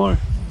before?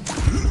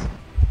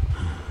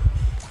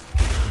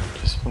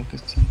 Just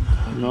focus on the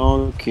pole.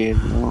 No, kid,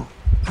 no.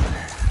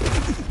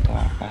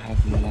 Doc, I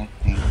have nothing,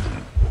 dude.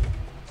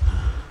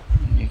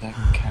 You got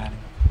cat.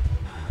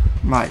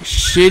 My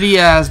shitty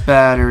ass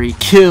battery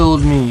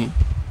killed me.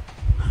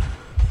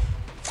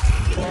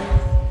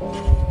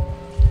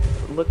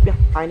 Look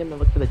behind him and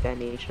look for the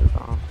detonation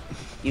bomb.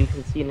 You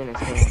can see it in his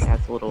hand. It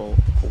has a little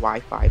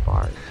Wi-Fi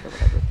bar or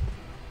whatever.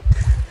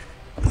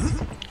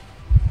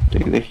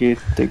 Take the hit,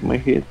 take my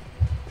hit.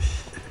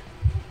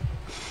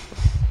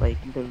 Like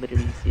you can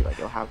literally see like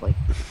it'll have like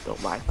the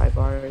Wi-Fi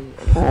bars. And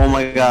Oh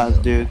my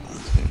god, dude.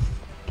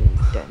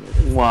 detonate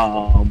it.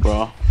 Wow,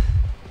 bro.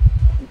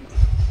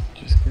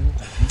 Just go.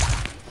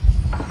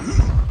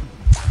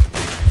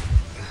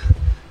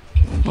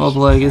 Well,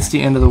 Blake, it's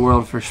the end of the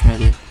world for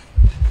Schmitty.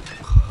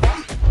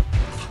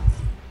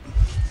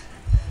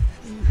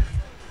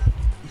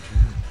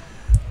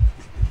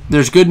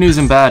 There's good news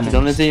and bad The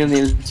only news. thing you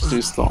need to do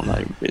is stone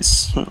like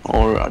this.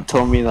 Or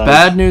tell me that.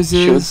 Bad news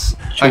is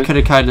I shoot. could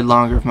have kited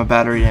longer if my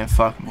battery didn't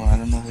fuck me. Well, I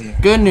don't know where you're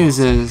Good news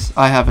is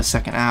I have a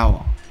second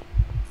owl.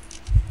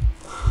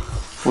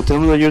 Well, tell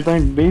me that you're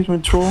dying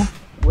basement troll.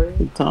 Where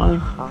The time.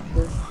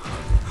 Doctor?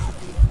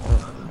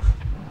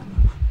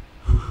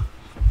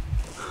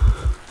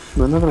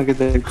 We're not gonna get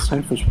the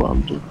Cypher's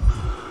problem, dude.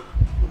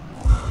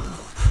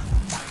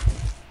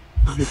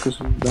 Because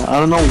of that. I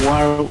don't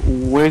know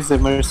where's the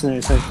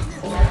mercenary cipher.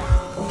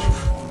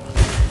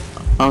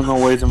 I don't know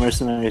where's the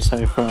mercenary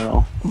cipher at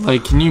all.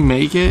 Like, can you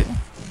make it?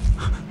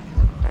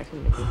 I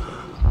can make it so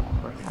it's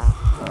not work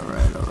out.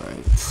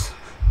 Alright.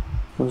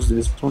 What's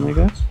this one, I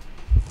guess?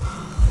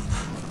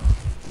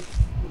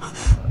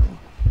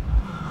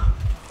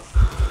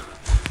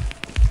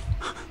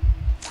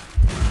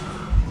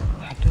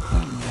 How did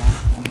that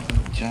not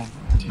want to jump,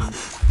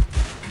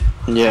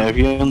 dude? Yeah, if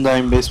you don't die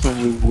in basement,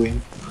 we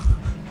win.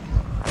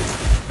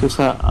 Because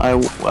I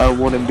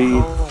wouldn't be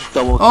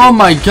double. Oh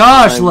my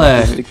gosh, I'm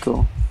leg!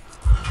 mystical.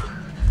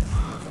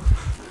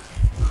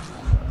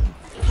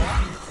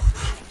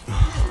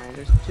 Alright,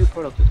 there's two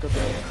portals. Let's go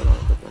through one. Hold on,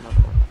 let's go through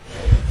another one.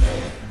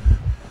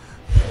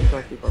 Let's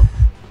go through both.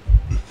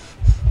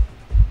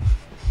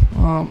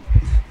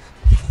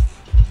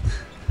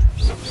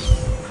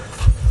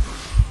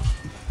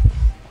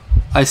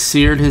 I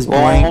seared his Oh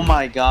blank.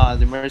 my god,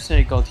 the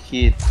mercenary got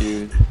hit,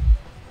 dude.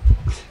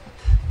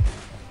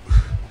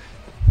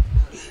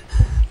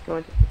 Go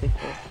into the big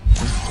boat.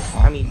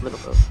 I mean, little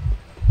boat.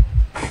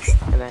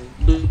 And then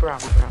loop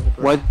around, loop around, loop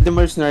around. Why the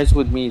mercenaries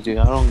with me, dude?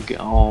 I don't get.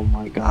 Oh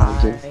my god,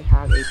 I dude.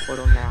 have a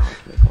portal now. I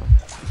can make one.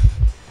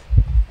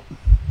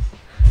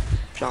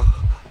 Jump.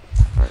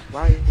 Alright,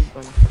 why are you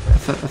going?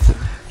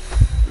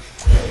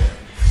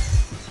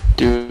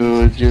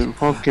 Dude, you're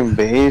fucking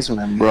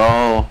basement,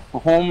 bro.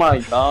 Oh my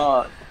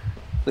god.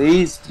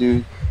 Please,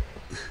 dude.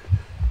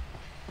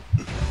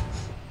 He's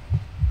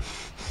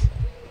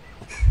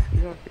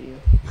going for you.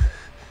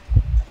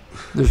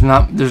 There's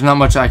not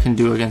much I can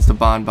do against a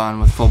Bon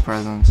with full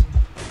presence.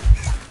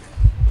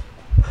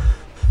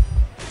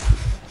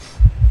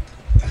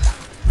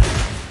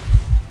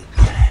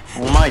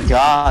 Oh my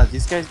god,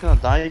 this guy's gonna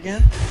die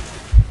again?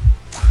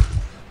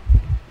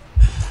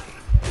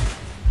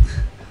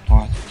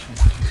 Watch.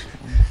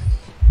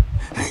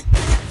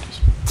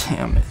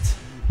 Damn it.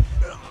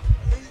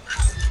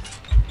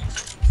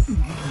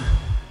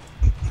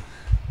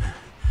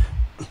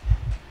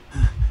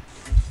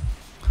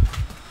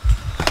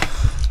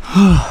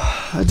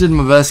 I did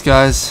my best,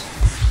 guys.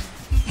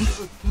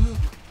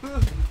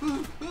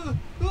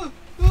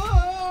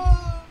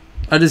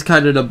 I just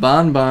kited a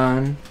Bon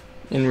and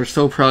we're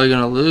still probably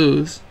gonna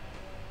lose.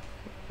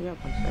 We got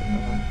 1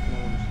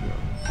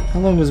 second. How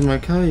long was my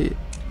kite?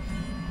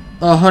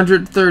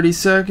 130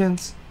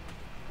 seconds.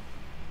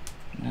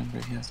 Remember,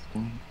 he has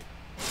Blink.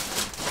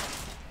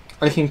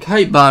 I can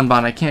kite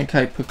Bonbon. I can't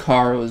kite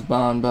Picaro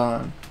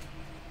Bonbon.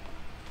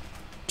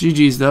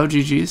 GG's though.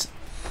 GG's.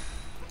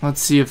 Let's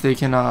see if they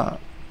can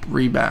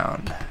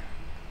rebound.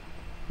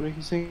 Break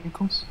his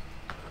ankles.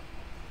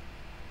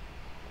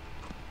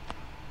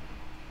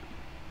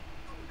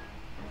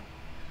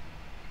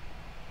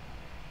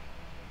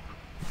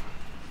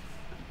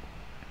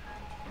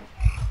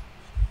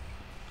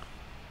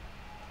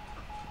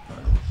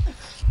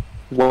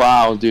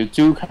 Wow, dude,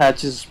 2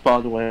 catches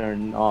spot were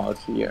not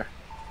here.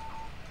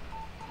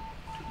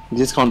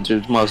 This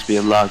hunter must be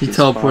a lucky He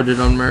teleported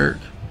on Merc.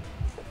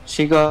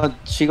 She got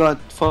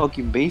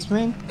fucking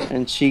basement,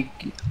 and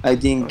I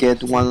didn't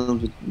get one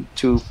of the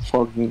 2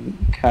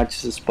 fucking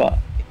catches a spot.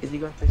 Is he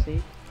going for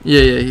save?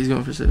 Yeah, he's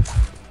going for save.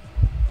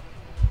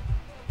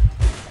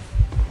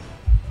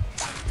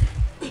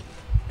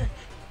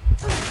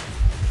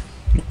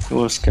 It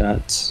was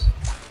cats.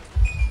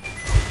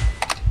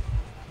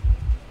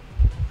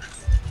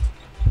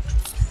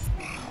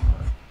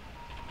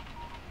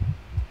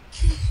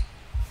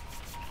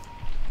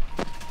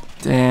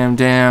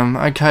 Damn.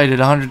 I kited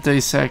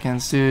 130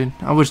 seconds, dude.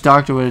 I wish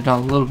Doctor would have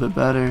done a little bit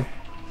better.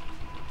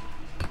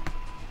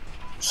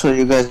 So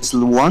you guys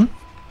won?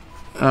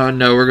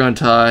 No, we're going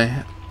to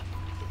tie.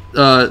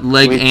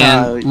 Leg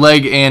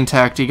and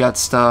Tacti got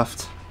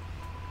stuffed.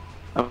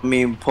 I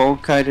mean, Paul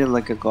kited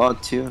like a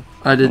god too.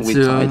 I did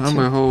too. I'm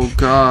a whole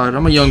god.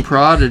 I'm a young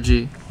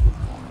prodigy.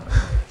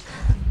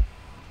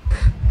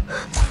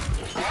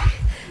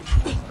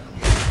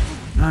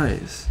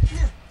 Nice.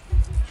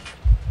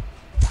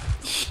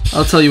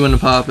 I'll tell you when to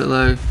pop it,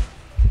 Leg.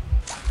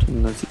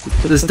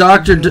 This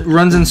Doctor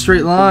runs in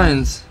straight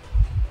lines.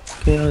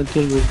 Pop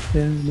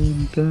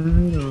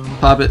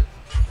it.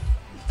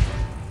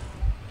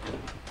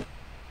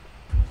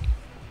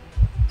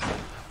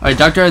 Alright,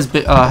 Doctor has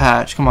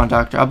hatch. Come on,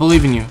 Doctor. I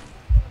believe in you.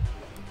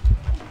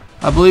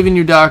 I believe in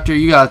you, Doctor.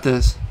 You got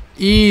this.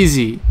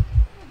 Easy.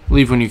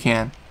 Leave when you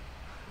can.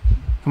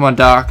 Come on,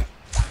 Doc.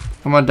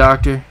 Come on,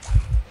 Doctor.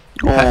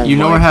 Oh you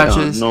know where hatch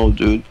is? No,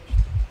 dude.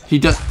 He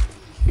does.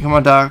 Come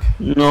on, Doc.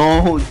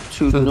 No, dude.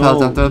 Throw the pal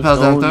down. Throw the pal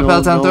down. Throw the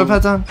pal down. Throw the pal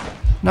down.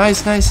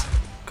 Nice.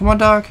 Come on,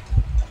 Doc.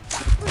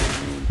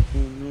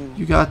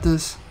 You got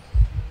this.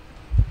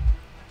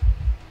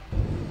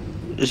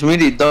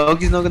 Smitty,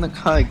 dog is not gonna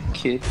kite,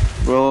 kid.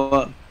 Grow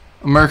up.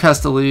 Merc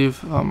has to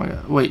leave. Oh my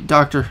god. Wait,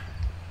 Doctor.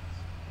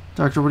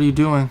 Doctor, what are you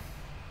doing?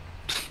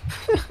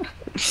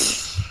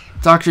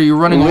 Doctor, you're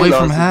running away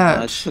from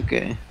hatch.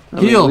 Okay.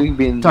 Heal.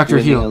 Doctor,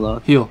 heal.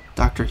 Heal.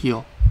 Doctor,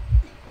 heal.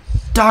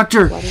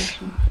 Doctor,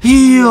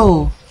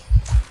 heal.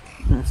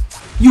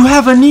 You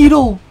have a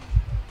needle.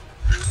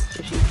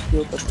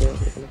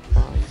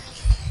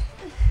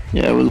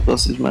 Yeah, we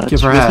lost this match.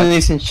 Give her Basement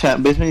is in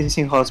chat. Basement is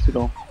in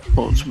hospital.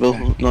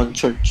 Hospital, not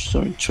church.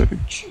 Sorry,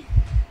 church.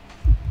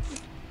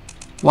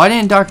 Why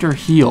didn't Doctor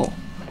heal?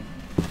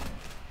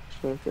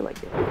 She didn't feel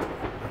like it.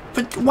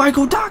 But why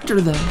go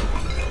Doctor then?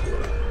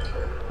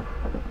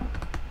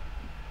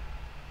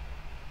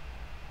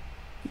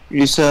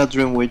 You saw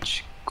Dream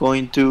Witch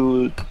going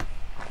to.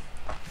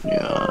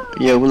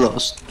 Yeah, we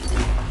lost.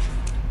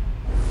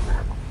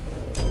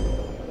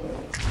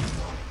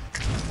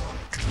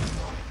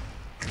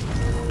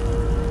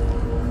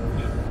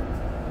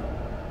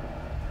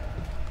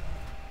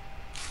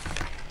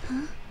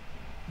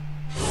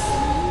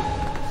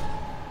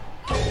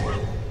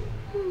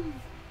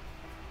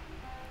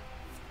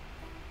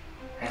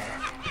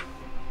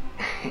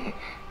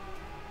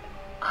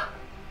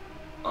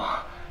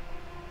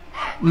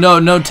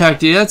 No,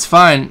 Tacti, that's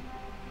fine.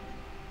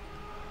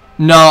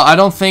 No, I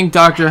don't think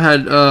Doctor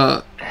had,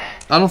 I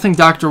don't think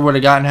Doctor would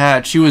have gotten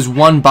hatched. She was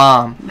 1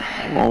 bomb.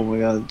 Oh my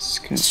god.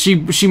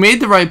 She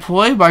made the right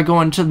play by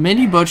going to the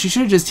mini boat. She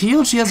should have just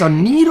healed. She has a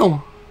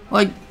needle.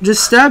 Like,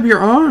 just stab your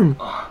arm.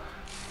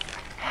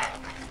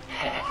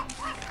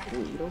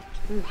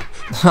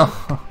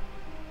 I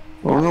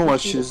don't know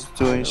what she's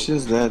doing.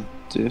 She's dead,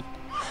 dude.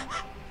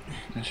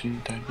 She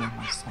died by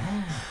my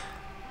side.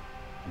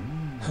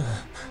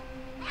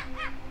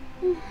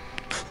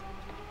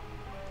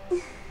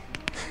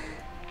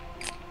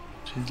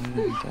 She's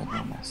literally dead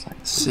by my side.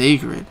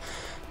 Sacred.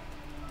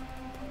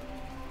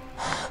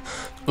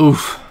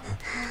 Oof.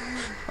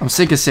 I'm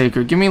sick of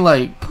Sacred. Give me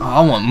like, oh,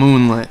 I want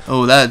Moonlit.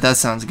 Oh, that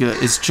sounds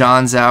good. It's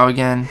John Zhao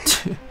again.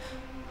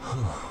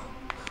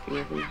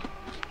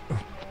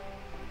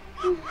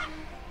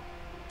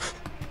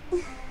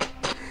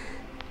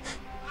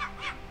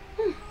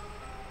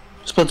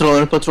 It's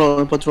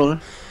patroller.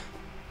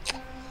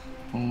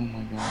 Oh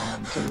my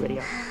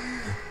god.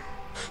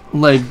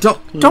 Like, don't.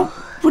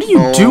 What are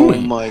you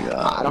doing? Oh my I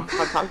god. don't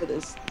have time for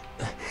this.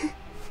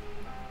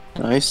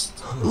 Nice.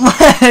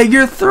 Leg,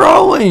 you're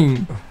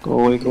throwing. Go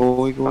away.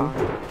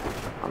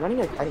 I'm not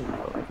even kiting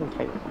though. I can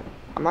kite.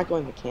 I'm not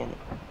going mechanic.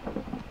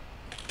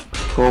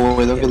 Go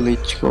away, don't get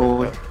leech. Go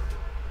away.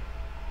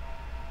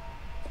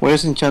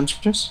 Where's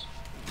Enchantress?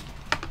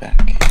 Back.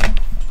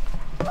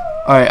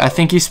 Alright, I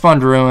think he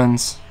spawned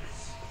ruins.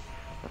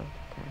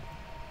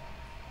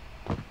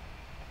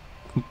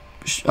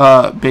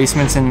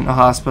 Basements in a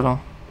hospital.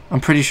 I'm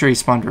pretty sure he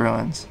spawned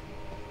ruins.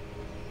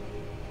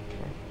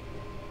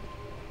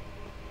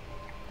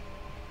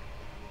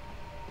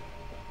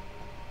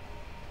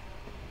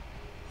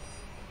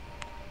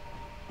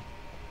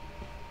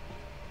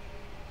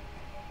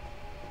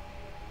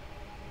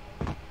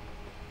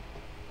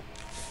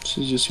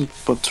 She's using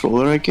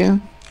patroller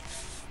again.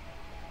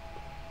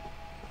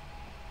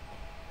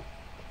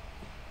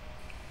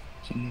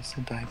 She needs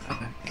to die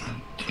back.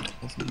 She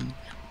doesn't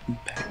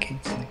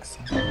backaches next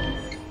time.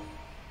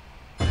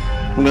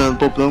 I'm gonna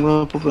pop. I'm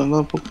gonna pop. I'm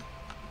gonna pop.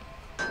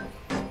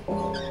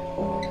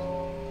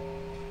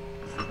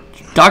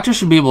 Doctor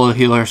should be able to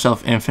heal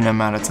herself infinite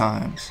amount of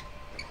times.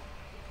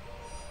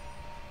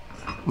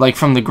 Like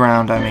from the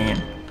ground, I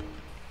mean.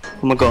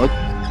 Oh my god.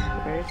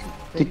 Where is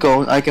he? Keep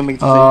going. I can make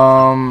the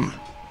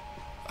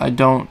I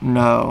don't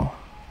know.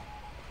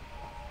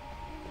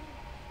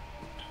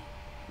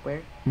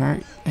 Where?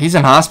 Mary, he's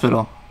in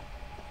hospital.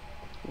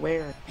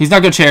 Where? He's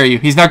not gonna chair you.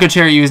 He's not gonna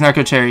chair you. He's not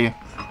gonna chair you.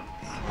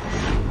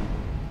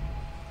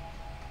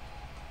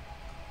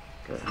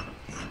 Good.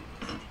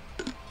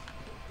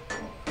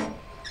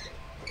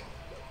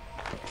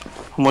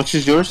 How much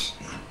is yours?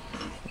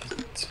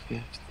 It's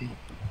 50.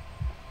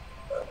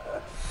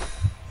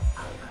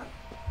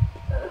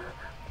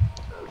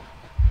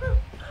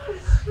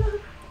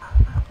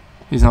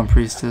 He's on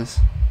priestess.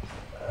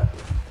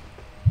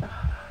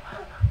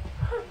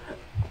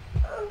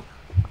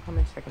 I'm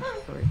in second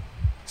story.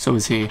 So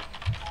is he.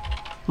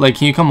 Like,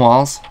 can you come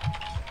walls?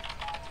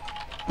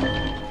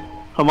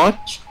 How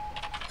much?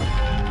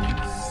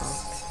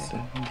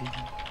 70.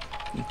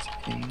 It's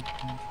 80.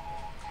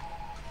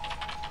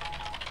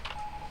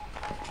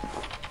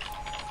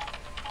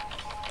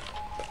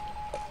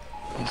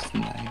 It's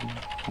 90.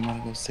 I'm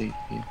gonna go save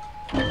you.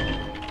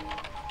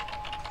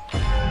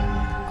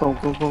 Come.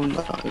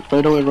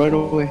 Right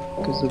away.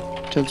 Because the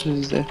chance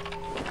is there.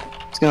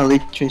 She's gonna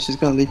leech you. She's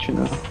gonna leech you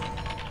now.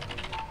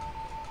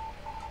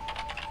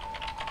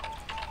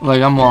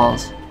 Like, I'm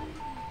walls.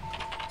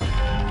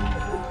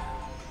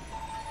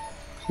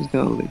 She's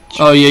gonna leech.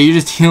 Oh, yeah, you're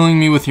just healing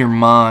me with your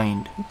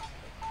mind.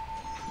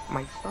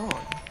 My phone.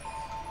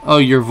 Oh,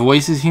 your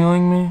voice is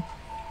healing me?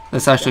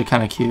 That's actually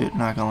kind of cute,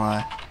 not gonna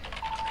lie.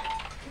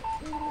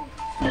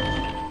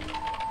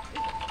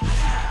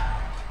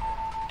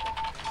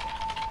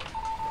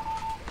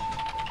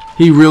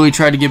 He really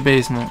tried to get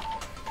basement.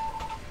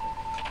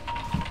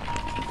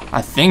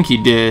 I think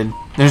he did.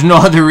 There's no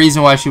other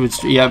reason why she would.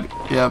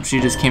 Yep.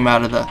 She just came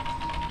out of the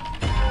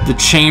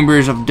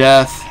chambers of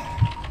death.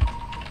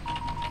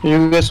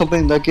 You guys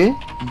open that gate?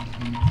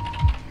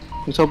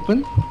 It's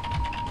open.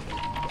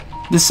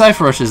 This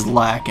Cypher Rush is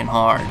lacking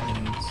hard.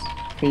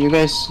 Can you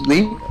guys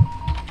leave?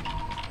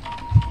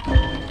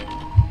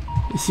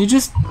 Is he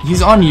just?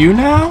 He's on you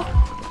now?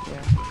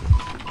 Yeah.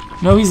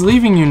 No, he's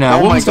leaving you now.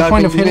 Oh What my was the God,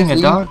 point can of you hitting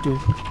guys a leave? doctor?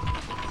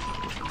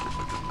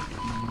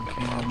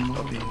 Okay, I'm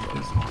moving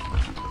this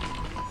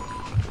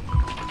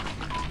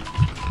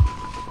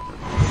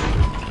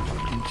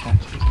and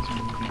Chatches is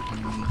moving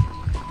from me.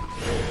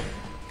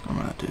 I'm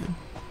not, dude.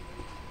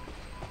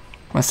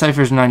 My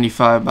Cypher's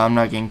 95, but I'm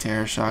not getting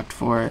terror shocked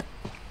for it.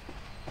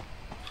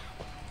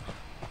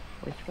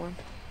 Which one?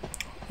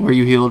 Where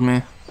you healed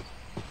me.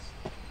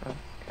 Oh,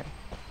 okay.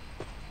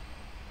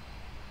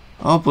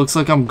 Oh, looks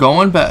like I'm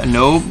going back.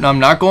 Nope, I'm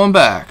not going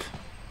back.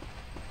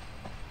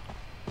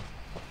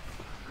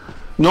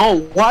 No.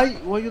 Why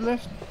you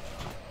left?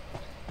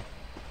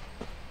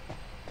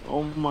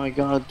 Oh my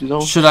god, dude.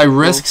 Don't. Should I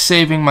risk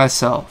saving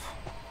myself?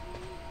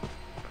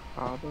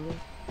 Probably.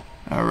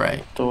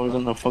 Alright. We're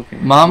gonna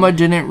fucking. Mama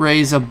didn't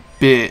raise a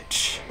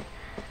bitch.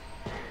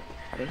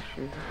 That is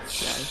true.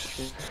 That is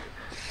true.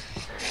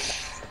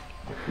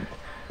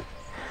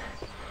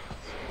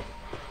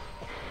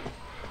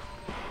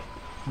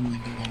 Oh my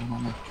god, I'm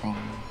on my phone.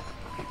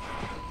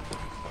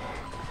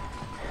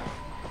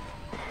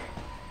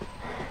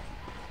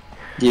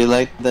 Do you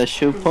like that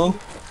shoe, Paul?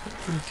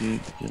 Dude,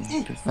 you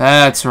like this?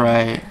 That's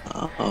right.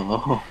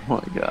 Oh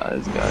my god,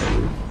 this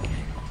guy.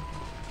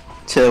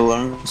 Chill, we're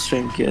on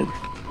stream, kid.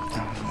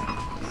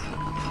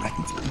 I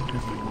can say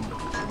whatever you want.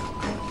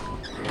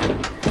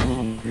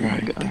 Oh my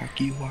Right, god.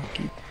 Taki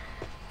Waki.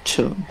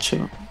 Chill.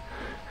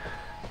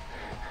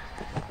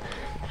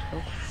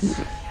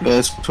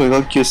 Guys, we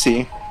got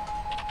QC.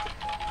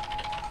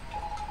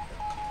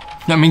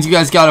 That means you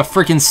guys got a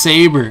freaking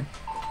saber.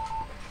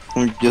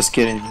 I'm just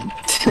kidding.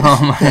 Oh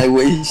my. I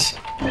wish.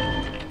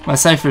 My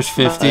Cypher's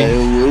 50. I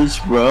wish,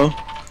 bro.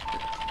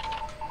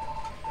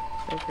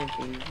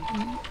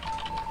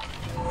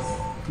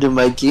 Dude,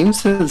 my game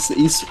says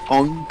is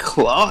on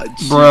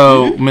clutch.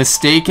 Bro,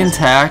 Mistaken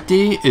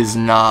Tacti is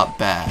not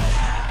bad.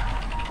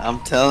 I'm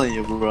telling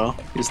you, bro.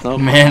 It's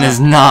not Man bad. is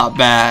not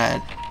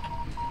bad.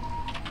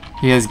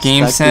 He has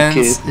game Stack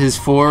the sense, kid. his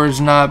forward's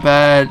not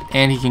bad,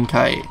 and he can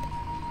kite.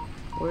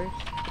 Where's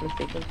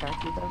Mistaken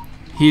Tacky though?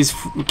 He's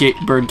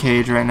bird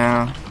cage right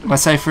now. My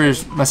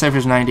Cypher's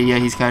 90, yeah,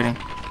 he's kiting.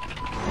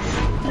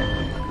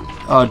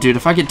 Oh, dude,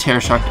 if I get terror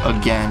shocked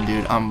again,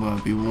 dude, I'm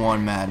gonna be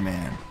one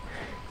madman.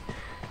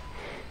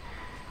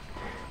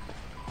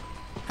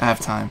 I have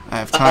time.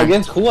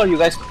 Against who are you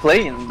guys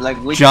playing? Like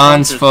which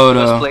John's countries you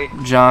photo. guys play?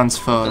 John's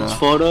photo. John's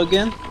photo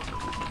again?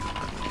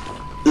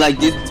 Like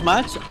this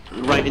match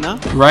right now?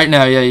 Right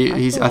now, yeah,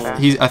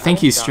 I think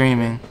he's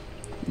streaming.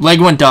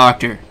 Leg went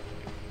doctor.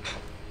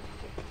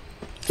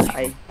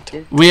 I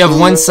We have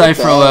one Oh,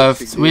 cipher dog,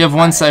 left. We have one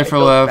Alright, cipher it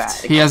goes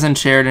left. back. He hasn't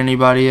shared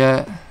anybody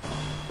yet.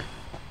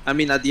 I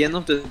mean, at the end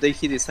of the day,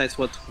 he decides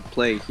what to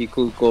play. He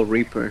could go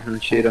Reaper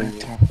and shit on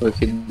you, but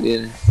he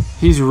didn't.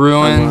 He's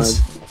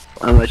ruins.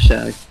 I'm a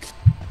Shaq.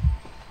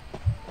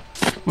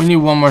 We need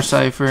one more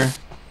cipher.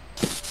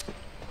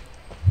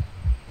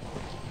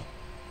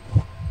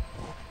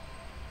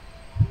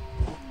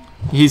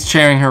 He's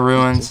sharing her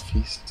ruins.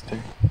 Feaster.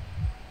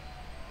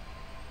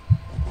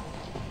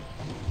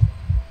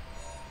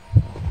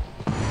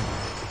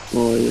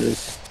 Oh,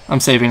 yes. I'm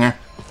saving her.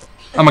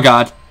 I'm a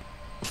god.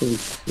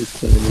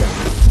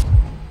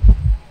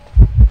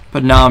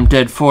 But now I'm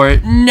dead for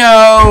it.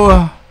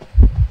 No!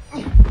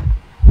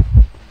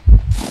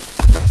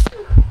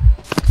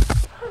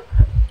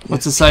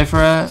 What's the cipher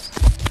at?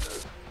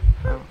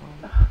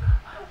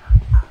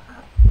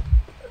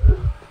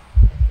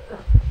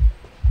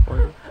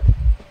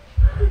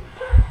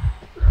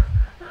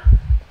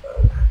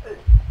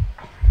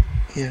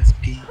 Yes,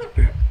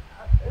 Peter.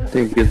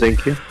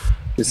 Thank you.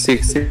 It's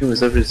 60,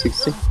 it's every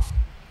 60.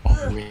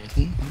 Oh,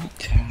 really?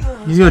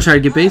 Damn. He's gonna try to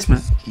get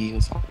basement. He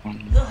was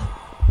on.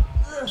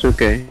 It's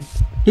okay.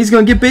 He's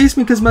gonna get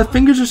basement because my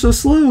fingers are so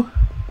slow.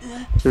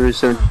 It's every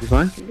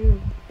 75.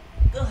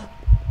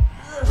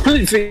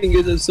 My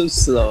fingers are so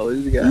slow,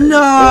 this guy.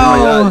 No!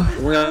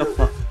 Oh my god.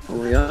 Oh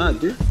my god,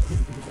 dude.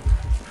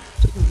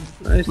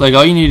 Nice. Like,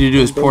 all you need to do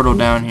is portal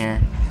down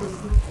here.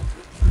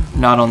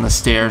 Not on the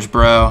stairs,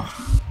 bro.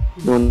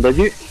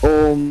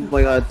 Oh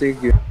my god,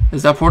 thank you.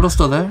 Is that portal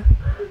still there?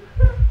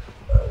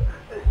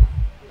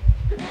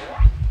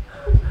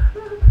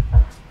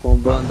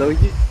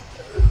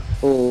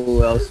 Oh,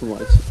 that was too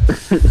much.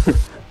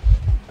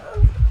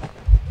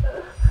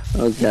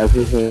 Okay, I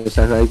finish.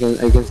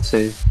 I can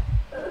save.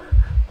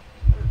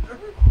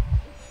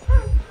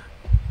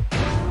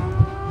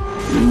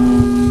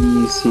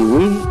 Easy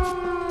win.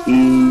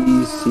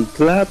 Easy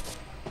clap.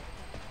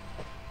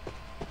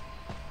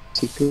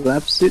 Easy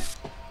claps it.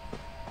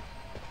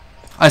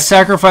 I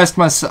sacrificed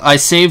I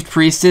saved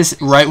Priestess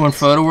right when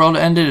Photo World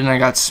ended and I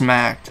got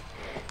smacked.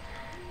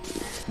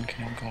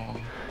 Okay, I'm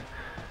going.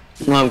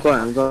 No, I'm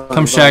going.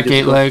 Come Shack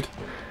Gate leg.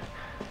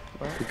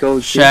 Go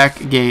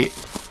Shack Gate.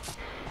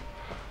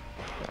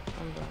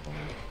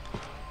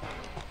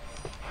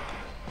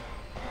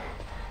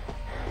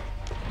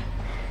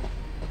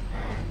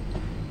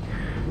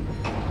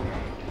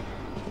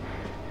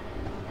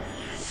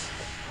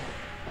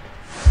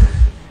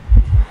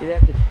 Do they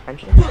have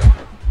detention?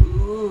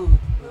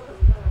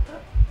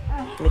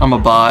 I'm a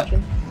bot.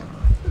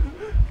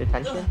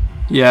 Detention?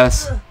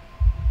 Yes.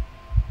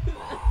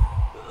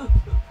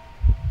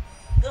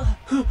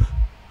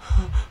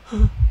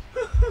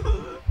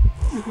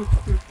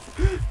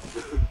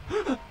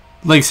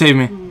 Leg, save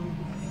me.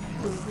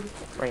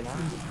 Right now?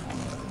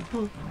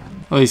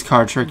 Oh, he's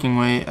card tricking.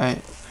 Wait, I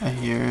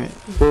hear it.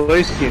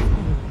 Where's him?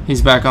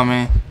 He's back on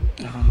me.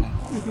 I don't know.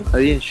 I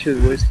didn't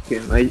shoot. Where's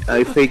him?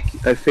 I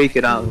fake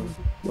it out.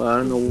 But I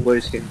don't know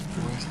where's him.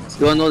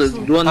 Do I know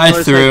the? Do I know I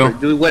the threw. cipher?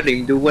 Do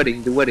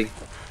wedding.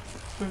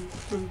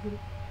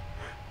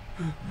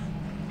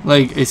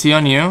 Like, is he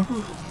on you?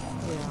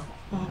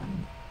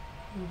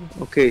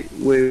 Okay,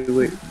 wait.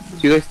 Do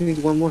you guys need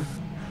one more?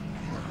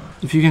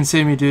 If you can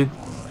save me, dude.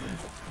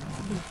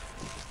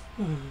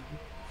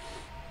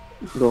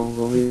 Go.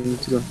 You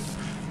need to go.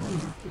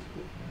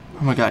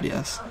 Oh my god,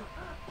 yes.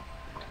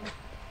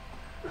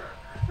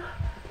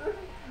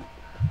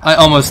 I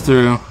almost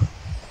threw.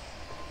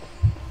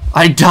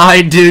 I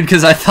died, dude,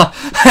 because I thought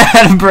I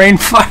had a brain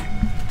fire.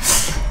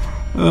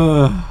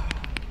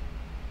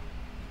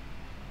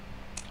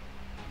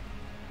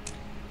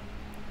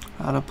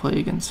 How to play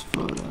against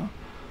Photo.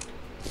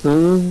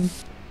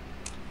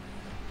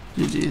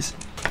 GG's.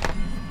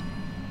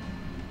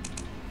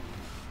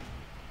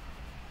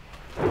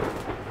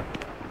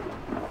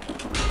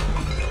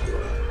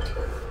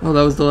 Oh,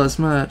 that was the last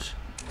match.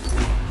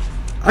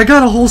 I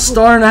got a whole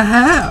star and a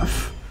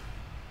half.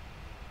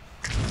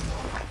 Okay,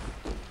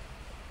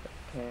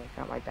 I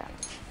got my back.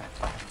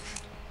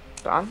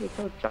 So I'm gonna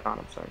kill John,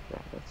 I'm sorry for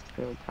that. That's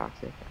really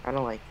toxic. I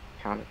don't like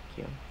counter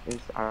Q.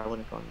 I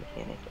wouldn't go on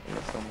mechanic and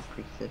this one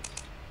Priestess.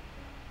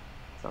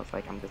 So it's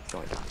like I'm just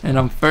going down. And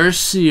I'm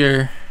first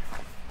seer.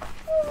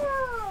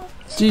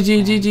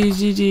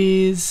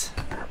 GG's.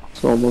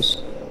 It's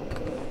almost.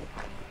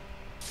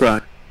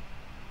 Right.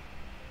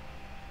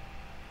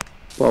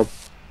 Well,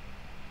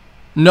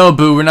 No,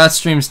 boo, we're not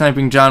stream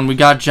sniping John. We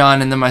got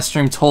John, and then my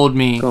stream told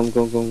me go.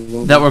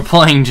 that we're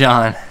playing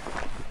John.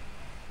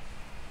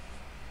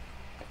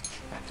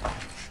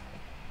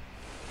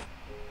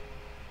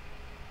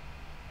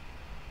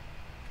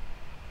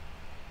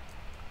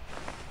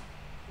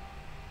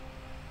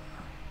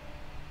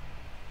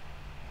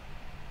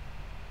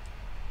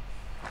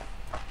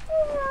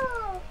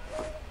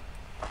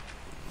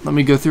 Let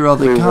me go through all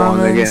the We won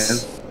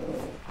comments.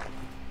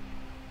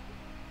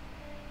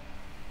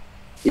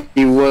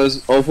 It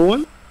was all for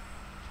one?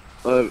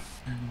 Oh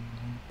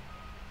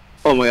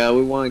my god,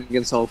 we won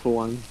against all for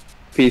one.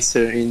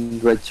 Peacer in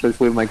red shirt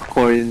with my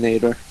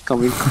coordinator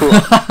coming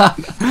close.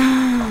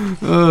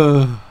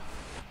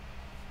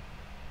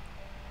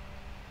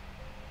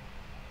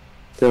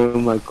 Dude,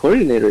 my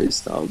coordinator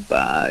is not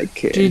back.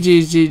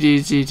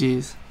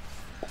 GG's.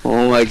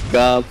 Oh my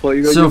god, Paul,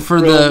 you got So your for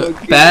pro the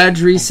again.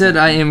 badge reset,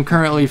 I am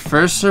currently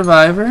first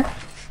survivor,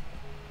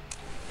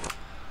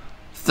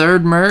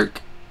 third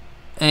merc,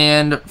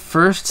 and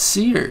first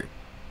seer.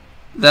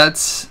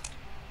 That's...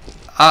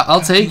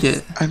 I'll take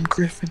it. I'm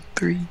Griffin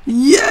 3.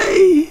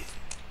 Yay!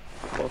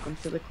 Welcome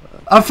to the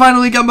club. I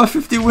finally got my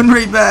 50 win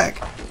rate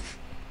back.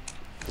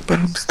 But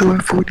I'm still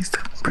at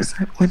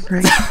 47% win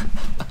rate.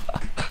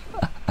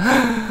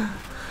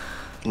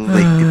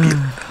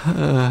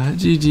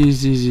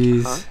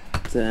 GG's. Huh?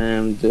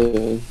 Damn,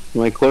 dude.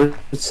 My core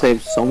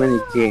saved so many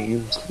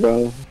games,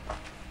 bro.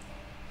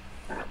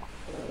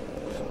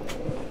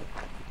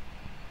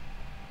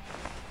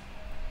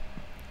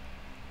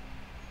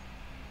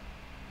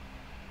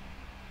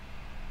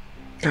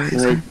 Guys,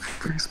 Like- I'm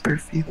first per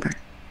feedback.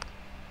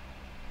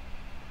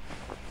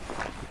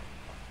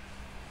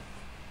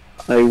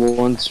 I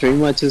won 3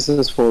 matches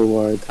as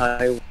forward.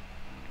 I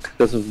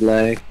because of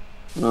lag.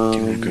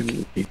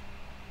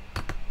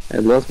 I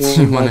lost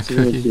You one want a match in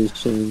cookie?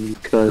 magician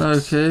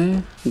because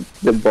Okay.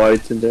 the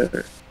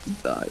bartender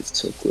died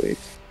so quick.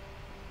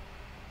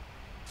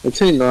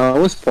 Actually, no, it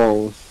was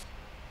Paul's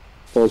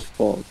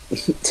fault.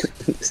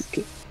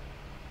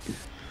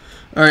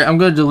 Alright, I'm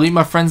gonna delete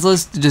my friends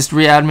list. Just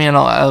re-add me and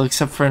I'll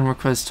accept friend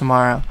requests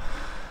tomorrow.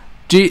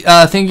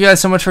 Thank you guys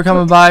so much for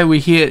coming by. We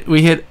hit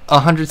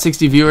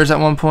 160 viewers at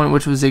one point,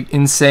 which was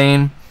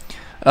insane.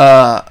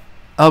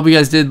 I hope you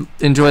guys did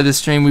enjoy this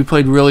stream. We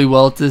played really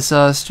well at this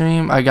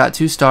stream. I got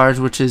 2 stars,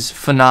 which is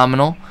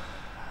phenomenal.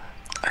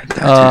 I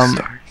got 2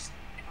 stars.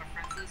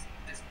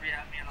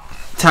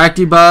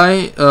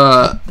 Tactiby,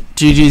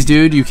 GG's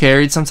dude, you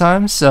carried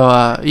sometimes.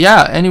 So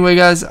yeah, anyway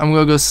guys, I'm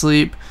gonna go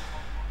sleep.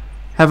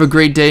 Have a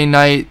great day,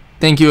 night.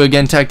 Thank you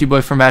again,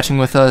 Tactiboy, for matching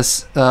with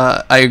us.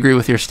 I agree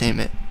with your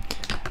statement.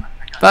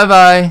 Bye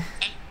bye.